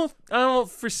 I don't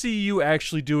foresee you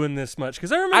actually doing this much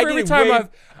because I remember I every did time way-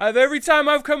 every time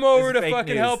I've come over This to is fake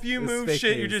fucking news. help you This is move fake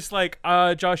shit, you're news. just like,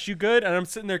 Josh, you good? And I'm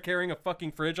sitting there carrying a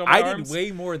fucking fridge on my I arms. did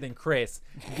way more than Chris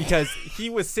because he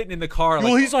was sitting in the car.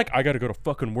 Well, Like, he's like, I gotta go to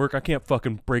fucking work. I can't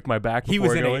fucking break my back before he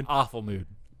was I in go an in. awful mood.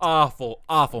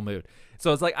 Awful mood.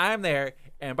 So it's like I'm there,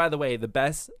 and by the way, the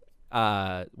best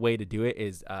way to do it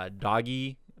is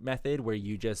doggy method, where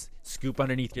you just scoop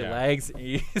underneath your legs and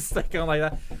you stick going like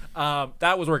that.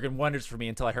 That was working wonders for me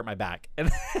until I hurt my back.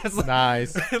 And it's like,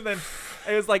 Nice. and then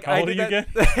it was like How old are you again?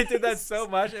 I did that so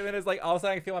much, and then it's like all of a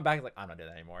sudden I feel my back. It's like I'm not doing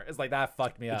that anymore. It's like that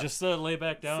fucked me up. Just lay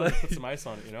back down and put some ice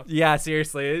on it, you know? Yeah,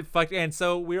 seriously, it fucked. And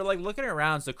so we were like looking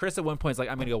around. So Chris at one point is like,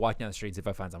 I'm gonna go walk down the street and see if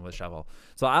I find someone with a shovel.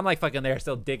 So I'm like fucking there,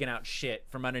 still digging out shit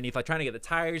from underneath, like trying to get the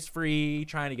tires free,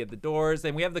 trying to get the doors.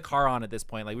 And we have the car on at this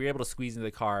point. Like we were able to squeeze into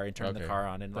the car and turn the Okay. car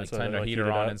on and like So Turn the like heater heat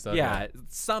it on up. and stuff. yeah,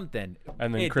 something.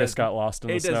 And then It Chris does- got lost in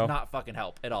the It snow. does not fucking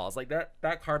help at all. It's like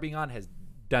that car being on has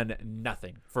done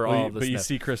nothing for Well, all you- of the but snow. you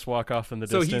see Chris walk off in the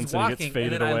So distance he's and he walking, gets and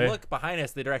faded then away. I look behind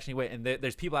us the direction he went, and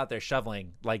there's people out there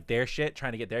shoveling like their shit,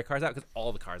 trying to get their cars out because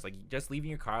all the cars, like just leaving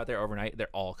your car out there overnight, they're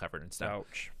all covered in snow.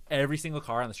 Ouch. Every single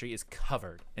car on the street is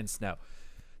covered in snow.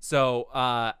 So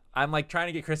I'm like trying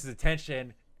to get Chris's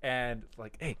attention, and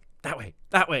like, hey, that way.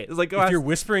 It's like, go If out. you're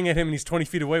whispering at him and he's 20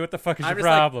 feet away, what the fuck is I'm your just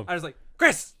like- problem? I was like,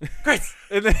 Chris,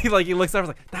 and then he looks over,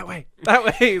 like that way.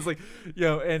 He's like,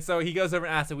 and so he goes over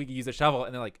and asks if we can use a shovel,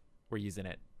 and they're like, we're using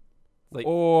it. Like,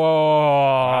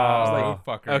 oh,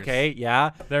 like, fuckers. okay,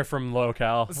 yeah. they're from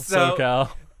locale, So-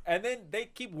 SoCal. And then they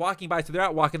keep walking by, so they're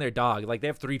out walking their dog. Like they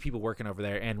have 3 people working over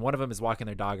there, and one of them is walking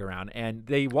their dog around. And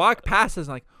they walk past us,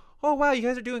 and like, oh wow, you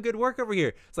guys are doing good work over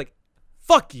here. It's like,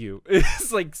 fuck you.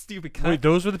 It's like stupid. Cunt. Wait,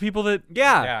 those were the people that?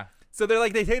 Yeah. Yeah. So they're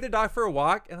like, they take their dog for a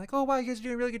walk, and like, oh wow, you guys are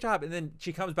doing a really good job. And then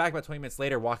she comes back about 20 minutes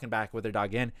later, walking back with their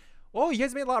dog in. Oh, you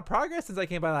guys made a lot of progress since I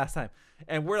came by last time.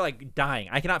 And we're like dying.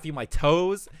 I cannot feel my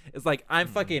toes. It's like I'm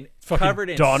fucking covered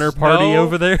in Donner snow. party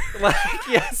over there. Like,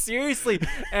 yeah, seriously.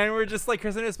 And we're just like,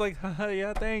 Chris and it's like,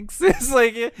 yeah, thanks. It's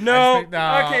like, yeah. No. think-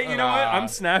 no, Okay, you know what? I'm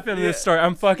snapping this story.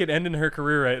 I'm fucking ending her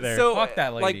career right there. So Fuck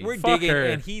that like lady. we're Fuck digging, her.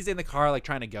 and he's in the car like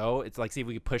trying to go. It's like see if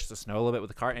we could push the snow a little bit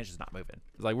with the car, and it's just not moving.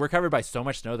 It's like we're covered by so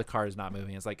much snow, the car is not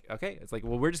moving. It's like okay, it's like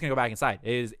well, we're just gonna go back inside.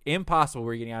 It is impossible.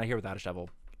 We're getting out of here without a shovel.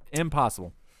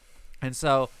 Impossible. And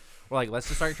so we're like, let's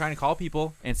just start trying to call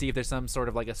people and see if there's some sort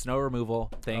of like a snow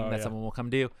removal thing that yeah. someone will come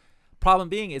do. Problem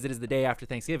being is it is the day after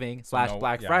Thanksgiving / no-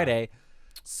 Black yeah. Friday,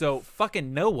 so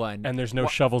fucking no one and there's no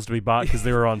shovels to be bought because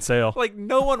they were on sale. like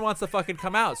no one wants to fucking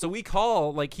come out. So we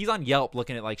call, like he's on Yelp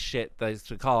looking at like shit that is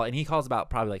to call, and he calls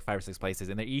about probably like 5 or 6 places,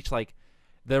 and they're each like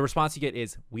the response you get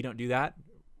is we don't do that,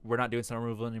 we're not doing snow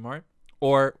removal anymore,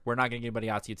 or we're not gonna get anybody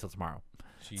out to you till tomorrow.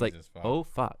 It's like fuck. oh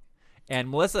fuck. And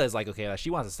Melissa is like, okay, like, she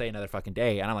wants to stay another fucking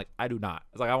day, and I'm like, I do not.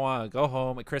 It's like I want to go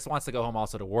home, and Chris wants to go home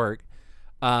also to work.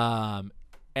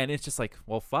 And it's just like,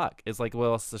 well, fuck. It's like,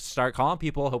 well, let's just start calling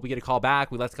people. Hope we get a call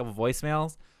back. We left a couple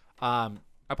voicemails. I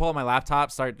pull up my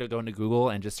laptop, start going to Google,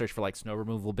 and just search for like snow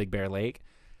removal Big Bear Lake.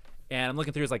 And I'm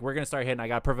looking through. It's like we're gonna start hitting. I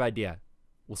got a perfect idea.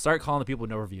 We'll start calling the people with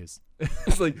no reviews.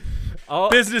 It's like all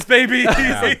Business, baby.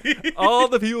 all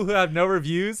the people who have no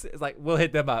reviews. It's like we'll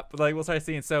hit them up. Like we'll start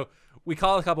seeing. So we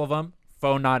call a couple of them.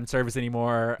 Phone not in service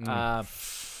anymore.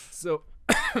 So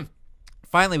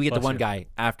finally we get Bless the one you. guy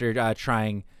after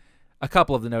trying a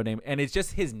couple of the no name, and it's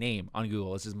just his name on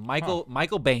Google. It's just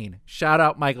Michael Bain. Shout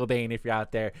out Michael Bain if you're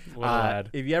out there. What a lad.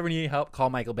 If you ever need help, call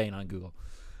Michael Bain on Google.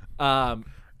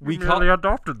 We Merely call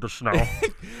adopted the snow.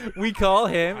 we call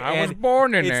him. I was and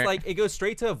born in it's there. like it goes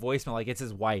straight to a voicemail, like it's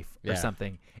his wife or Yeah.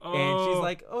 something, and she's Oh.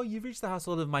 like, "Oh, you've reached the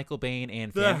household of Michael Bain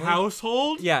and the family."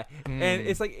 household? Yeah, and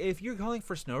it's like if you're calling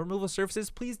for snow removal services,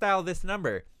 please dial this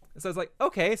number. So it's like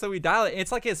okay, so we dial it.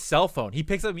 It's like his cell phone. He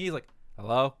picks up me. He's like,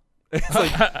 "Hello." It's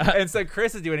like, and so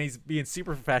Chris is doing. He's being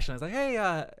super professional. He's like, "Hey,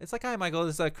 it's like hi, Michael.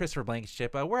 This is Christopher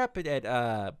Blankenship. We're up at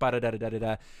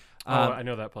da-da-da-da-da-da." Oh, I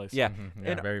know that place. Yeah,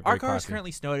 Yeah, and very, our very car is classy.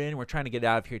 currently snowed in. We're trying to get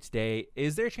out of here today.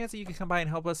 Is there a chance that you could come by and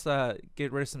help us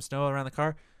get rid of some snow around the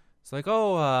car? It's like,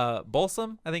 oh,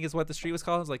 Bolsum, I think is what the street was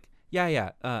called. It's like,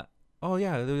 yeah. Oh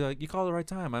yeah, they're like, you called the right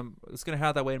time. I'm just gonna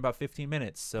have that way in about 15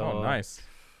 minutes. So Oh, nice.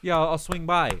 yeah, I'll swing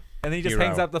by. And then he just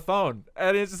hangs Hero. up the phone,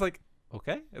 and it's just like,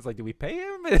 okay. It's like, do we pay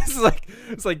him?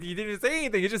 It's like you didn't say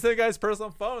anything. It's just the guy's personal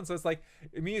phone. So it's like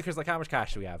immediately, Chris, like, how much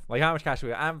cash do we have? Like, how much cash do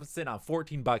we have? I'm sitting on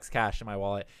 $14 cash in my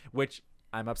wallet, which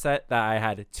I'm upset that I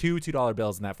had two $2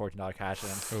 bills in that $14 cash.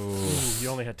 And Ooh. Ooh, you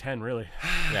only had 10, really.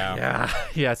 Yeah.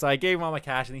 yeah. So I gave him all my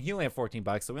cash, and he only had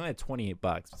 $14, so we only had $28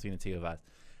 between the two of us.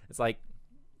 It's like,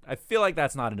 I feel like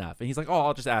that's not enough. And he's like, oh,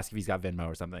 I'll just ask if he's got Venmo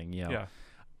or something, you know. Yeah.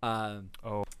 Um,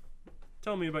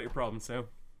 Tell me about your problem, Sam.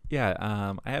 Yeah,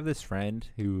 I have this friend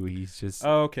who he's just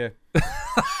Oh, okay.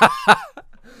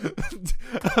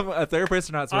 a therapist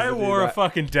are not supposed I to do wore a that.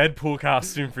 fucking Deadpool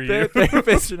costume for you.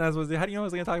 Therapists are not supposed to. How do you know I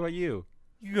was going to talk about you?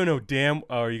 You gonna know damn.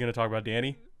 Oh, are you gonna talk about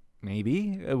Danny?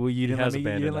 Maybe. Well, you didn't let has me. You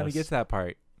didn't abandoned let me us. get to that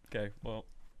part. Okay, well,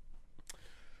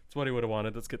 it's what he would have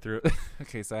wanted. Let's get through it.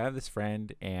 Okay, so I have this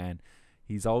friend, and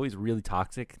he's always really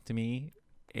toxic to me.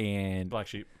 And Black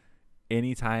sheep.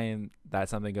 anytime that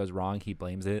something goes wrong, he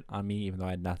blames it on me, even though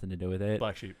I had nothing to do with it.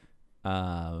 Black sheep.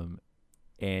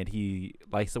 And he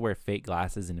likes to wear fake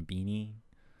glasses and a beanie.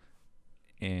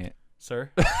 And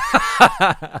Sir,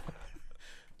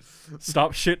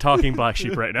 stop shit talking black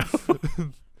sheep right now.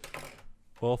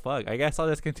 well, fuck. I guess I'll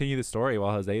just continue the story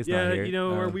while Jose's Yeah, not here. you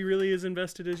know, are we really as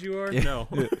invested as you are? Yeah. No.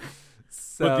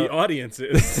 So, But the audience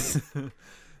is.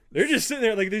 They're just sitting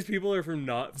there like these people are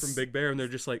not from Big Bear, and they're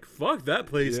just like, "Fuck that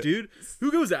place, Yeah. dude.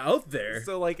 Who goes out there?"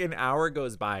 So like an hour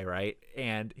goes by, right?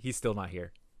 And he's still not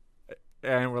here.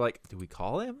 And we're like, do we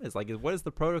call him? It's like, what is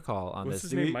the protocol on What's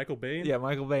this? his name? Michael Bain. Yeah,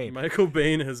 Michael Bain. Michael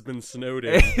Bain has been snowed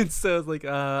in. And so it's like,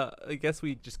 I guess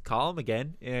we just call him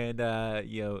again and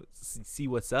see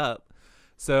what's up.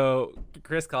 So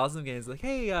Chris calls him again. He's like,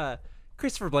 hey,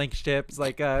 Christopher Blankenship. It's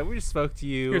like, we just spoke to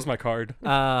you. Here's my card.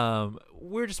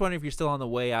 We're just wondering if you're still on the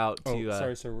way out to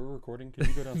Sorry, sir. We're recording. Can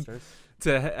you go downstairs?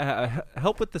 to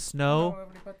help with the snow.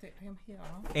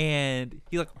 And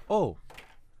he's like, oh,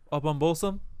 up on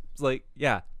Bolsum? It's like,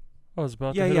 yeah. I was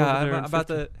about Yeah, to head over there I'm in about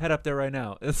 15. to head up there right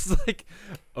now. It's like,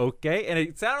 okay. And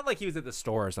it sounded like he was at the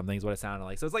store or something is what it sounded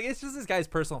like. So it's like, it's just this guy's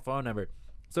personal phone number.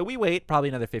 So we wait probably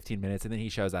another 15 minutes, and then he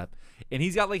shows up. And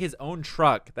he's got like his own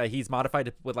truck that he's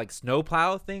modified with like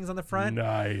snowplow things on the front.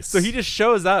 Nice. So he just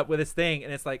shows up with his thing,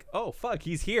 and it's like, oh, fuck,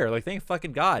 he's here. Like, thank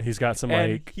fucking God. He's got some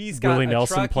And like he's got Willie a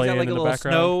Nelson truck. He's playing got like in a the little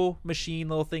background. snow machine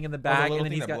little thing in the back. little And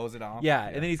then thing he's that got, blows it off. yeah,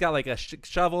 and then he's got like a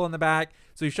shovel in the back.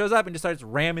 So he shows up and just starts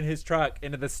ramming his truck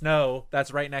into the snow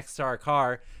that's right next to our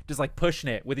car, just like pushing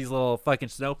it with these little fucking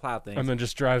snowplow things. and then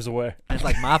just drives away. And it's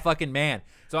like my fucking man.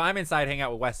 So I'm inside hanging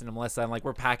out with Weston and Melissa, and like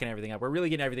we're packing everything up. We're really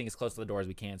getting everything as close to the door as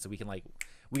we can, so we can like,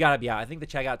 we gotta be out. I think the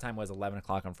checkout time was 11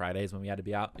 o'clock on Fridays when we had to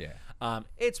be out. Yeah.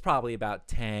 It's probably about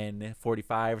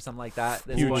 10:45 or something like that. At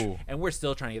this Huge. point, and we're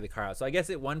still trying to get the car out. So I guess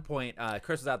at one point,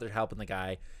 Chris was out there helping the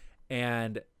guy,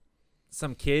 and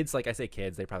some kids, like I say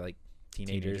kids, they're probably like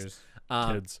teenagers.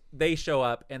 Kids. They show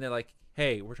up and they're like,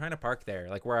 hey, we're trying to park there,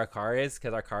 like where our car is,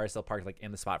 because our car is still parked like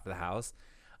in the spot for the house.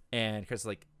 And Chris is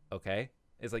like, okay.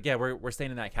 It's like, yeah, we're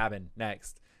staying in that cabin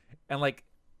next. And like,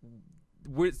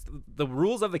 the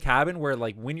rules of the cabin were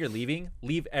like, when you're leaving,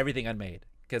 leave everything unmade,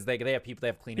 because they have people, they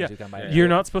have cleaners who come by. You're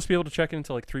not supposed to be able to check in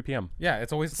until like 3 p.m. Yeah,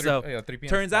 it's always 3, So 3 p.m.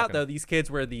 turns out Fucking- though, these kids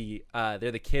were they're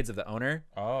the kids of the owner.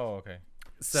 Oh, okay.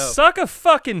 So Suck a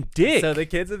fucking dick. So the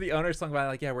kids of the owner swung by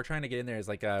like, yeah, we're trying to get in there. It's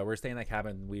like, we're staying in that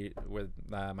cabin.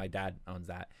 My dad owns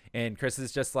that, and Chris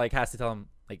is just like has to tell him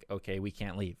like, okay, we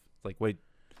can't leave. It's like, wait,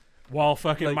 While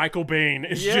fucking like- Michael Bain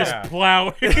is Yeah. just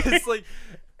plowing. it's like,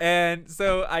 and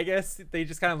so I guess they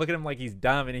just kind of look at him like he's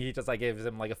dumb, and he just like gives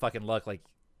him like a fucking look, like,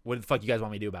 what the fuck you guys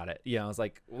want me to do about it? You know, it's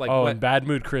like Oh, what? and bad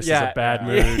mood Chris Yeah. is a bad Yeah.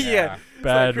 mood. yeah. It's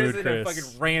Bad like Chris mood is in a Chris.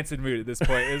 fucking rancid mood at this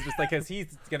point. It's just like, because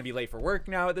he's gonna be late for work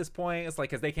now at this point. It's like,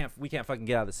 because we can't fucking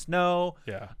get out of the snow.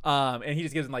 Yeah. And he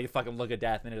just gives him like a fucking look of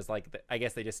death, and it's like, I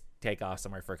guess they just take off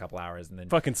somewhere for a couple hours, and then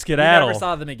Fucking we skedaddle. never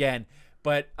saw them again.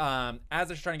 But as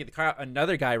they're trying to get the car out,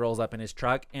 another guy rolls up in his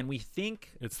truck, and we think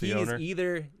It's the he owner? is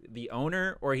either the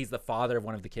owner or he's the father of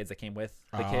one of the kids that came with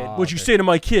the kid. Ah. What'd you Okay. say to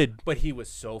my kid? But he was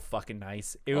so fucking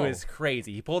nice. It Oh. was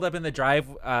crazy. He pulled up in the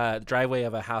driveway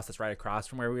of a house that's right across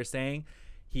from where we were staying.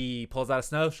 He pulls out a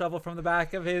snow shovel from the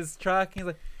back of his truck. He's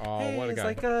like, Oh, hey, what a it's guy.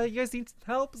 like, you guys need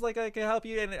help? It's like, I can help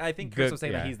you. And I think Chris Good, was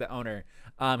saying that yeah. he's the owner.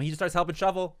 He just starts helping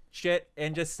shovel shit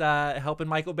and just helping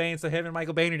Michael Bain. So him and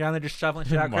Michael Bain are down there just shoveling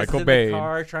shit out. Chris is Michael in Bain. the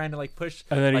car trying to like push,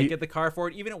 And then like he- get the car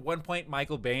forward. Even at one point,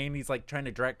 Michael Bain, he's like trying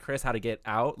to direct Chris how to get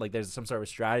out. Like there's some sort of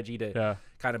strategy to Yeah.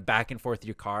 kind of back and forth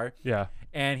your car. Yeah.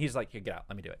 And he's like, here, get out.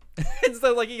 Let me do it. And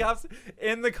so, like, he hops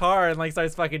in the car and, like,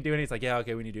 starts fucking doing it. He's like, yeah,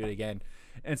 okay, we need to do it again.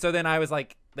 And so then I was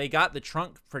like, they got the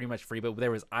trunk pretty much free, but there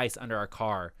was ice under our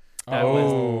car that Oh.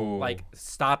 was, like,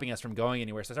 stopping us from going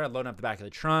anywhere. So I started loading up the back of the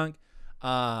trunk.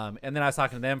 And then I was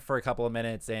talking to them for a couple of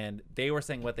minutes, and they were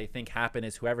saying what they think happened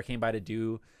is whoever came by to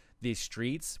do these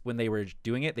streets, when they were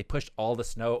doing it, they pushed all the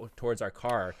snow towards our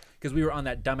car because we were on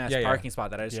that dumbass Yeah, yeah. parking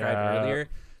spot that I described Yeah. earlier.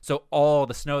 So all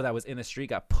the snow that was in the street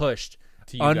got pushed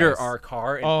To you under guys. our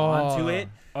car and Oh. onto it.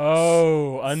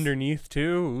 Oh, underneath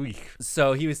too. Eek.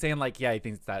 So he was saying like, yeah, he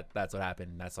thinks that's what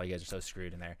happened. And that's why you guys are so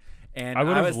screwed in there. And I I,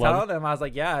 would've was loved- telling him, I was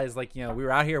like, yeah, it's like, we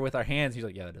were out here with our hands. He's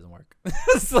like, yeah, that doesn't work.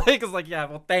 It's like, yeah,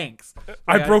 well, thanks.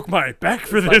 I Like, broke my back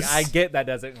for it's this. Like, I get that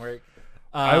doesn't work.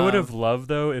 I would have loved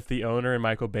though if the owner and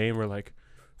Michael Bain were like,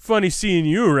 "Funny seeing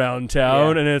you around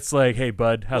town," and it's like, "Hey,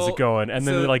 bud, how's it going?" And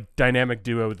then so- they're like dynamic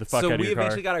duo with the fuck out of we your car.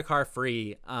 eventually got our car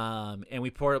free, and we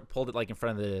pulled it like in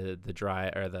front of the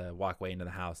the walkway into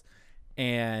the house,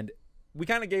 and we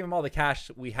kind of gave him all the cash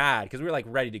we had because we were like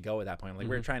ready to go at that point. Like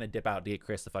we were trying to dip out to get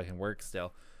Chris to fucking work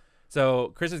still.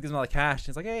 So Chris just gives him all the cash. And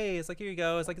it's like, hey, it's like, here you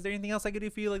go. It's like, is there anything else I could do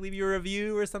for you? Like leave you a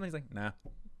review or something? He's like, nah.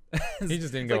 He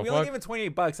just didn't It's go, like, we only fuck. gave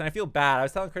him $28, and I feel bad. I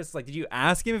was telling Chris, like, did you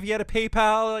ask him if he had a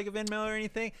PayPal, like a Venmo or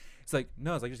anything? It's like,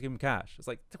 no. It's like, just give him cash. It's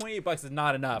like $28 is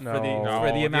not enough for No.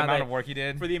 the amount of work he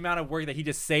did. for the amount of work that he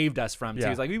just saved us from. Too. Yeah.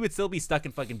 He's like, we would still be stuck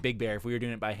in fucking Big Bear if we were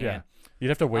doing it by hand. You'd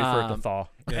have to wait for it to Um, thaw.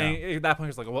 And at that point, he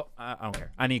was like, well, I don't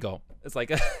care. I need to go. It's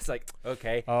like,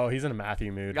 okay. Oh, he's in a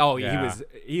Matthew mood. Oh, Yeah.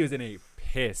 he was in a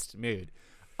pissed mood.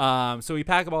 So we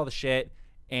pack up all the shit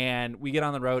and we get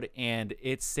on the road, and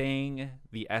it's saying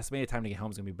the estimated time to get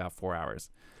home is gonna be about 4 hours.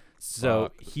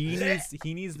 So he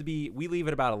needs to be. We leave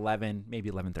at about 11, maybe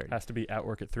 11:30. Has to be at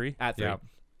work at 3. At 3.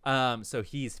 Yeah. So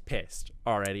he's pissed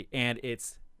already, and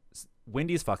it's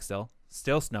windy as fuck still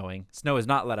snowing. Snow is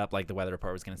not let up like the weather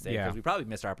report was gonna say, because Yeah. we probably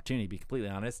missed our opportunity, to be completely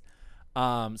honest.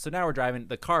 So now we're driving.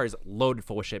 The car is loaded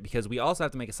full of shit because we also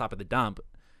have to make a stop at the dump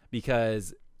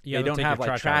because Yeah, they they'll don't take have your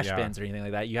like trash trash out, yeah. bins or anything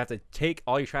like that. You have to take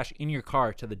all your trash in your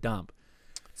car to the dump.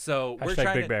 So we're Hashtag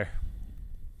trying Big to, Bear.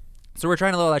 so we're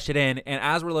trying to load that shit in, and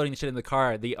as we're loading the shit in the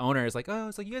car, the owner is like, "Oh,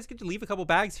 it's like you guys get to leave a couple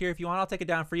bags here if you want. I'll take it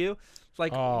down for you." It's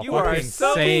like, Oh, you are fucking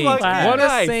so saint. fucking What a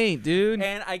nice. saint, dude.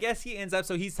 And I guess he ends up,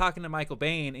 so he's talking to Michael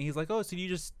Bain, and he's like, "Oh, so do you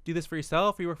just do this for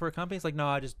yourself? Or you work for a company?" He's like, "No,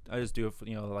 I just do it for,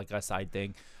 like a side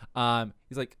thing."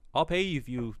 He's like, "I'll pay you if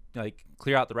you like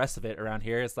clear out the rest of it around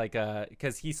here." It's like,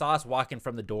 because he saw us walking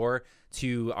from the door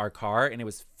to our car, and it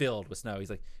was filled with snow. He's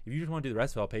like, "If you just want to do the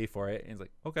rest of it, I'll pay you for it." And he's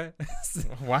like, "Okay."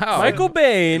 Wow. Michael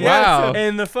Bain. Wow.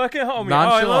 And the fucking homie.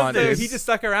 Nonchalant, Oh, I love So this. he just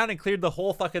stuck around and cleared the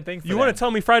whole fucking thing. For You want them. to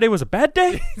tell me Friday was a bad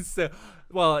day? So,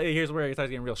 well, here's where it starts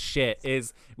getting real shit.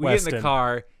 Is we get in the Weston.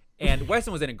 car, and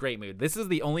Weston was in a great mood. This is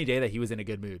the only day that he was in a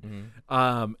good mood.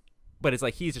 But it's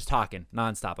like he's just talking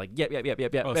nonstop, like yep. Oh, so yep, he's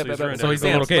yep, ruined yep. So he's a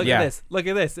Bam, little kid, Look yeah. at this. Look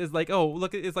at this. It's like, oh,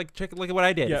 look at, it's like check. Look at what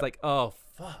I did. Yeah. It's like, oh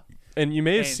fuck. And you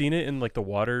may have And- seen it in like the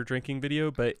water drinking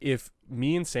video, but if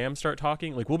me and Sam start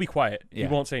talking, like we'll be quiet. Yeah.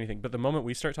 He won't say anything. But the moment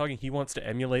we start talking, he wants to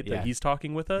emulate Yeah. that he's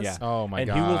talking with us. Yeah. Oh my and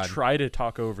god. he will try to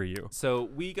talk over you. So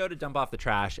we go to dump off the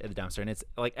trash at the dumpster, and it's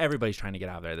like everybody's trying to get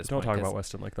out of there at this Don't point. talk about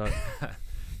Weston like that.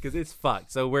 Because it's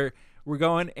fucked. So we're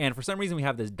going, and for some reason we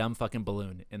have this dumb fucking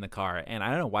balloon in the car, and I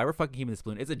don't know why we're fucking keeping this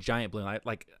balloon. It's a giant balloon.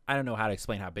 I don't know how to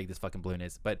explain how big this fucking balloon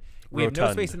is, but we have no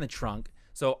Rotund. space in the trunk.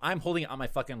 So I'm holding it on my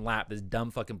fucking lap, this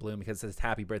dumb fucking balloon, because it says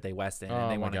 "Happy Birthday, Weston," Oh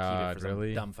and they my want to keep it God, for some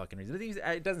really? dumb fucking reason.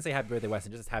 It doesn't say "Happy Birthday,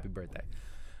 Weston," just says "Happy Birthday."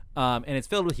 And it's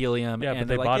filled with helium. Yeah, and but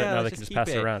they they're bought like, it now. They let's can just keep pass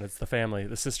it it around. It's the family,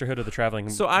 the sisterhood of the traveling.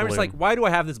 So I'm just like, balloon. why do I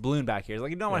have this balloon back here? It's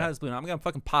like, you don't want to Yeah. have this balloon. I'm gonna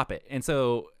fucking pop it. And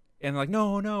so, and they're like,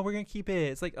 no, we're gonna keep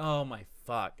it. It's like, oh my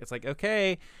fuck. It's like,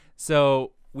 okay.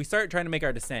 So we start trying to make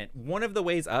our descent. One of the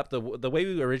ways up, the way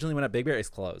we originally went up Big Bear is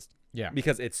closed. Yeah.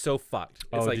 Because it's so fucked.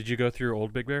 It's Oh, like, did you go through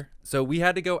Old Big Bear? so we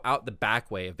had to go out the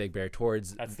back way of Big Bear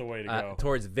towards That's the way to go.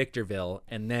 towards Victorville,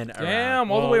 and then Damn,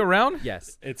 around. all the way Well, around?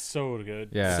 Yes. It's so good.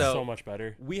 Yeah. It's So- so much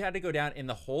better. We had to go down, and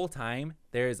the whole time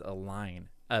there's a line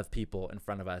of people in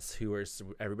front of us who are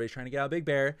everybody's trying to get out of Big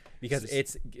Bear because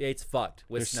it's fucked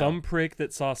with There's snow. some prick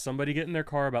that saw somebody get in their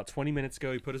car about 20 minutes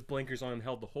ago. He put his blinkers on and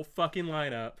held the whole fucking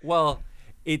line up. Well,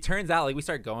 it turns out like we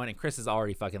start going, and Chris is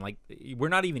already fucking like, we're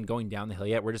not even going down the hill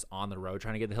yet. We're just on the road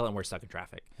trying to get the hill, and we're stuck in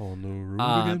traffic. On the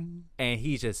road again. And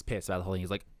he's just pissed about the whole thing. He's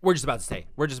like, we're just about to stay.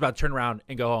 We're just about to turn around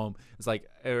and go home. It's like,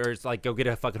 or it's like, go get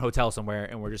a fucking hotel somewhere,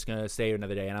 and we're just gonna stay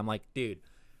another day. And I'm like, dude,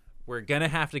 we're gonna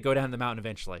have to go down the mountain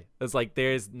eventually. It's like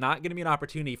there's not gonna be an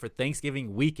opportunity for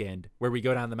Thanksgiving weekend where we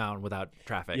go down the mountain without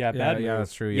traffic. Yeah, Yeah, bad yeah, move.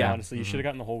 that's true. Yeah. Yeah. Honestly, you should have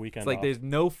gotten the whole weekend It's like off. there's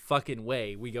no fucking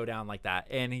way we go down like that.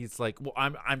 And he's like, well,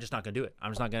 I'm just not gonna do it.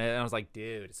 I'm just not gonna. And I was like,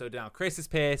 dude. So now Chris is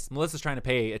pissed. Melissa's trying to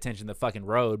pay attention to the fucking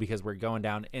road because we're going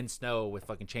down in snow with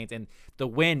fucking chains, and the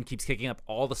wind keeps kicking up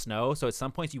all the snow. So at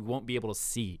some points you won't be able to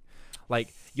see.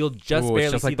 Like you'll just Ooh, barely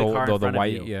it's just see like the car in front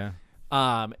white, of you.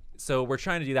 yeah. So we're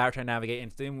trying to do that. We're trying to navigate,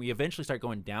 and then we eventually start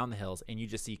going down the hills, and you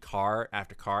just see car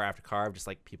after car after car of just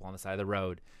like people on the side of the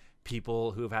road,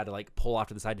 people who have had to like pull off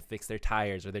to the side to fix their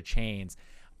tires or their chains.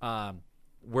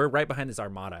 We're right behind this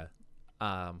Armada,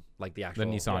 like the actual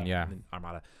Nissan, yeah.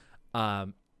 Armada.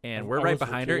 And I we're was right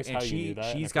behind her, curious and how you knew that.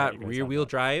 I she's thought got you guys rear had wheel that.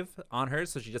 drive on her,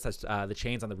 so she just has the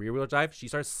chains on the rear wheel drive. She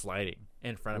starts sliding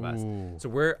in front of us, Ooh. so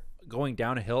we're going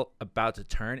down a hill, about to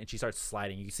turn, and she starts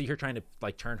sliding. You see her trying to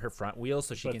like turn her front wheels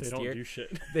so she But can they steer. don't do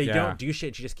shit. They Yeah. don't do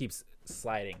shit. She just keeps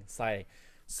sliding.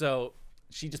 So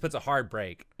she just puts a hard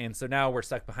brake, and so now we're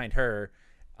stuck behind her,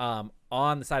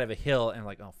 on the side of a hill, and I'm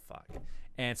like, oh fuck.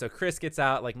 And so Chris gets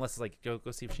out, like Melissa's like, go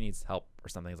see if she needs help or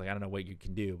something. He's like, I don't know what you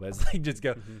can do, but it's like, just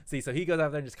go see. So he goes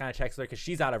out there and just kind of checks her because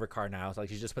she's out of her car now. So like,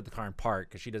 she's just put the car in park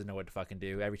because she doesn't know what to fucking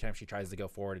do. Every time she tries to go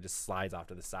forward, it just slides off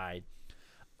to the side.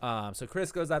 So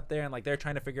Chris goes up there and like they're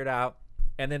trying to figure it out,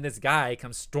 and then this guy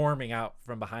comes storming out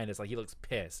from behind us. Like he looks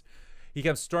pissed. He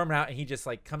comes storming out and he just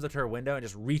like comes up to her window and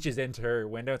just reaches into her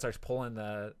window and starts pulling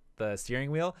the steering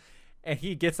wheel. And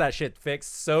he gets that shit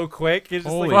fixed so quick. He's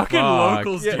just Holy like, fucking fuck.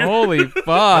 locals, Yeah. dude. Holy he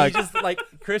fuck. just like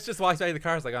Chris just walks back to the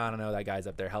car. He's like, oh, I don't know, that guy's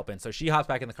up there helping. So she hops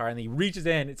back in the car and he reaches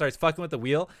in and starts fucking with the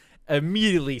wheel.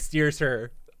 Immediately steers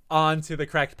her onto the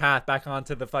correct path, back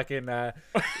onto the fucking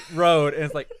road. And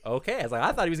it's like, okay. I was like,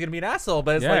 I thought he was gonna be an asshole,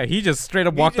 but it's Yeah, like he just straight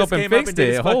up he walked just up and came up and fixed did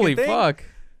his it. fucking Holy thing. fuck.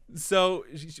 So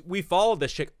we followed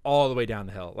this chick all the way down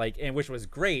the hill, like, and which was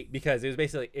great because it was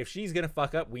basically if she's gonna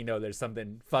fuck up, we know there's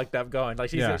something fucked up going. Like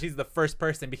she's the first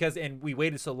person because, and we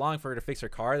waited so long for her to fix her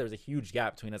car. There was a huge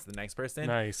gap between us and the next person.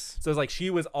 Nice. So it's like she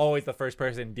was always the first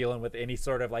person dealing with any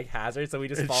sort of like hazard. So we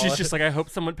just And followed. she's just like, I hope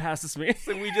someone passes me.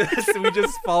 so we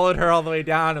just followed her all the way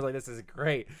down. I was like, this is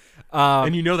great.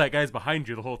 And you know that guy's behind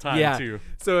you the whole time, yeah. too.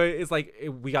 So it's like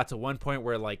we got to one point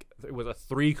where like it was a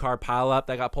 3-car pileup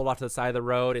that got pulled off to the side of the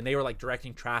road, and they were like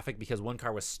directing traffic because one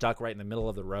car was stuck right in the middle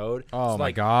of the road. Oh so, my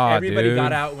like, God, Everybody dude.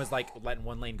 got out and was like letting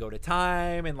one lane go at a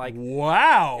time, and like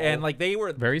Wow. and like they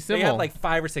were Very They had civil. like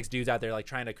 5 or 6 dudes out there like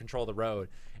trying to control the road,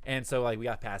 and so like we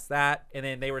got past that, and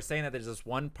then they were saying that there's this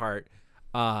one part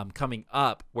coming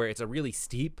up where it's a really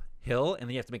steep hill, and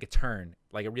then you have to make a turn,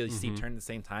 like a really steep turn at the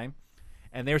same time.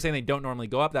 And they were saying they don't normally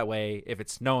go up that way if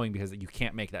it's snowing because you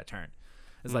can't make that turn.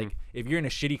 It's like if you're in a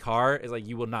shitty car, it's like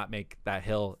you will not make that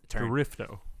hill turn.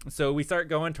 Drifto. So we start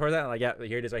going towards that, and like, yeah,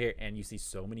 here it is right here, and you see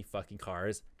so many fucking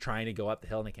cars trying to go up the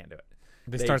hill and they can't do it.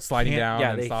 They start sliding can't- down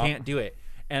Yeah, and they stop. can't do it.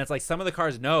 And it's like some of the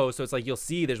cars know, so it's like you'll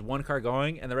see there's one car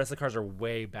going, and the rest of the cars are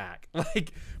way back,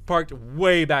 like parked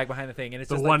way back behind the thing, and it's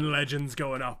The just one like, legend's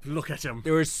going up. Look at him.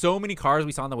 there were so many cars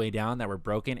we saw on the way down that were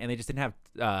broken, and they just didn't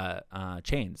have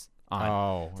chains on.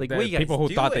 Oh, It's like, the what are you guys people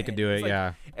who thought they doing? could do It's it, like-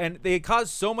 yeah. And they caused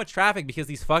so much traffic because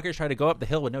these fuckers try to go up the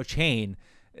hill with no chain.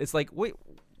 It's like, wait,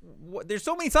 what? There's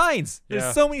so many signs. There's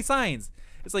Yeah. so many signs.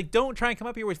 It's like, don't try and come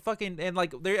up here with fucking, and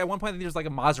like there at one point there's like a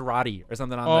Maserati or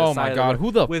something on the Oh side my of God, road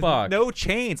who the with fuck? no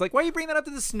chains. Like, why are you bringing that up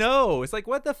to the snow? It's like,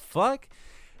 what the fuck?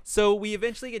 So we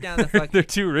eventually get down to the They're fucking.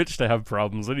 too rich to have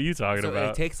problems. What are you talking So about?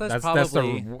 it takes us That's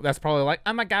probably. that's probably like,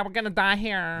 oh my God, we're gonna die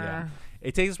here. Yeah.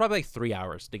 It takes us probably like 3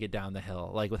 hours to get down the hill,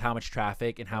 like with how much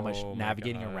traffic and how much Oh my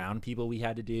navigating God. around people we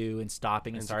had to do and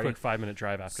stopping and It's a starting. quick 5-minute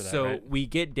drive after that, So right? we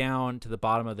get down to the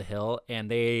bottom of the hill, and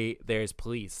there's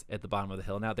police at the bottom of the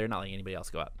hill. Now they're not letting anybody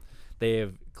else go up. They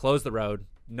have closed the road.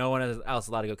 No one else is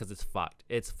allowed to go because it's fucked.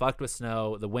 It's fucked with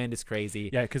snow. The wind is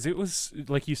crazy. Yeah, because it was,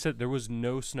 like you said, there was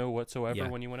no snow whatsoever Yeah.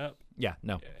 when you went up. Yeah,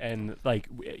 no. And, like,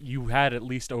 you had at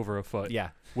least over a foot Yeah,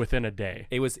 within a day.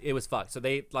 it was fucked. So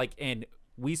they like, and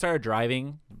we started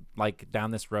driving like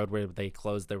down this road where they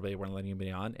closed. They weren't letting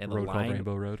anybody on, and Road called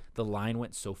Rainbow Road. the line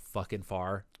went so fucking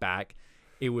far back.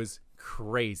 It was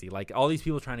crazy. Like all these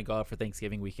people trying to go up for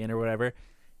Thanksgiving weekend or whatever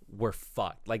were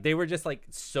fucked. Like they were just like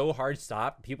so hard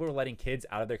stopped. People were letting kids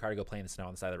out of their car to go play in the snow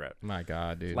on the side of the road. My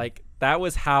God, dude. Like that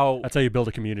was how That's how you build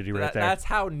a community right there. that's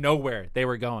how nowhere they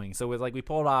were going. So it was like we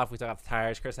pulled off, we took off the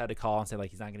tires. Chris had to call and say like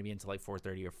he's not going to be until like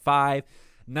 4:30 or 5.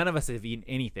 None of us have eaten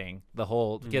anything the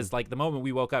whole because like the moment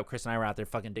we woke up, Chris and I were out there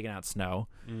fucking digging out snow.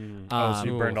 Oh, so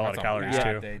you Um, burned a lot of that's calories,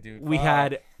 yeah. too. Day, dude. We Fuck.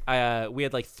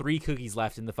 had like 3 cookies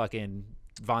left in the fucking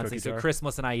Vons thing. Cookie So jar? Chris,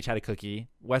 Melissa, and I each had a cookie.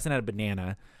 Weston had a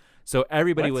banana. So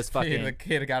everybody What? was the fucking.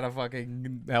 kid got a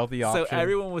fucking healthy So option.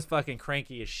 everyone was fucking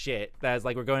cranky as shit. That's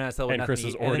like we're going out to with And nothing Chris to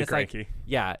was eat. And then already it's like, cranky.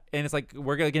 yeah, and it's like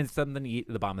we're gonna get something to eat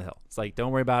at the bottom of the hill. It's like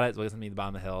don't worry about it. We'll get something to eat at the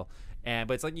bottom of the hill.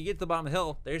 But it's like you get to the bottom of the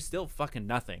hill, there's still fucking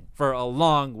nothing for a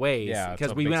long ways. Yeah, it's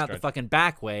because a we big went out the stretch. fucking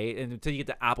back way and until you get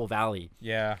to Apple Valley.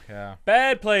 Yeah, yeah.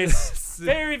 Bad place.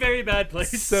 Very, very bad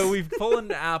place. So we pull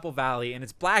into Apple Valley, and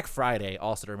it's Black Friday,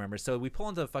 also to remember. So we pull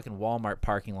into a fucking Walmart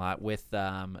parking lot with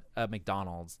a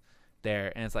McDonald's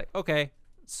there, and it's like, okay,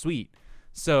 sweet.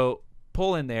 So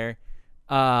pull in there,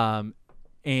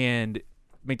 and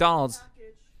McDonald's.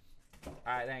 All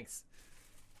right, thanks.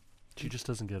 She just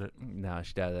doesn't get it. No,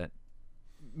 she doesn't.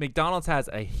 McDonald's has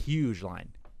a huge line,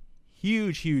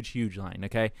 huge line.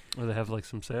 Okay. Or they have like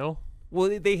some sale.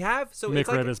 Well, they have it's like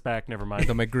McRib is back. Never mind.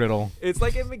 The McGriddle. it's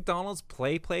like a McDonald's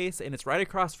play place, and it's right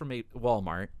across from a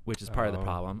Walmart, which is part of the Oh.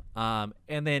 problem.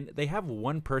 And then they have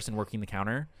one person working the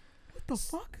counter. What the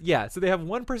fuck? Yeah, so they have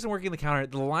one person working the counter.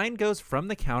 The line goes from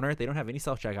the counter. They don't have any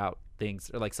self-checkout things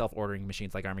or like self-ordering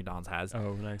machines like our McDonald's has.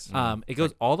 Oh, nice. It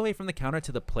goes all the way from the counter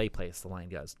to the play place. The line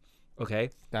goes.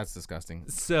 Okay, That's disgusting.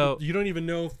 so You don't even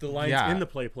know if the line's Yeah. in the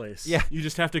play place. Yeah. You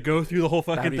just have to go through the whole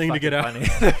that'd fucking be thing to get out. funny.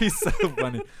 That'd be so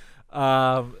funny.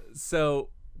 So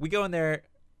we go in there,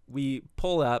 we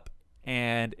pull up,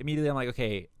 and immediately I'm like,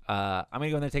 okay, I'm gonna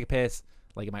go in there and take a piss.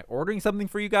 Like, am I ordering something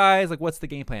for you guys? Like, what's the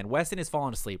game plan? Weston is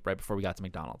falling asleep right before we got to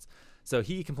McDonald's. So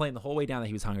he complained the whole way down that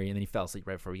he was hungry, and then he fell asleep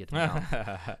right before we get to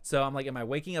McDonald's. So I'm like, am I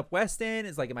waking up Weston?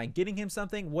 It's like, am I getting him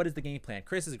something? What is the game plan?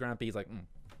 Chris is grumpy. He's like,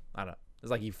 I don't know. It's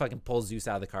like he fucking pulls Zeus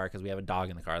out of the car because we have a dog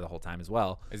in the car the whole time as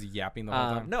well. Is he yapping the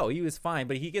whole time? No, he was fine,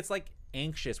 but he gets like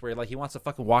anxious where like he wants to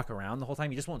fucking walk around the whole time.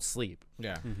 He just won't sleep.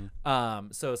 Yeah.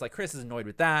 So it's like Chris is annoyed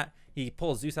with that. He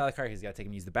pulls Zeus out of the car because he's got to take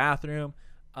him to use the bathroom.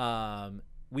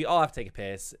 We all have to take a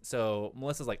piss. So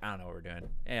Melissa's like, I don't know what we're doing.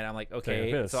 And I'm like, Take a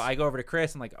okay. piss. So I go over to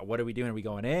Chris. I'm like, what are we doing? Are we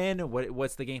going in?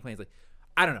 What's the game plan? He's like,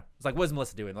 I don't know. It's like, what's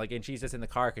Melissa doing? Like, and she's just in the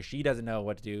car because she doesn't know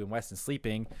what to do. And Weston's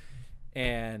sleeping.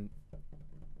 And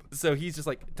so he's just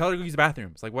like, tell her to go use the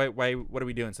bathroom. It's like, what are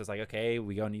we doing? So it's like, okay,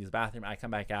 we go and use the bathroom. I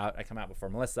come back out. I come out before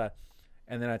Melissa.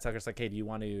 And then I tell her, it's like, hey, do you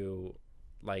want to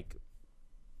like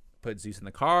put Zeus in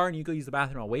the car and you go use the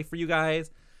bathroom? I'll wait for you guys.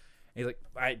 And he's like,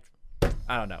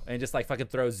 I don't know. And just like fucking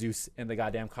throws Zeus in the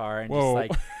goddamn car and Whoa.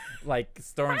 just like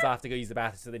storms off to go use the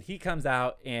bathroom. So then he comes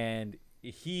out and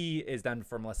he is done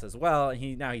for Melissa as well. And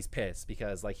he's pissed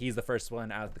because like he's the first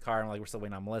one out of the car. And like, we're still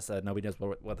waiting on Melissa. Nobody knows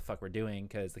what the fuck we're doing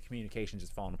because the communication's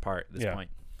just falling apart at this Yeah. point.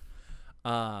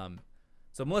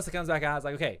 So Melissa comes back out. It's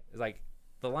like, okay, it's like,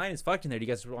 the line is fucked in there. Do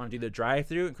you guys want to do the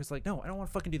drive-through? And Chris is like, no, I don't want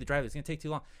to fucking do the drive-through. It's gonna take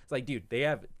too long. It's like, dude, they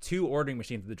have 2 ordering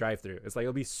machines at the drive-through. It's like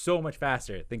it'll be so much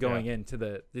faster than going into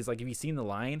the. It's like, have you seen the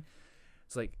line?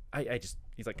 It's like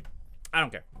he's like, I don't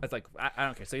care. It's like I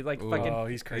don't care. So he's like fucking. Oh,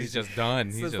 he's crazy. He's just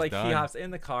done. So He's it's just like done. he hops in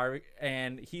the car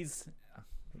and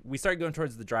we start going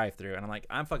towards the drive-through and I'm like,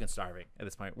 I'm fucking starving at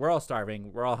this point. We're all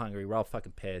starving. We're all hungry. We're all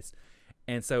fucking pissed.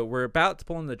 And so we're about to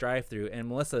pull in the drive-thru, and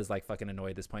Melissa is like fucking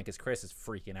annoyed at this point because Chris is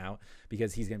freaking out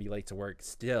because he's gonna be late to work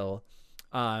still.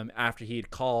 After he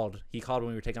called when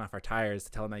we were taking off our tires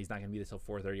to tell him that he's not gonna be there till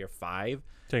 4:30 or 5.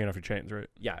 Taking off your chains, right?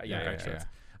 Yeah. Yeah.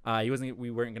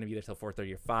 We weren't gonna be there till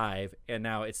 4:30 or 5, and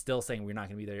now it's still saying we're not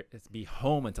gonna be there. It's be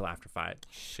home until after 5.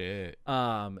 Shit.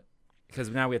 Because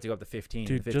now we have to go up to 15.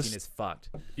 Dude, 15 just- is fucked.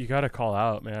 You gotta call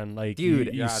out, man. Like, Dude,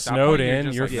 you yeah, at that snowed point, you're in.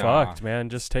 just You're like, yeah. fucked, man.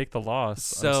 Just take the loss.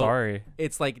 So- I'm sorry.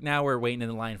 It's like now we're waiting in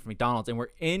the line for McDonald's and we're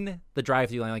in the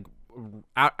drive-thru line, like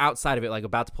outside of it, like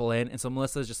about to pull in. And so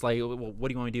Melissa's just like, well, what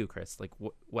do you want me to do, Chris? Like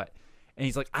what? And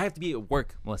he's like, I have to be at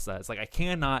work, Melissa. It's like, I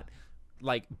cannot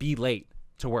like be late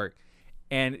to work.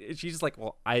 And she's just like,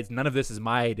 well, none of this is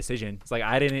my decision. It's like,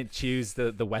 I didn't choose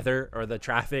the weather or the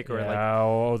traffic or like,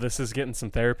 Oh, this is getting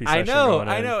some therapy I session know. going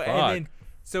in. And Fuck. then,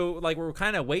 so like, we're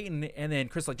kind of waiting. And then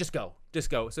Chris is like, just go.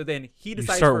 So then he You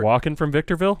decides start for, walking from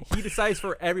Victorville? he decides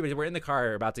for everybody. We're in the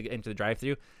car about to get into the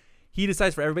drive-thru. He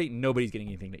decides for everybody, nobody's getting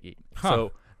anything to eat.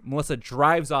 So Melissa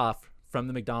drives off from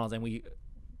the McDonald's, and we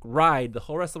ride the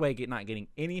whole rest of the way, not getting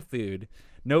any food.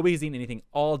 Nobody's eating anything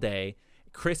all day.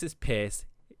 Chris is pissed.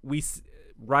 We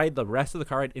ride the rest of the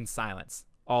car in silence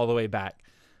all the way back,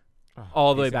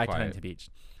 all the way peace and back to quiet. Huntington Beach,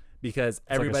 because It's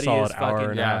like a everybody solid is hour fucking.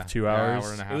 and a half, 2 Yeah, hours.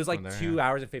 hour and a half It was like from there, 2 yeah.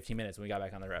 hours and 15 minutes when we got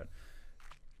back on the road.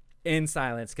 In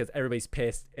silence because everybody's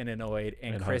pissed and annoyed,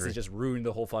 and And Chris hungry. has just ruined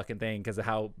the whole fucking thing because of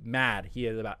how mad he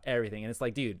is about everything. And it's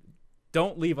like, dude,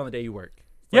 don't leave on the day you work.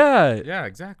 Yeah. Yeah,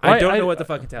 exactly. I don't know what to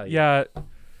fucking tell you. Yeah.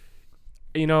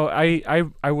 You know,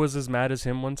 I was as mad as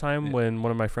him one time when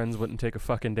one of my friends wouldn't take a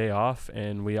fucking day off,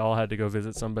 and we all had to go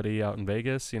visit somebody out in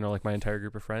Vegas, you know, like my entire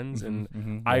group of friends.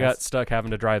 And I got stuck having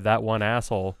to drive that one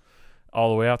asshole all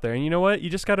the way out there. And you know what? You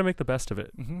just got to make the best of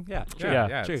it. Yeah,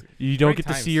 Yeah, true. it's- You don't Great get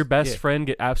to see times. your best Yeah. friend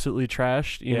get absolutely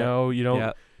trashed. You Yeah. know, you don't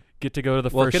Yeah. get to go to the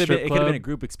Well, it first could have strip been club. a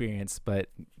group experience, but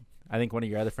I think one of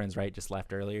your other friends, right, just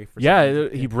left earlier. For Yeah, some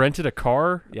reason. he rented a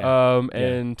car, Yeah.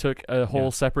 and took a whole Yeah.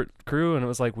 separate crew, and it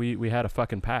was like we had a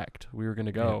fucking pact. We were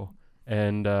gonna go,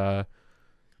 and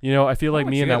you know, I feel like How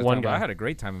much me you and guys that are one talking about? I guy. had a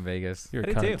great time in Vegas. You're a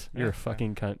I did cunt. too. You're Yeah. a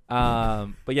fucking cunt.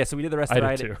 But yeah, so we did the rest of I the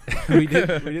ride. did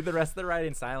too. we did the rest of the ride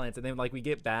in silence, and then like we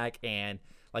get back and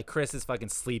like Chris is fucking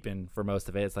sleeping for most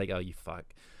of it. It's like, oh, you fuck.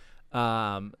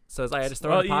 So it's like I just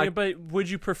throw Well, in the yeah, but would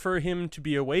you prefer him to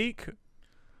be awake?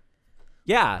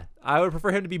 Yeah, I would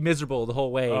prefer him to be miserable the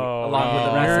whole way, Oh, along with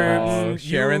the rest of us.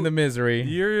 Sharing the misery.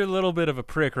 You're a little bit of a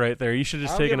prick right there. You should I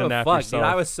just don't taken give a nap fuck, yourself. dude.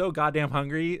 I was so goddamn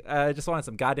hungry. I just wanted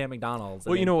some goddamn McDonald's.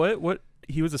 Well, you know what? What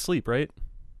he was asleep, right?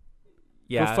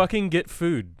 Yeah. Go fucking get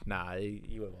food. Nah,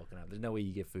 you would have woken up. There's no way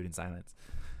you get food in silence.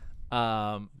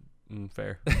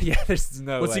 Fair. Yeah, there's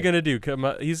no What's way. he gonna do? Come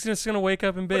up, he's just gonna wake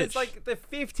up and bitch. But it's like the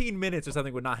 15 minutes or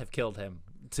something would not have killed him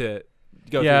to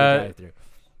go Yeah. through the drive-through.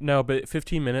 No, but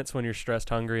 15 minutes when you're stressed,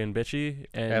 hungry, and bitchy,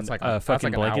 and Yeah, it's like fucking that's like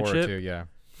an blanket hour shit. or two, yeah.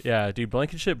 Yeah, dude,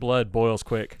 blanket shit blood boils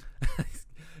quick.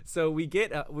 So we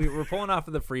get we're pulling off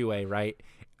of the freeway, right?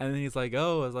 And then he's like,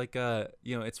 "Oh, I was like,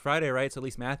 it's Friday, right? So at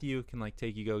least Matthew can like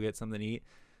take you go get something to eat."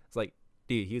 It's like,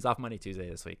 dude, he was off Monday, Tuesday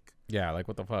this week. Yeah, like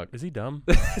what the fuck? Is he dumb?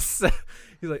 So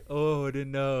he's like, "Oh, I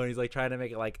didn't know," and he's like trying to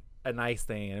make it like a nice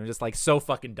thing, and I'm just like so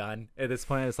fucking done at this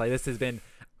point. It's like this has been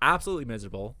absolutely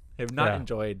miserable. Have not Yeah.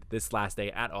 enjoyed this last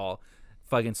day at all.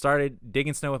 Fucking started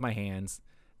digging snow with my hands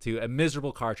to a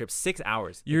miserable car trip, 6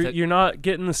 hours. You're not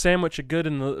getting the sandwich good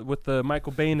with the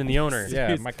Michael Bain and the owner.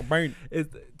 Yeah, Michael Bain.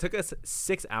 It took us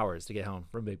 6 hours to get home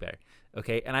from Big Bear.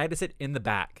 Okay, and I had to sit in the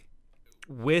back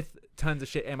with tons of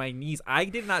shit, and my knees. I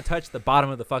did not touch the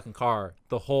bottom of the fucking car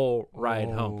the whole ride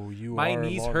home. You My are a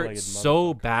knees hurt long-legged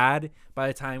so motherfucker. bad by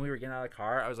the time we were getting out of the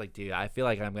car. I was like, dude, I feel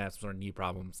like I'm gonna have some sort of knee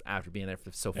problems after being there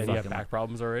for so And fucking you have long. back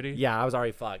problems already? Yeah, I was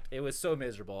already fucked. It was so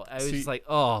miserable. I was See- just like,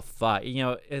 oh fuck.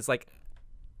 It's like,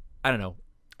 I don't know.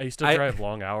 I used to drive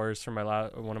long hours for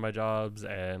one of my jobs,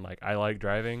 and like I like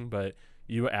driving, but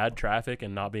you add traffic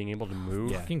and not being able to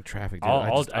move. Yeah. Fucking traffic, dude.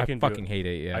 I I can do fucking hate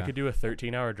it. Yeah. I could do a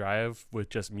 13-hour drive with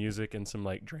just music and some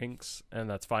like drinks, and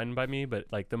that's fine by me. But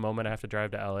like the moment I have to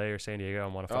drive to LA or San Diego, I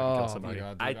want to fucking kill somebody.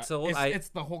 God, I dude. told- it's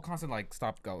the whole constant like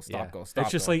stop go Yeah. stop.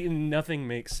 It's just go. like nothing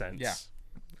makes sense. Yeah.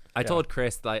 I Yeah. told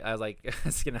Chris, like, I was like,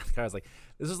 getting out of the car, I was like,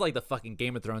 this was like the fucking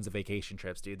Game of Thrones of vacation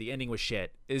trips, dude. The ending was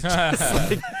shit. It's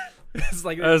just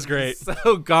like That was great.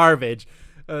 So garbage.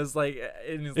 I was like,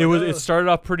 and he's It was. like, It started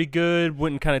off pretty good,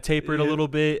 went and kind of tapered a Yeah. little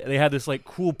bit. They had this like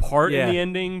cool part Yeah. in the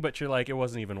ending, but you're like, it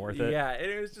wasn't even worth it. Yeah, and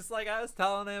it was just like I was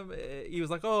telling him. He was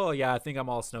like, "Oh yeah, I think I'm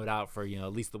all snowed out for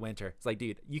at least the winter." It's like,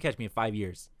 dude, you catch me in 5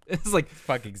 years. It's like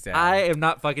fucking sad. I am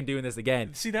not fucking doing this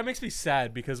again. See, that makes me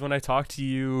sad because when I talked to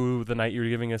you the night you were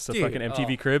giving us the Dude, fucking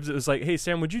MTV oh. Cribs, it was like, hey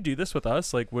Sam, would you do this with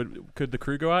us? Like, could the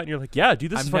crew go out? And you're like, yeah,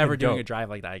 dude, this is I'm fucking never doing dope. a drive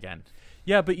like that again.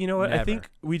 Yeah, but you know what? I Never. think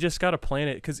we just gotta plan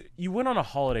it because you went on a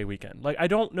holiday weekend. Like, I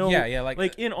don't know. Yeah,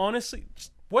 like in honestly,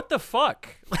 just, what the fuck?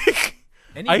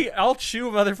 Like, I'll chew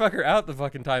a motherfucker out the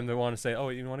fucking time they want to say, oh,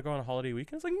 you want to go on a holiday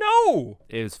weekend? It's like, no,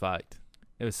 It was fucked.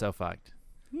 It was so fucked.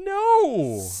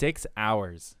 no. 6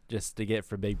 hours just to get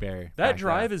from Big Bear. That back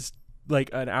drive up. is like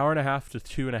an hour and a half to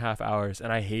 2.5 hours,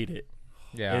 and I hate it.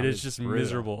 yeah, it is it's just brutal.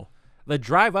 miserable. The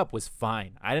drive up was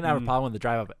fine. I didn't have a Mm. problem with the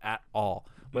drive up at all.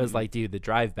 But it was like, dude, the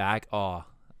drive back. Oh,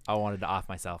 I wanted to off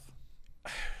myself.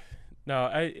 No,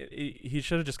 he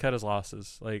should have just cut his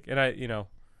losses. Like, and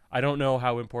I don't know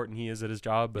how important he is at his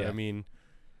job, but Yeah. I mean,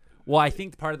 Well, I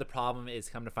think part of the problem is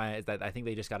come to find out is that I think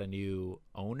they just got a new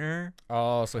owner.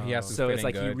 Oh, so he has to. So fit it's in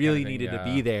like he good really kinda thing, needed to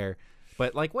yeah. be there.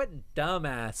 But like, what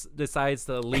dumbass decides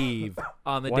to leave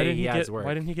on the why day didn't he has get work?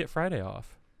 why didn't he get Friday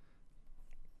off?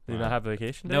 Did he not have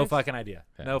vacation days? No fucking idea.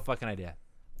 Yeah. No fucking idea.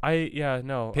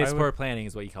 No. Piss I poor would, planning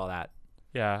is what you call that.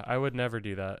 yeah, I would never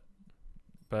do that.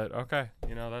 But okay,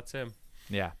 that's him.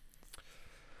 Yeah.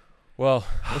 Well,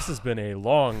 this has been a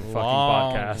long fucking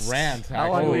Long podcast. rant. How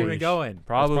long have we Holy been sh- going?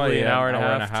 Probably probably an an hour and a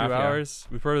hour and half, a half, 2 yeah. hours.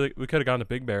 We could have gone to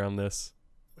Big Bear on this.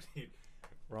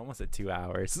 We're almost at 2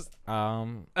 hours.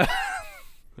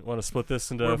 Want to split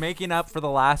this into? We're making up for the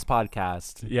last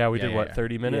podcast. yeah, we Yeah, did yeah, what yeah.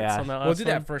 30 minutes Yeah. on that last We'll do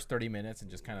one? that first 30 minutes and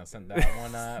just kind of send that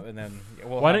one up, and then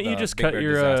we'll Why have don't you the just Big cut Bear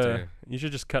your? disaster. You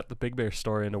should just cut the Big Bear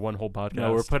story into one whole podcast.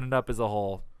 No, we're putting it up as a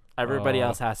whole. Everybody Oh.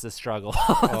 else has to struggle.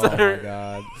 Oh my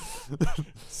god.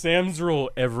 Sam's rule: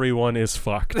 everyone is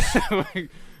fucked.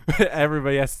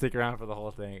 Everybody has to stick around for the whole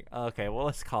thing. Okay, well,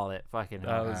 let's call it. Fucking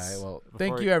hell. That was- Alright, well, before-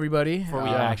 thank you everybody. Before we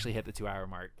actually hit the 2 hour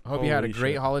mark. Hope you had a Holy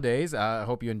great shit. holidays. I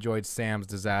hope you enjoyed Sam's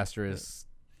disastrous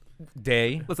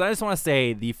day. Listen, I just want to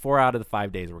say the 4 out of the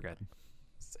 5 days were good.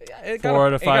 4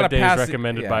 out of 5 days pass it-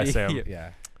 recommended yeah. by Sam.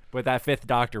 Yeah. But that fifth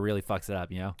doctor really fucks it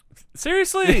up, you know?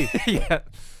 Seriously, Yeah.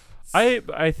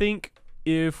 I think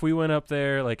if we went up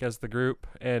there like as the group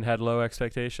and had low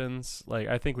expectations, like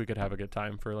I think we could have a good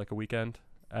time for like a weekend,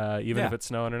 even Yeah. if it's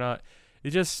snowing or not.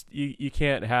 You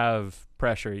can't have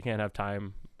pressure. You can't have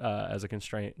time as a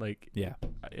constraint. Like Yeah.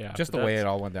 yeah, Just but the way that's- it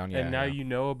all went down. Yeah. and now yeah. you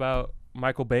know about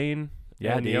Michael Bain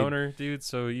Yeah, and dude. the owner, dude.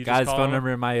 So you Got just his call phone him.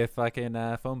 number in my fucking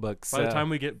phone book. By the so- time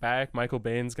we get back, Michael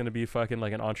Bain's gonna be fucking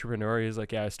like an entrepreneur. He's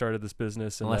like, yeah, I started this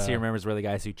business. And, unless he remembers we're the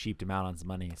guys who cheaped him out on some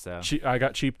money. So I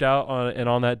got cheaped out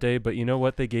on that day, but you know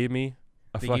what? They gave me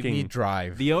They give me fucking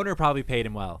drive. the owner probably paid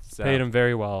him well. So. paid him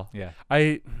very well. Yeah.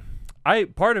 I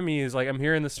part of me is like, I'm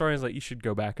hearing the story. Is like, you should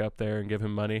go back up there and give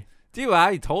him money. Dude,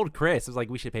 I told Chris, it was like,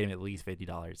 we should pay him at least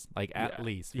 $50. Like, at Yeah.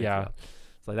 least $50. Yeah.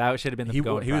 So that should have been the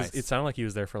going He was. price. It sounded like he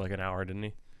was there for like an hour, didn't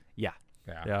he? Yeah.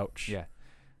 Ouch. Yeah.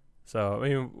 So I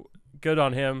mean, good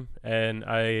on him, and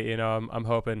I'm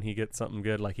hoping he gets something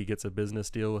good, like he gets a business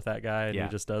deal with that guy, and Yeah. he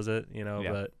just does it, Yeah.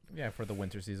 But Yeah, for the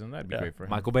winter season, that'd be Yeah. great for him.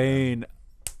 Michael Bain.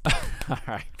 All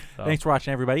right. so, Thanks for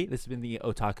watching, everybody. This has been the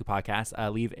Otaku Podcast.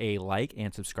 Leave a like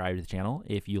and subscribe to the channel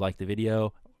if you like the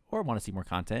video or want to see more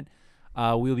content.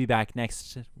 We'll be back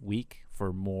next week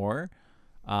for more.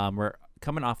 We're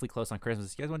coming awfully close on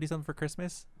Christmas. You guys want to do something for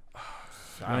Christmas? I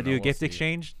Want don't to do know, a we'll gift see.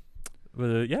 exchange?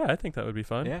 yeah, I think that would be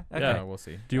fun. Yeah? Okay. Yeah, we'll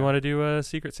see. Do you want to do a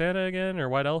Secret Santa again or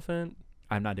White Elephant?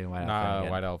 I'm not doing White Elephant Nah,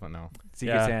 again. White Elephant, no.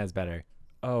 Secret Yeah. Santa's better.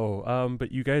 Oh,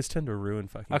 but you guys tend to ruin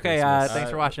fucking. Okay, Christmas. thanks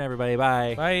for watching, everybody.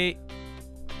 Bye. Bye.